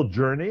been a real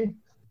journey.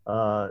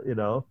 All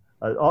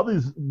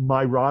these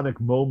Myronic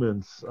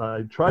moments,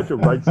 I tried to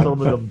write some of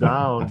them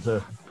down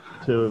to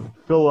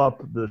fill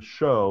up the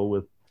show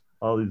with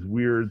all these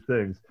weird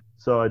things.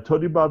 So I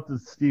told you about the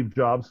Steve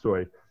Jobs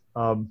story.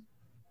 Let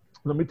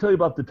me tell you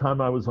about the time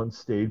I was on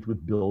stage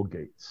with Bill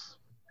Gates.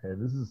 And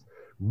this is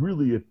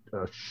really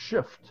a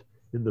shift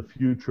in the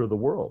future of the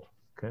world.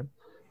 Okay,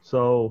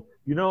 so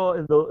in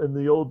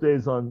the old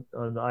days on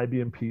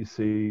IBM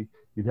PC,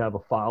 you'd have a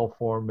file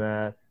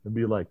format and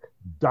be like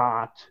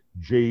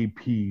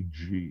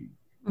 .jpg.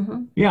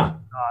 Mm-hmm. Yeah.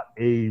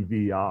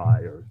 .avi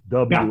or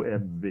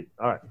WMV.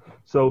 All right.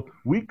 So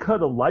we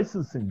cut a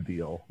licensing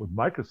deal with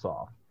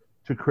Microsoft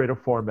to create a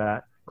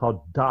format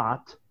called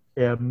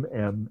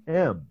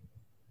 .mmm.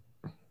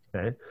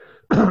 Okay.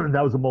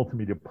 That was a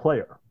multimedia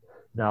player.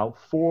 Now,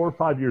 4 or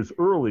 5 years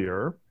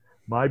earlier,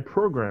 my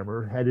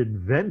programmer had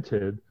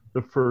invented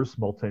the first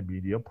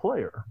multimedia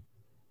player.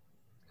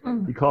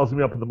 Mm. He calls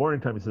me up in the morning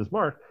time. He says,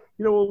 Mark,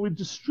 when we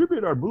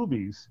distribute our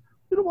movies,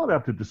 we don't want to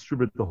have to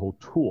distribute the whole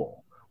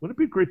tool. Wouldn't it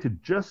be great to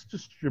just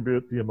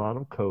distribute the amount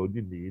of code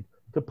you need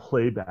to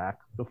play back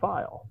the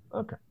file?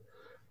 Okay.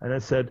 And I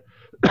said,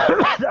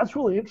 that's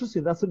really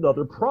interesting. That's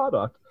another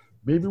product.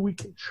 Maybe we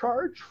can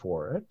charge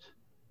for it.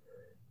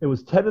 It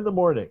was 10 in the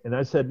morning. And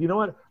I said, you know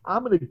what?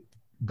 I'm going to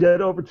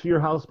get over to your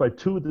house by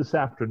 2 this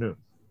afternoon.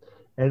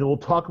 And we'll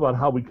talk about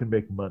how we can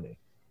make money.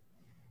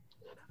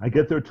 I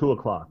get there at 2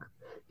 o'clock.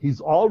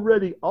 He's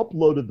already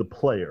uploaded the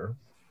player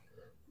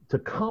to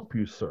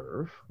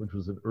CompuServe, which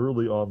was an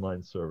early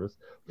online service.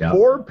 Yeah.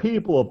 4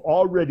 people have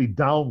already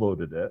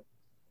downloaded it,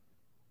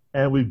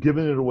 and we've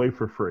given it away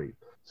for free.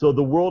 So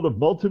the world of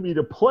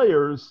multimedia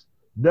players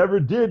never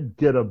did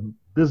get a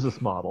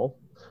business model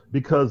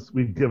because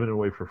we've given it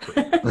away for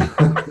free.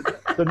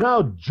 So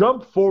now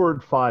jump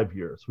forward 5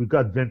 years. We've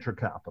got venture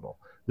capital.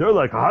 They're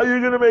like, how are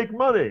you going to make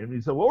money? And he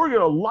said, well, we're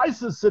going to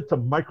license it to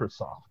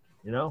Microsoft.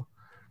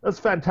 That's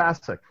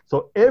fantastic.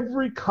 So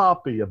every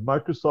copy of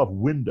Microsoft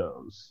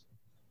Windows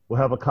will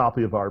have a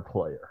copy of our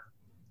player.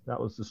 That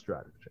was the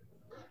strategy.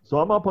 So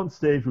I'm up on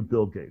stage with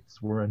Bill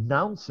Gates. We're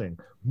announcing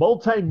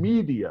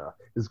multimedia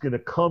is going to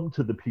come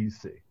to the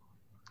PC.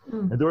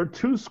 And there are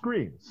 2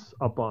 screens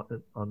up on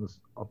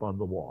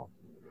the wall.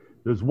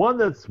 There's one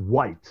that's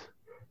white,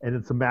 and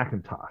it's a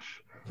Macintosh.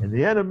 And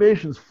the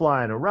animation's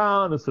flying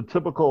around. It's a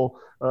typical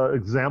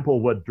example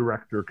of what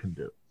director can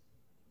do.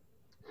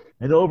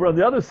 And over on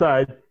the other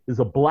side is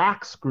a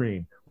black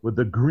screen with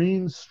a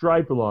green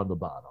stripe along the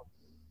bottom.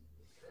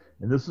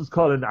 And this is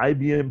called an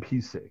IBM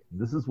PC.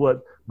 This is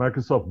what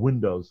Microsoft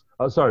Windows,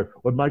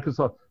 what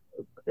Microsoft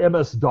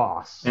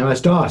MS-DOS.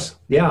 MS-DOS,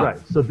 yeah. Right,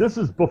 so this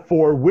is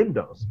before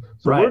Windows.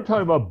 So Right. we're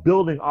talking about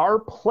building our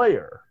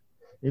player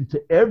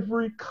into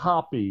every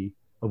copy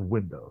of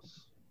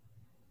Windows.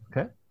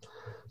 Okay?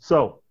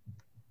 So,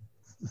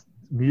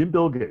 me and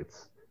Bill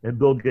Gates. And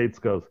Bill Gates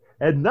goes,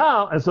 and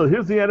so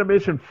here's the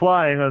animation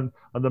flying on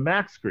the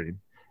Mac screen.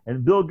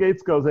 And Bill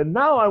Gates goes, and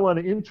now I want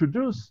to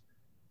introduce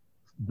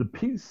the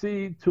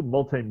PC to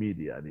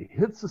multimedia. And he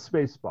hits the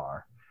space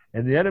bar,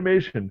 and the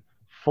animation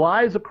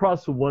flies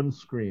across the one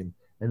screen,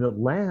 and it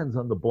lands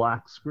on the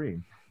black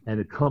screen, and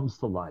it comes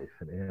to life,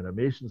 and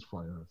animation's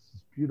flying on. It's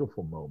this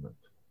beautiful moment.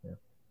 Yeah.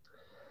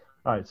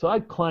 All right, so I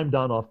climb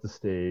down off the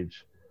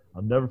stage.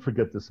 I'll never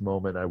forget this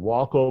moment. I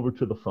walk over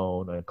to the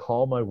phone. I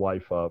call my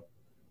wife up,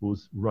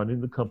 who's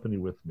running the company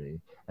with me.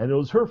 And it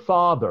was her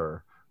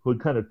father who had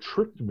kind of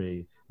tricked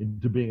me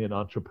into being an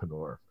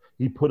entrepreneur.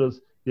 He gave us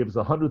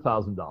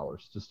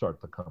 $100,000 to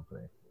start the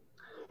company.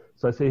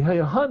 So I say, hey,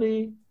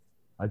 honey,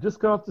 I just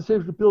got off the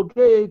stage with Bill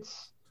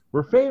Gates.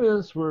 We're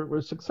famous. We're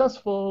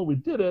successful. We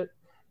did it.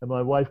 And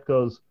my wife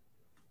goes,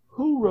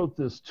 who wrote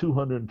this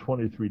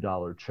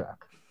 $223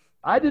 check?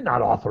 I did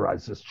not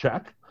authorize this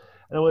check.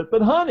 And I went,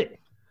 but honey.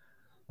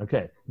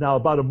 Okay, now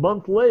about a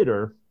month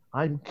later,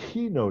 I'm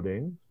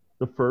keynoting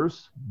the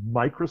first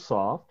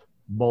Microsoft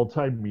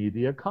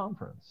Multimedia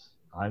Conference.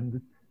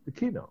 I'm the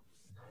keynote.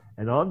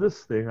 And on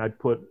this thing, I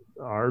put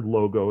our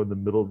logo in the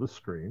middle of the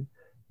screen,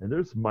 and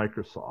there's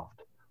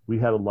Microsoft. We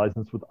had a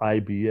license with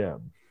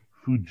IBM,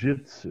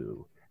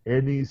 Fujitsu,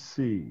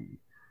 NEC,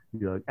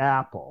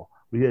 Apple.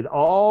 We had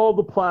all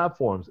the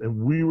platforms,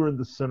 and we were in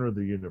the center of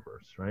the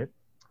universe, right?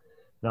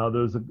 Now,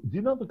 do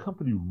you know the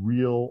company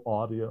Real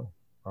Audio,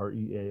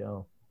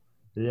 REAL?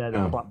 They had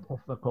a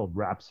platform called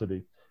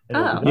Rhapsody.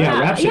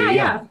 Rhapsody,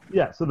 yeah.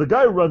 Yeah, so the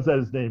guy who runs that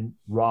is named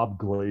Rob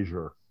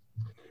Glazier.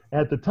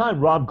 At the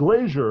time, Rob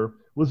Glazier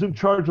was in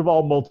charge of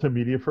all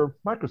multimedia for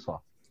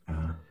Microsoft.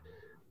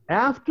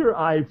 After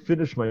I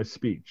finish my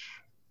speech,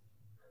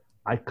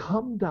 I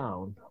come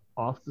down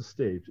off the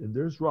stage, and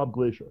there's Rob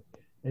Glazier,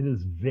 and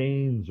his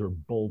veins are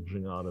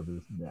bulging out of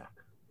his neck.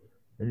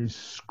 And he's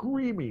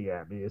screaming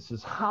at me. He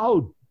says,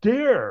 how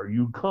dare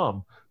you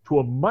come to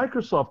a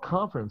Microsoft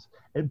conference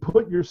and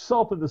put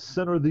yourself in the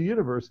center of the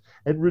universe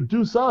and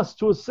reduce us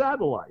to a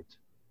satellite?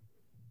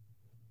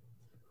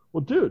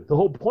 Well, dude, the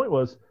whole point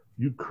was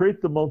you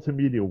create the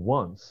multimedia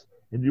once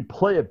and you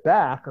play it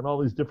back on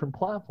all these different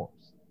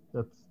platforms.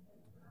 That's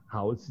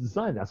how it's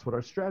designed. That's what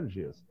our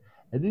strategy is.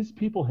 And these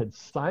people had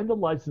signed a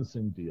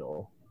licensing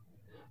deal,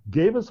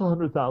 gave us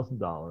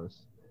 $100,000,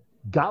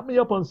 got me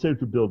up on stage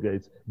with Bill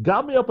Gates,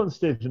 got me up on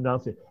stage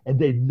announcing, and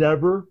they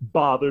never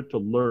bothered to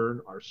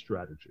learn our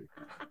strategy.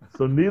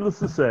 So needless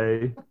to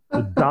say,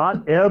 the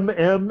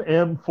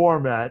 .mmm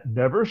format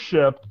never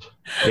shipped.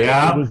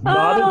 Yeah. It was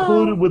not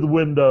included with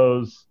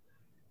Windows,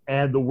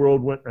 and the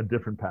world went a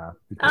different path.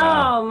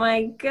 Oh,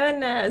 my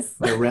goodness.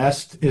 The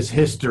rest is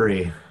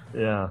history.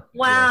 Yeah.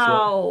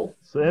 Wow. Yeah.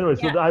 So anyway,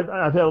 so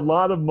I've had a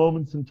lot of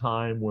moments in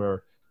time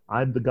where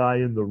I'm the guy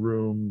in the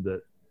room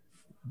that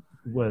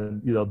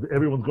when,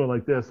 everyone's going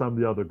like this, I'm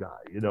the other guy,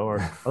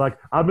 or like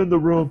I'm in the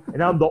room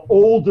and I'm the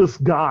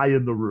oldest guy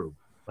in the room.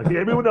 Like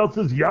everyone else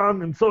is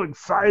young and so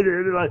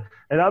excited,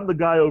 and I'm the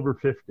guy over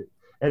 50.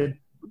 And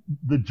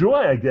the joy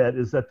I get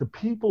is that the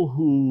people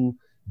who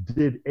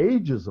did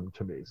ageism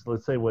to me, so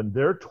let's say when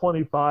they're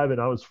 25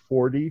 and I was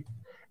 40,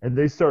 and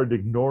they started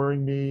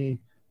ignoring me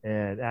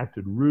and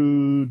acted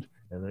rude,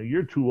 and like,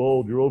 you're too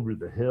old, you're over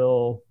the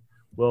hill.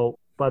 Well,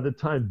 by the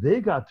time they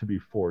got to be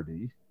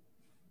 40,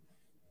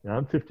 and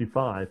I'm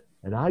 55,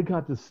 and I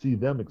got to see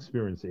them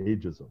experience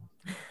ageism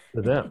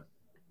to them.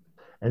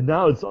 And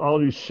now it's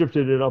already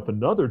shifted it up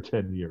another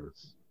 10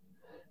 years.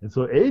 And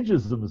so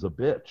ageism is a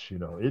bitch, you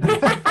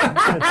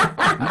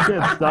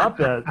can't stop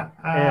that.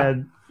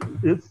 And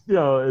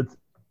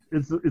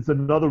it's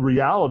another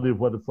reality of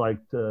what it's like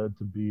to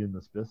be in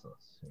this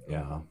business.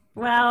 Yeah.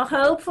 Well,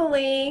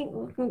 hopefully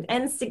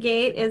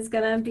Instigate is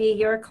going to be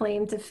your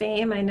claim to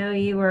fame. I know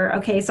you were,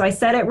 so I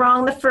said it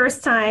wrong the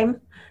first time.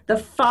 The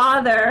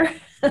father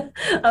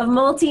of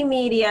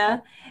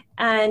multimedia,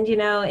 and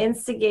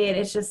Instigate,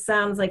 it just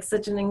sounds like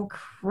such an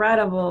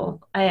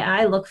incredible,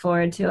 I look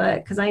forward to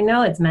it because I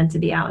know it's meant to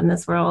be out in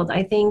this world.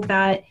 I think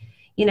that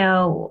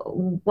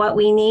what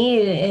we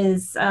need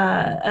is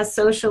a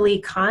socially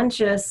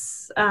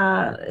conscious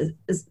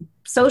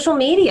social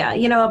media,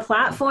 a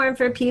platform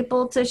for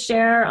people to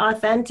share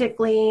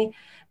authentically,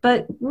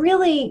 but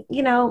really,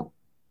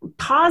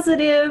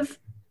 positive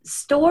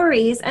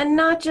stories and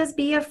not just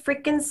be a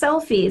freaking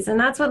selfies. And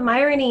that's what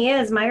Myrony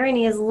is.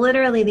 Myrony is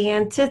literally the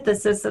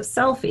antithesis of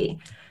selfie.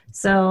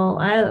 So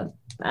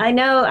I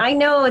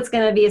know it's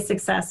going to be a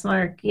success,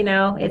 Mark.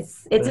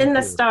 It's in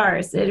the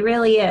stars. It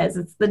really is.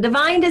 It's the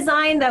divine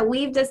design that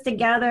weaved us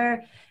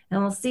together.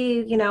 and we'll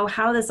see,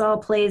 how this all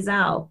plays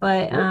out.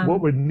 But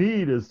What we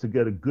need is to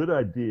get a good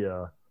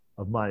idea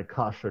of my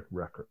Akashic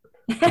record.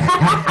 With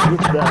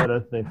that, I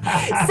think.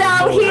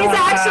 So he's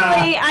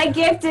actually, I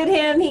gifted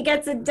him. He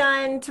gets it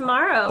done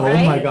tomorrow, Oh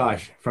right? my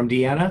gosh. From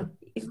Deanna?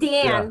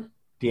 Deanne.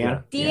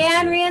 Deanna?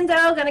 Deanne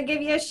Rando, gonna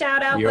give you a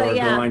shout out. You're but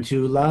yeah. going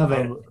to love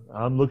it.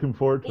 I'm looking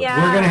forward to it.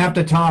 Yeah. We're going to have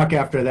to talk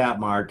after that,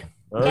 Mark.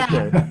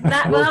 Okay.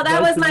 That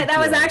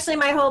was actually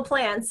my whole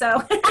plan.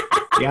 So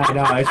Yeah, I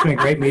know. It's been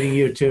great meeting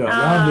you too.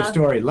 I love the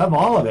story. Love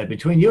all of it.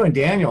 Between you and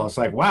Daniel, it's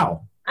like,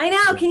 wow. I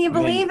know. Can you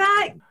believe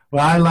that?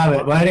 Well, I love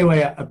it. Well,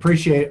 anyway, I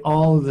appreciate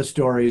all of the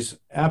stories.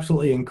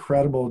 Absolutely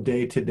incredible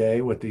day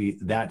today with the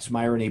That's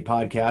Myrony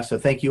podcast. So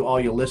thank you all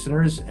your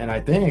listeners. And I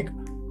think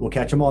we'll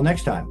catch them all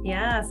next time.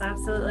 Yes,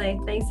 absolutely.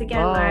 Thanks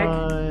again, Bye.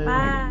 Mark.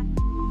 Bye.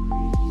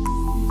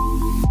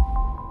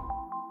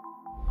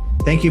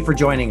 Thank you for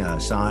joining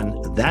us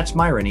on That's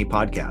Myrony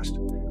podcast.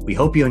 We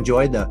hope you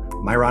enjoyed the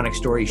Myronic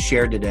stories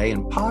shared today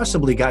and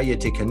possibly got you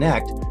to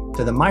connect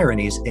to the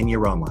Myronies in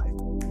your own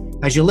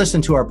life. As you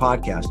listen to our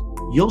podcast,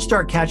 you'll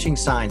start catching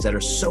signs that are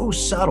so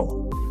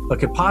subtle, but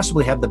could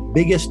possibly have the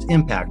biggest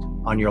impact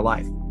on your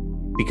life,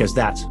 because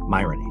that's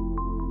Myrony.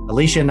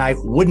 Alicia and I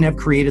wouldn't have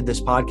created this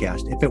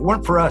podcast if it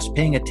weren't for us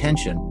paying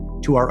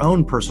attention to our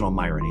own personal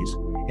Myronies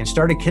and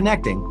started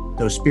connecting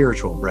those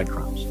spiritual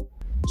breadcrumbs.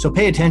 So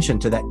pay attention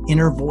to that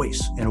inner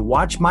voice and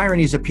watch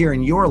Myronies appear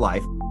in your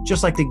life,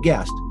 just like the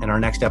guest in our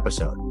next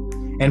episode.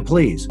 And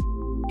please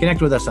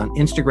connect with us on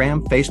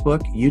Instagram,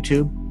 Facebook,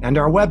 YouTube, and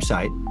our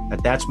website at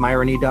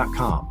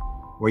thatsmyrony.com,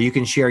 where you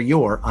can share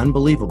your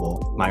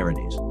unbelievable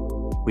Myronies.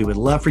 We would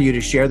love for you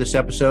to share this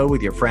episode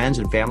with your friends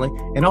and family,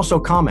 and also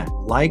comment,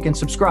 like, and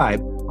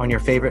subscribe on your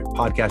favorite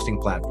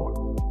podcasting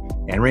platform.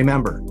 And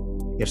remember,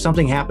 if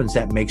something happens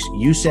that makes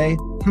you say,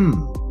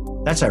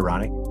 that's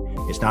ironic,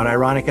 it's not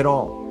ironic at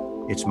all.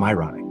 It's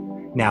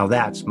Myronic. Now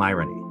that's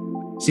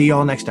Myrony. See you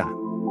all next time.